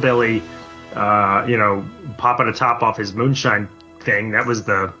like a hillbilly, popping a top off his moonshine thing. That was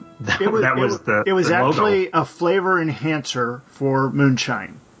the. It was actually a flavor enhancer for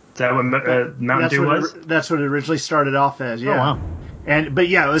moonshine. Is that what Mountain Dew was? That's what it originally started off as. Yeah. Oh, wow.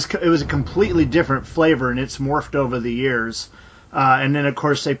 It was a completely different flavor, and it's morphed over the years. And then, of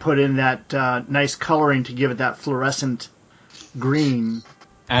course, they put in that nice coloring to give it that fluorescent green.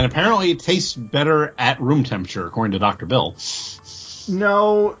 And apparently it tastes better at room temperature, according to Dr. Bill.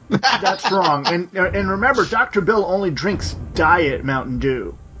 No, that's wrong. And remember, Dr. Bill only drinks Diet Mountain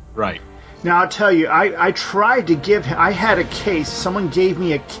Dew. Right. Now, I'll tell you, I tried to give him... I had a case. Someone gave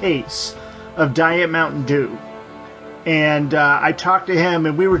me a case of Diet Mountain Dew. And I talked to him,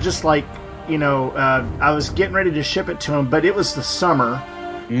 and we were just like, I was getting ready to ship it to him, but it was the summer,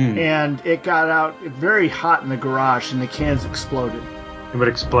 and it got out very hot in the garage, and the cans exploded. It would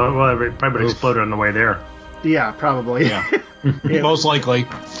explode. Well, it probably would explode on the way there. Yeah, probably. Yeah, most likely.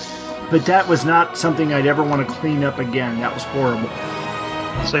 But that was not something I'd ever want to clean up again. That was horrible.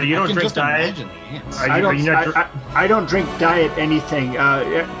 So you don't drink Diet? I don't drink Diet anything.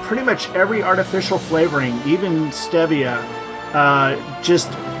 Pretty much every artificial flavoring, even stevia,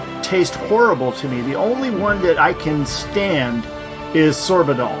 just tastes horrible to me. The only one that I can stand is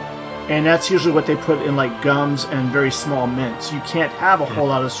sorbitol, and that's usually what they put in like gums and very small mints. You can't have a whole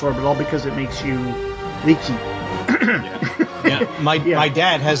lot of sorbitol because it makes you leaky. My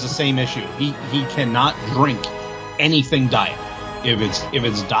dad has the same issue. He cannot drink anything Diet. If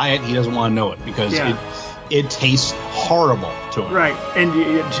it's Diet, he doesn't want to know it because it tastes horrible to him. Right, and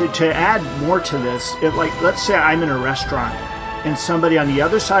to add more to this, let's say I'm in a restaurant and somebody on the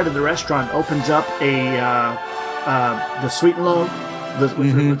other side of the restaurant opens up the sweet and low,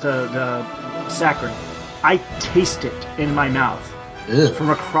 with the saccharin. I taste it in my mouth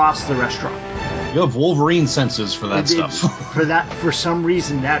from across the restaurant. You have Wolverine senses for that stuff. For some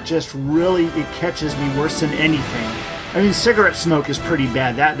reason, that just really it catches me worse than anything. I mean, cigarette smoke is pretty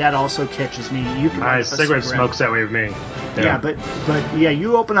bad. That also catches me. You can cigarette smoke's that way with me. Yeah, but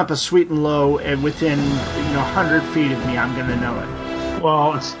you open up a sweet and low, and within 100 feet of me, I'm gonna know it.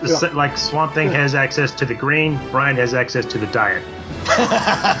 Well, it's like Swamp Thing has access to the green. Brian has access to the Diet.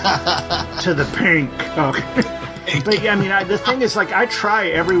 To the pink. Okay. But yeah, I mean, the thing is, I try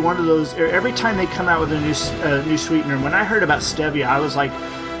every one of those. Every time they come out with a new sweetener. When I heard about stevia, I was like,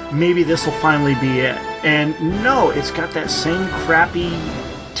 maybe this will finally be it. And no, it's got that same crappy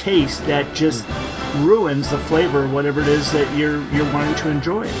taste that just ruins the flavor of whatever it is that you're wanting to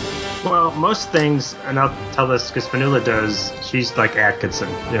enjoy. Well, most things, and I'll tell this because Fanula does, she's like Atkins.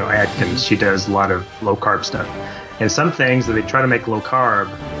 She does a lot of low carb stuff. And some things that they try to make low carb,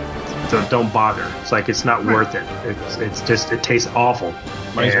 so don't bother. It's like it's not worth it. It's just it tastes awful.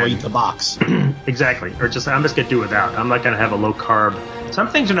 Might as well eat the box. Exactly. Or I'm just gonna do without. I'm not gonna have a low carb. Some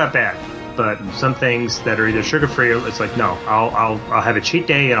things are not bad, but some things that are either sugar free, it's like no. I'll have a cheat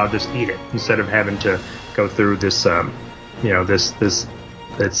day and I'll just eat it instead of having to go through this. It's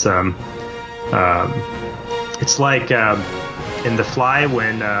like in The Fly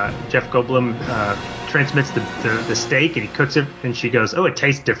when Jeff Goldblum transmits the steak and he cooks it, and she goes, "Oh, it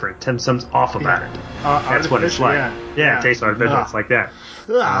tastes different. Something's off about it." That's what it's like. Yeah, it tastes artificial. It's like that.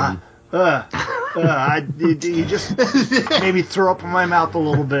 You just made me throw up in my mouth a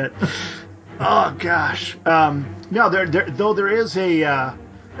little bit. Oh gosh. No, there is a.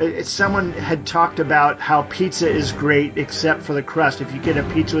 Someone had talked about how pizza is great except for the crust. If you get a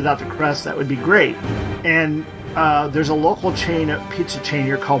pizza without the crust, that would be great. And there's a local pizza chain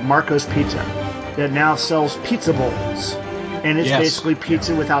here called Marco's Pizza that now sells pizza bowls, and it's basically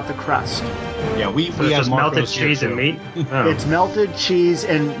pizza without the crust. Yeah, we have just melted cheese and meat. Oh. It's melted cheese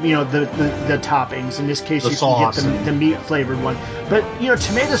and the toppings. In this case, you can get the meat flavored one. But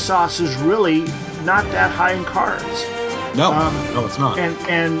tomato sauce is really not that high in carbs. No, it's not.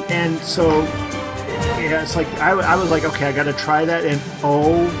 And so it's like I was like, okay, I got to try that, and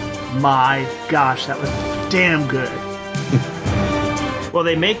oh my gosh, that was damn good. Well,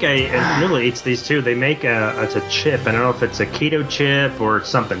 they make Nula eats these too. They make it's a chip. I don't know if it's a keto chip or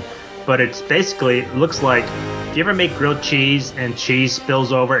something, but it's basically it looks like. Do you ever make grilled cheese and cheese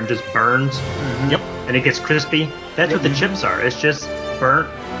spills over and just burns? Mm-hmm. Yep. And it gets crispy. That's what the chips are. It's just burnt.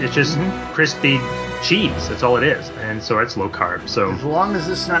 It's just crispy cheese. That's all it is. And so it's low carb. So as long as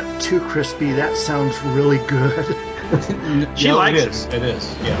it's not too crispy, that sounds really good. She likes it. It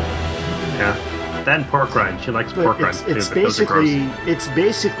is. Yeah. That and pork rind. She likes pork rind too. It's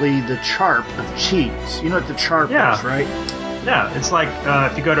basically the charp of cheese. You know what the charp is, right? Yeah, it's like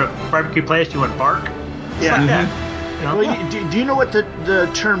if you go to a barbecue place, you want bark. It's like that. You know? Well, do you know what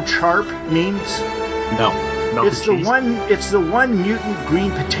the term charp means? No. It's the one mutant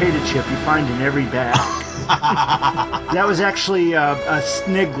green potato chip you find in every bag. That was actually a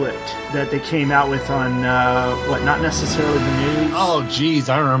sniglet that they came out with on not necessarily the news. Oh, geez,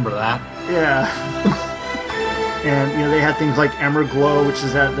 I remember that. Yeah. And they had things like Emerald Glow, which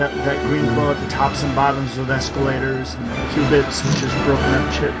is that green glow at the tops and bottoms of escalators, and Cubits, which is broken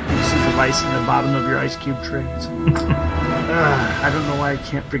up pieces of ice in the bottom of your ice cube trays. I don't know why I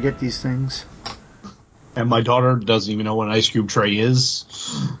can't forget these things. And my daughter doesn't even know what an ice cube tray is.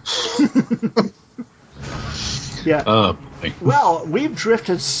 Yeah. Well, we've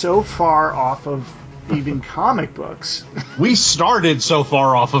drifted so far off of even comic books. We started so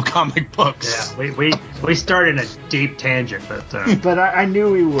far off of comic books. Yeah, we started in a deep tangent, but but I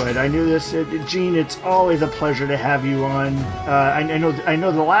knew we would. I knew this, Gene. It's always a pleasure to have you on. I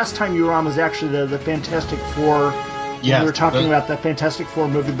know. The last time you were on was actually the Fantastic Four. Yeah, we were talking about the Fantastic Four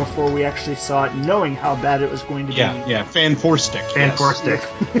movie before we actually saw it, knowing how bad it was going to be. Yeah, Fan Four Stick,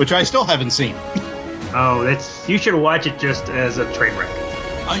 which I still haven't seen. Oh, you should watch it just as a train wreck.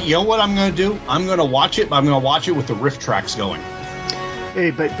 You know what I'm going to do? I'm going to watch it, but I'm going to watch it with the riff tracks going.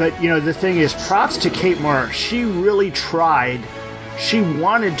 Hey, but the thing is, props to Kate Moore. She really tried. She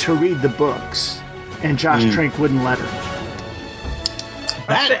wanted to read the books, and Josh Trank wouldn't let her.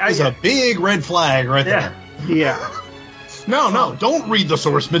 That is a big red flag right there. Yeah. No, don't read the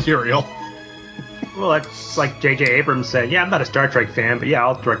source material. Well, it's like J.J. Abrams said, yeah, I'm not a Star Trek fan, but yeah,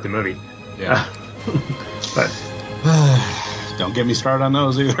 I'll direct the movie. Yeah. But don't get me started on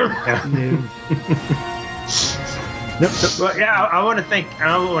those either. Well, yeah, I want to thank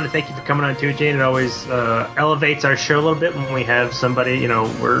you for coming on too, Gene. It always elevates our show a little bit when we have somebody.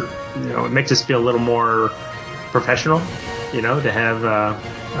 It makes us feel a little more professional. To have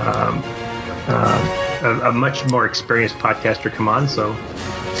a much more experienced podcaster come on. So,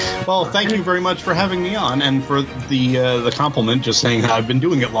 well, thank you very much for having me on, and for the compliment, just saying that I've been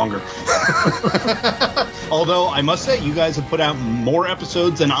doing it longer. Although I must say, you guys have put out more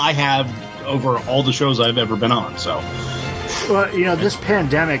episodes than I have over all the shows I've ever been on. So, well, this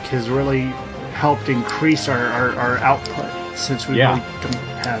pandemic has really helped increase our output, since we really don't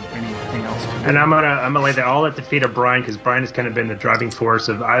have anything else to do. And I'm gonna lay that all at the feet of Brian, because Brian has kind of been the driving force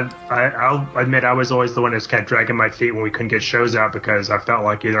of. I'll admit I was always the one that's kind of dragging my feet when we couldn't get shows out, because I felt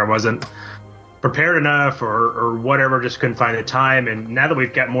like either I wasn't prepared enough or whatever, just couldn't find the time. And now that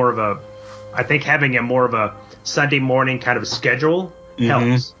we've got I think having a more of a Sunday morning kind of schedule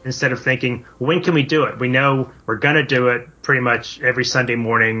helps, instead of thinking, when can we do it? We know we're going to do it pretty much every Sunday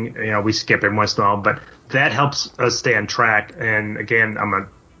morning. We skip it once in a while, but that helps us stay on track. And again, I'm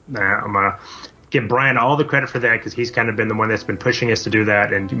gonna give Brian all the credit for that, because he's kind of been the one that's been pushing us to do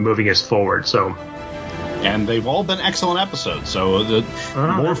that and moving us forward. So, and they've all been excellent episodes. So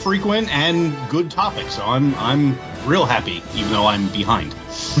more frequent and good topics. So I'm real happy, even though I'm behind.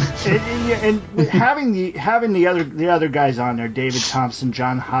 and having the other guys on there, David Thompson,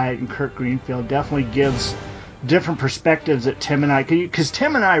 John Hyatt, and Kirk Greenfield, definitely gives different perspectives that Tim and I, because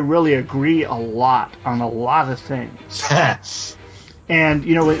Tim and I really agree a lot on a lot of things. And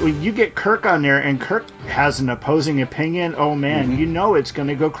when you get Kirk on there and Kirk has an opposing opinion, oh man, it's going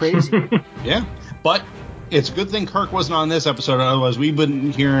to go crazy. Yeah, but it's a good thing Kirk wasn't on this episode, otherwise we've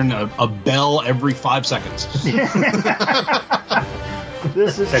been hearing a bell every 5 seconds.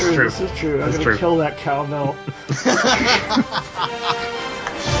 This is true. This is true. I'm going to kill that cowbell.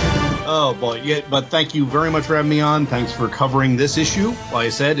 Oh boy, yeah, but thank you very much for having me on. Thanks for covering this issue. Like I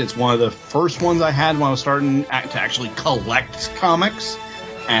said, it's one of the first ones I had when I was starting to actually collect comics,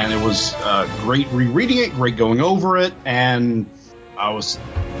 and it was great rereading it, great going over it, and I was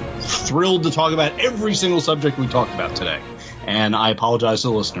thrilled to talk about every single subject we talked about today. And I apologize to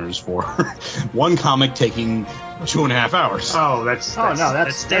the listeners for one comic taking 2.5 hours. Oh, that's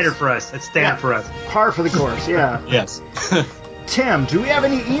standard for us. That's standard for us. Par for the course, yeah. Yes. Tim, do we have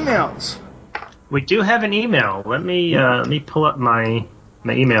any emails? We do have an email. Let me pull up my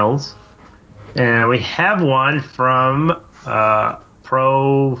emails, and we have one from Dr.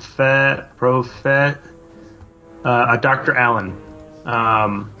 Allen,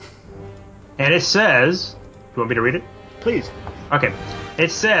 and it says, "Do you want me to read it?" Please. Okay.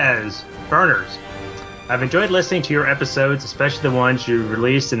 It says, "Burners, I've enjoyed listening to your episodes, especially the ones you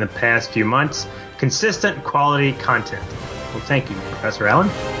released in the past few months. Consistent quality content." Well, thank you, Professor Allen.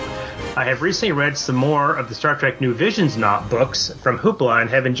 "I have recently read some more of the Star Trek New Visions books from Hoopla and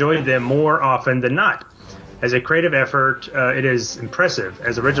have enjoyed them more often than not. As a creative effort, it is impressive.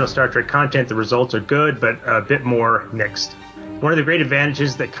 As original Star Trek content, the results are good, but a bit more mixed. One of the great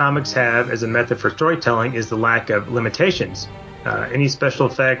advantages that comics have as a method for storytelling is the lack of limitations. Any special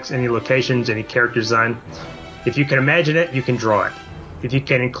effects, any locations, any character design. If you can imagine it, you can draw it. If you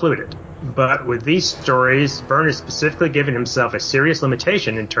can include it. But with these stories, Byrne has specifically given himself a serious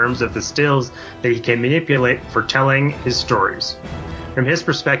limitation in terms of the stills that he can manipulate for telling his stories. From his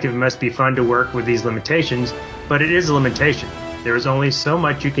perspective, it must be fun to work with these limitations, but it is a limitation. There is only so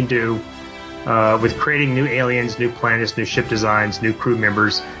much you can do with creating new aliens, new planets, new ship designs, new crew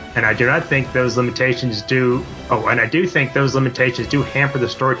members, and I do not think those limitations do. Oh, and I do think those limitations do hamper the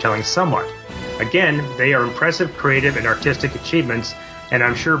storytelling somewhat. Again, they are impressive creative and artistic achievements, and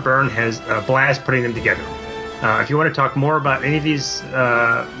I'm sure Byrne has a blast putting them together. If you want to talk more about any of these,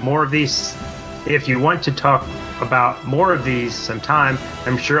 if you want to talk about more of these sometime,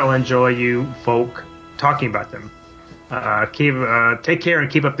 I'm sure I'll enjoy you folk talking about them. Take care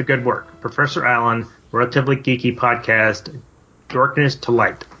and keep up the good work. Professor Allen, Relatively Geeky Podcast, Darkness to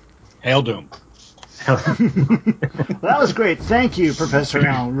Light. Hail Doom. Well, that was great. Thank you, Professor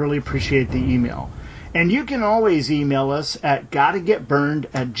Allen. Really appreciate the email. And you can always email us at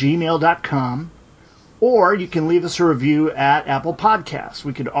gottagetburned@gmail.com, or you can leave us a review at Apple Podcasts.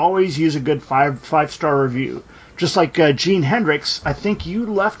 We could always use a good five-star review. Just like Gene Hendricks, I think you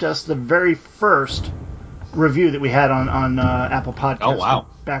left us the very first review that we had on Apple Podcasts. Oh, wow.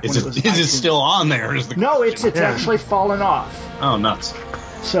 Back is when it was it still on there? No, it's actually fallen off. Oh, nuts.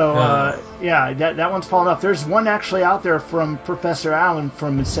 So, that one's fallen off. There's one actually out there from Professor Allen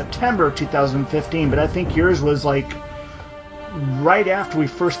from September of 2015, but I think yours was like right after we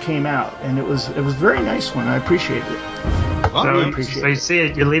first came out, and it was a very nice one. I appreciate it. Well, so you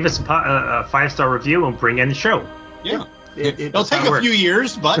see, you leave us a 5-star review and bring in the show. Yeah. It'll take a few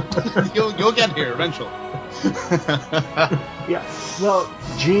years, but you'll get here eventually. Yeah. Well,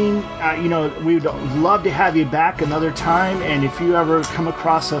 Gene, we would love to have you back another time, and if you ever come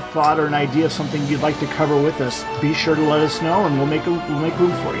across a thought or an idea of something you'd like to cover with us, be sure to let us know, and we'll make room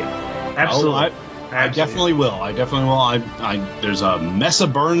for you. Absolutely. I definitely will. There's a mess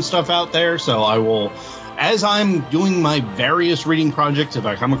of Byrne stuff out there, so I will. As I'm doing my various reading projects, if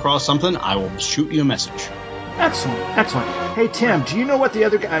I come across something, I will shoot you a message. Excellent. Hey, Tim, do you know what the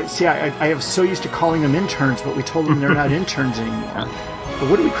other guy... See, I am so used to calling them interns, but we told them they're not interns anymore. But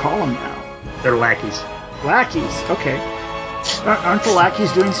what do we call them now? They're lackeys. Lackeys, okay. Aren't the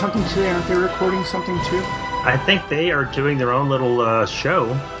lackeys doing something today? Aren't they recording something too? I think they are doing their own little show.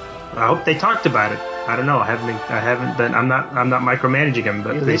 I hope they talked about it. I don't know. I haven't been. I'm not micromanaging them,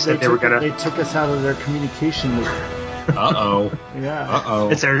 but they said they were gonna. They took us out of their communication loop. Uh-oh. Yeah. Uh-oh.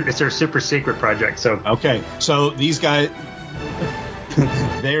 It's their super secret project. So okay. So these guys,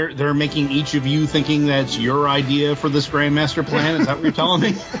 they're making each of you thinking that's your idea for this Grandmaster plan. Is that what you're telling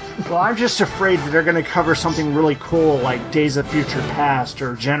me? Well, I'm just afraid that they're going to cover something really cool like Days of Future Past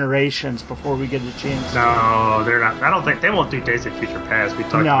or Generations before we get a chance. No, they're not. I don't think they won't do Days of Future Past. We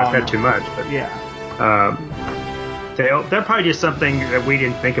talked about that too much. But yeah. They'll probably do something that we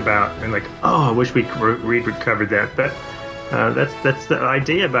didn't think about, and like, oh, I wish we'd covered that. But that's the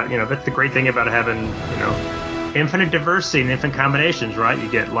idea about, that's the great thing about having, infinite diversity and infinite combinations, right? You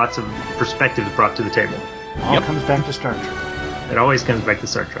get lots of perspectives brought to the table. All comes back to Star Trek. It always comes back to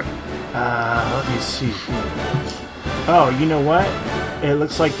Star Trek. Let me see. Oh, you know what? It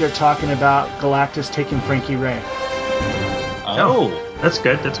looks like they're talking about Galactus taking Frankie Ray. Oh, that's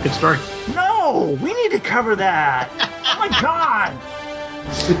good. That's a good story. No, we need to cover that. Oh my God!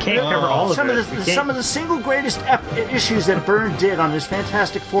 We can't cover all of some it. Some of the single greatest issues that Byrne did on his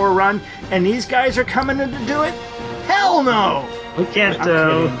Fantastic Four run, and these guys are coming in to do it? Hell no! We can't.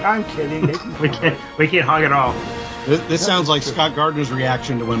 I'm kidding. We can't hog it all. This sounds like Scott Gardner's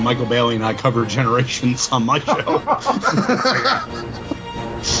reaction to when Michael Bailey and I covered Generations on my show.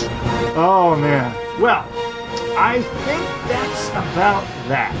 Oh man. Well, I think that's about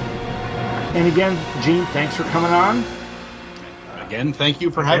that. And again, Gene, thanks for coming on. Again, thank you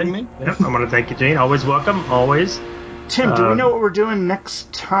for having me. Yep, I want to thank you, Gene. Always welcome, always. Tim, do we know what we're doing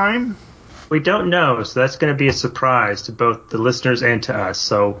next time? We don't know, so that's going to be a surprise to both the listeners and to us.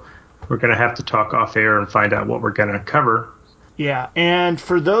 So we're going to have to talk off air and find out what we're going to cover. Yeah, and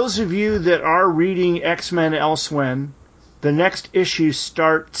for those of you that are reading X-Men Elsewhen, the next issue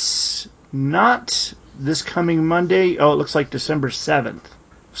starts not this coming Monday. Oh, it looks like December 7th.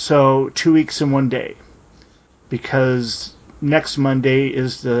 So 2 weeks and 1 day. Because next Monday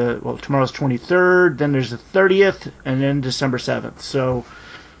is tomorrow's 23rd, then there's the 30th, and then December 7th. So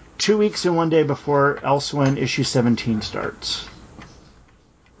 2 weeks and 1 day before Elsewhen issue 17 starts.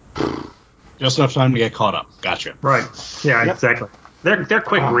 Just enough time to get caught up. Gotcha. Right. Yeah, Yep. exactly. They're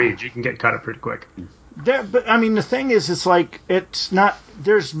quick reads. You can get caught up pretty quick. But I mean, the thing is, it's like it's not.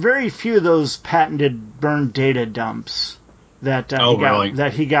 There's very few of those patented Byrne data dumps that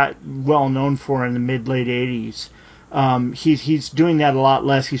he got well known for in the mid-late '80s. He's doing that a lot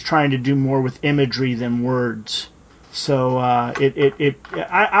less. He's trying to do more with imagery than words. So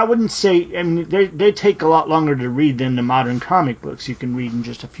I wouldn't say. I mean, they take a lot longer to read than the modern comic books. You can read in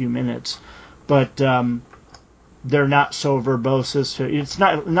just a few minutes, but they're not so verbose as to. It's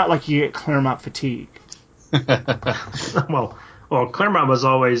not like you get Claremont fatigue. well, Claremont was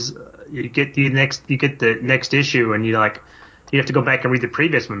always you get the next issue and you have to go back and read the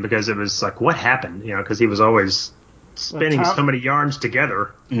previous one because it was like what happened, because he was always spinning so many yarns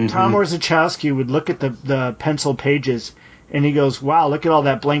together. Mm-hmm. Tom Orzechowski would look at the pencil pages and he goes, "Wow, look at all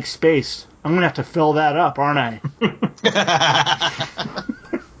that blank space. I'm gonna have to fill that up, aren't I?"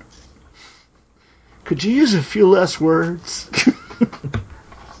 Could you use a few less words?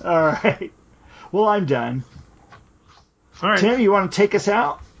 All right. Well, I'm done. All right. Tim, you want to take us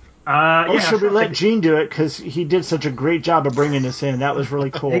out? Or should we let Gene do it because he did such a great job of bringing us in? That was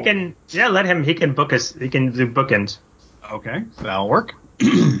really cool. Let him. He can book us. He can do bookends. Okay, that'll work.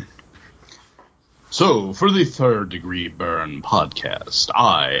 So, for the Third Degree Byrne podcast,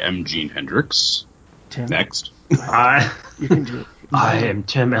 I am Gene Hendricks. Tim. Next. You can do it. I am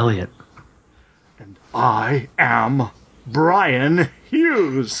Tim Elliott. And I am Brian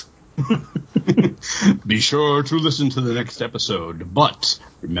Hughes. Be sure to listen to the next episode, but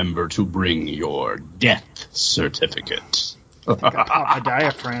remember to bring your death certificate. I think I popped my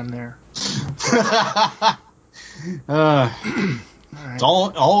diaphragm there. It's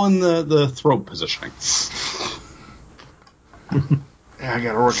all in the throat positioning. Yeah, I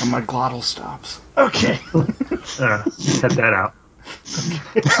gotta work on my glottal stops. Okay. Cut that out.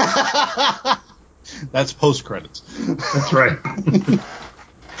 That's post credits. That's right.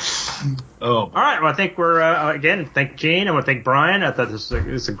 Oh, all right. Well, I think we're again. Thank Gene. I want to thank Brian. I thought this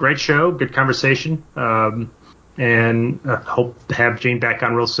was a great show, good conversation, and hope to have Gene back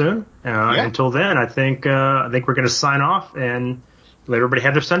on real soon. Until then, I think we're going to sign off and let everybody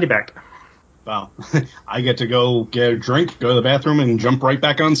have their Sunday back. Wow, I get to go get a drink, go to the bathroom, and jump right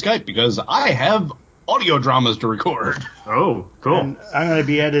back on Skype because I have audio dramas to record. Oh, cool. And I'm going to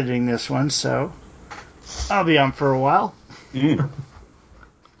be editing this one, so I'll be on for a while.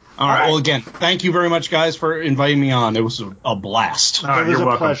 All right. Well, again, thank you very much, guys, for inviting me on. It was a blast. It was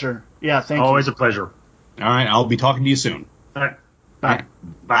a pleasure. Yeah, thank you. Always a pleasure. All right. I'll be talking to you soon. All right. Bye.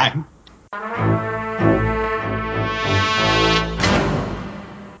 Bye.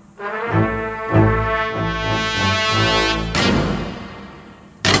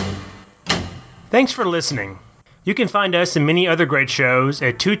 Thanks for listening. You can find us and many other great shows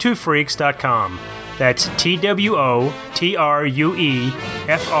at twotwofreaks.com. That's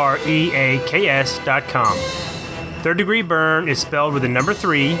TWOTRUEFREAKS.com. Third Degree Byrne is spelled with the number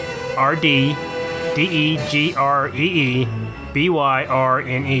 3,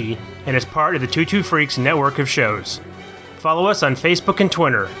 RDDEGREEBYRNE, and is part of the Two Freaks network of shows. Follow us on Facebook and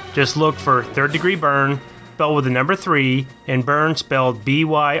Twitter. Just look for Third Degree Byrne, spelled with the number 3, and Byrne spelled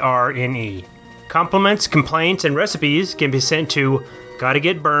BYRNE. Compliments, complaints, and recipes can be sent to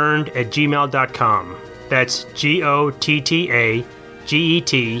gottagetburned@gmail.com. That's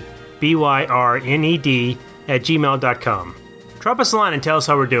GOTTAGETBYRNED@gmail.com. Drop us a line and tell us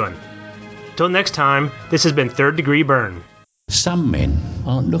how we're doing. Till next time, this has been Third Degree Byrne. Some men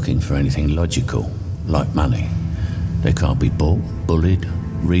aren't looking for anything logical, like money. They can't be bought, bullied,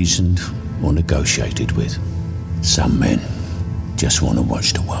 reasoned, or negotiated with. Some men just want to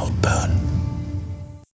watch the world burn.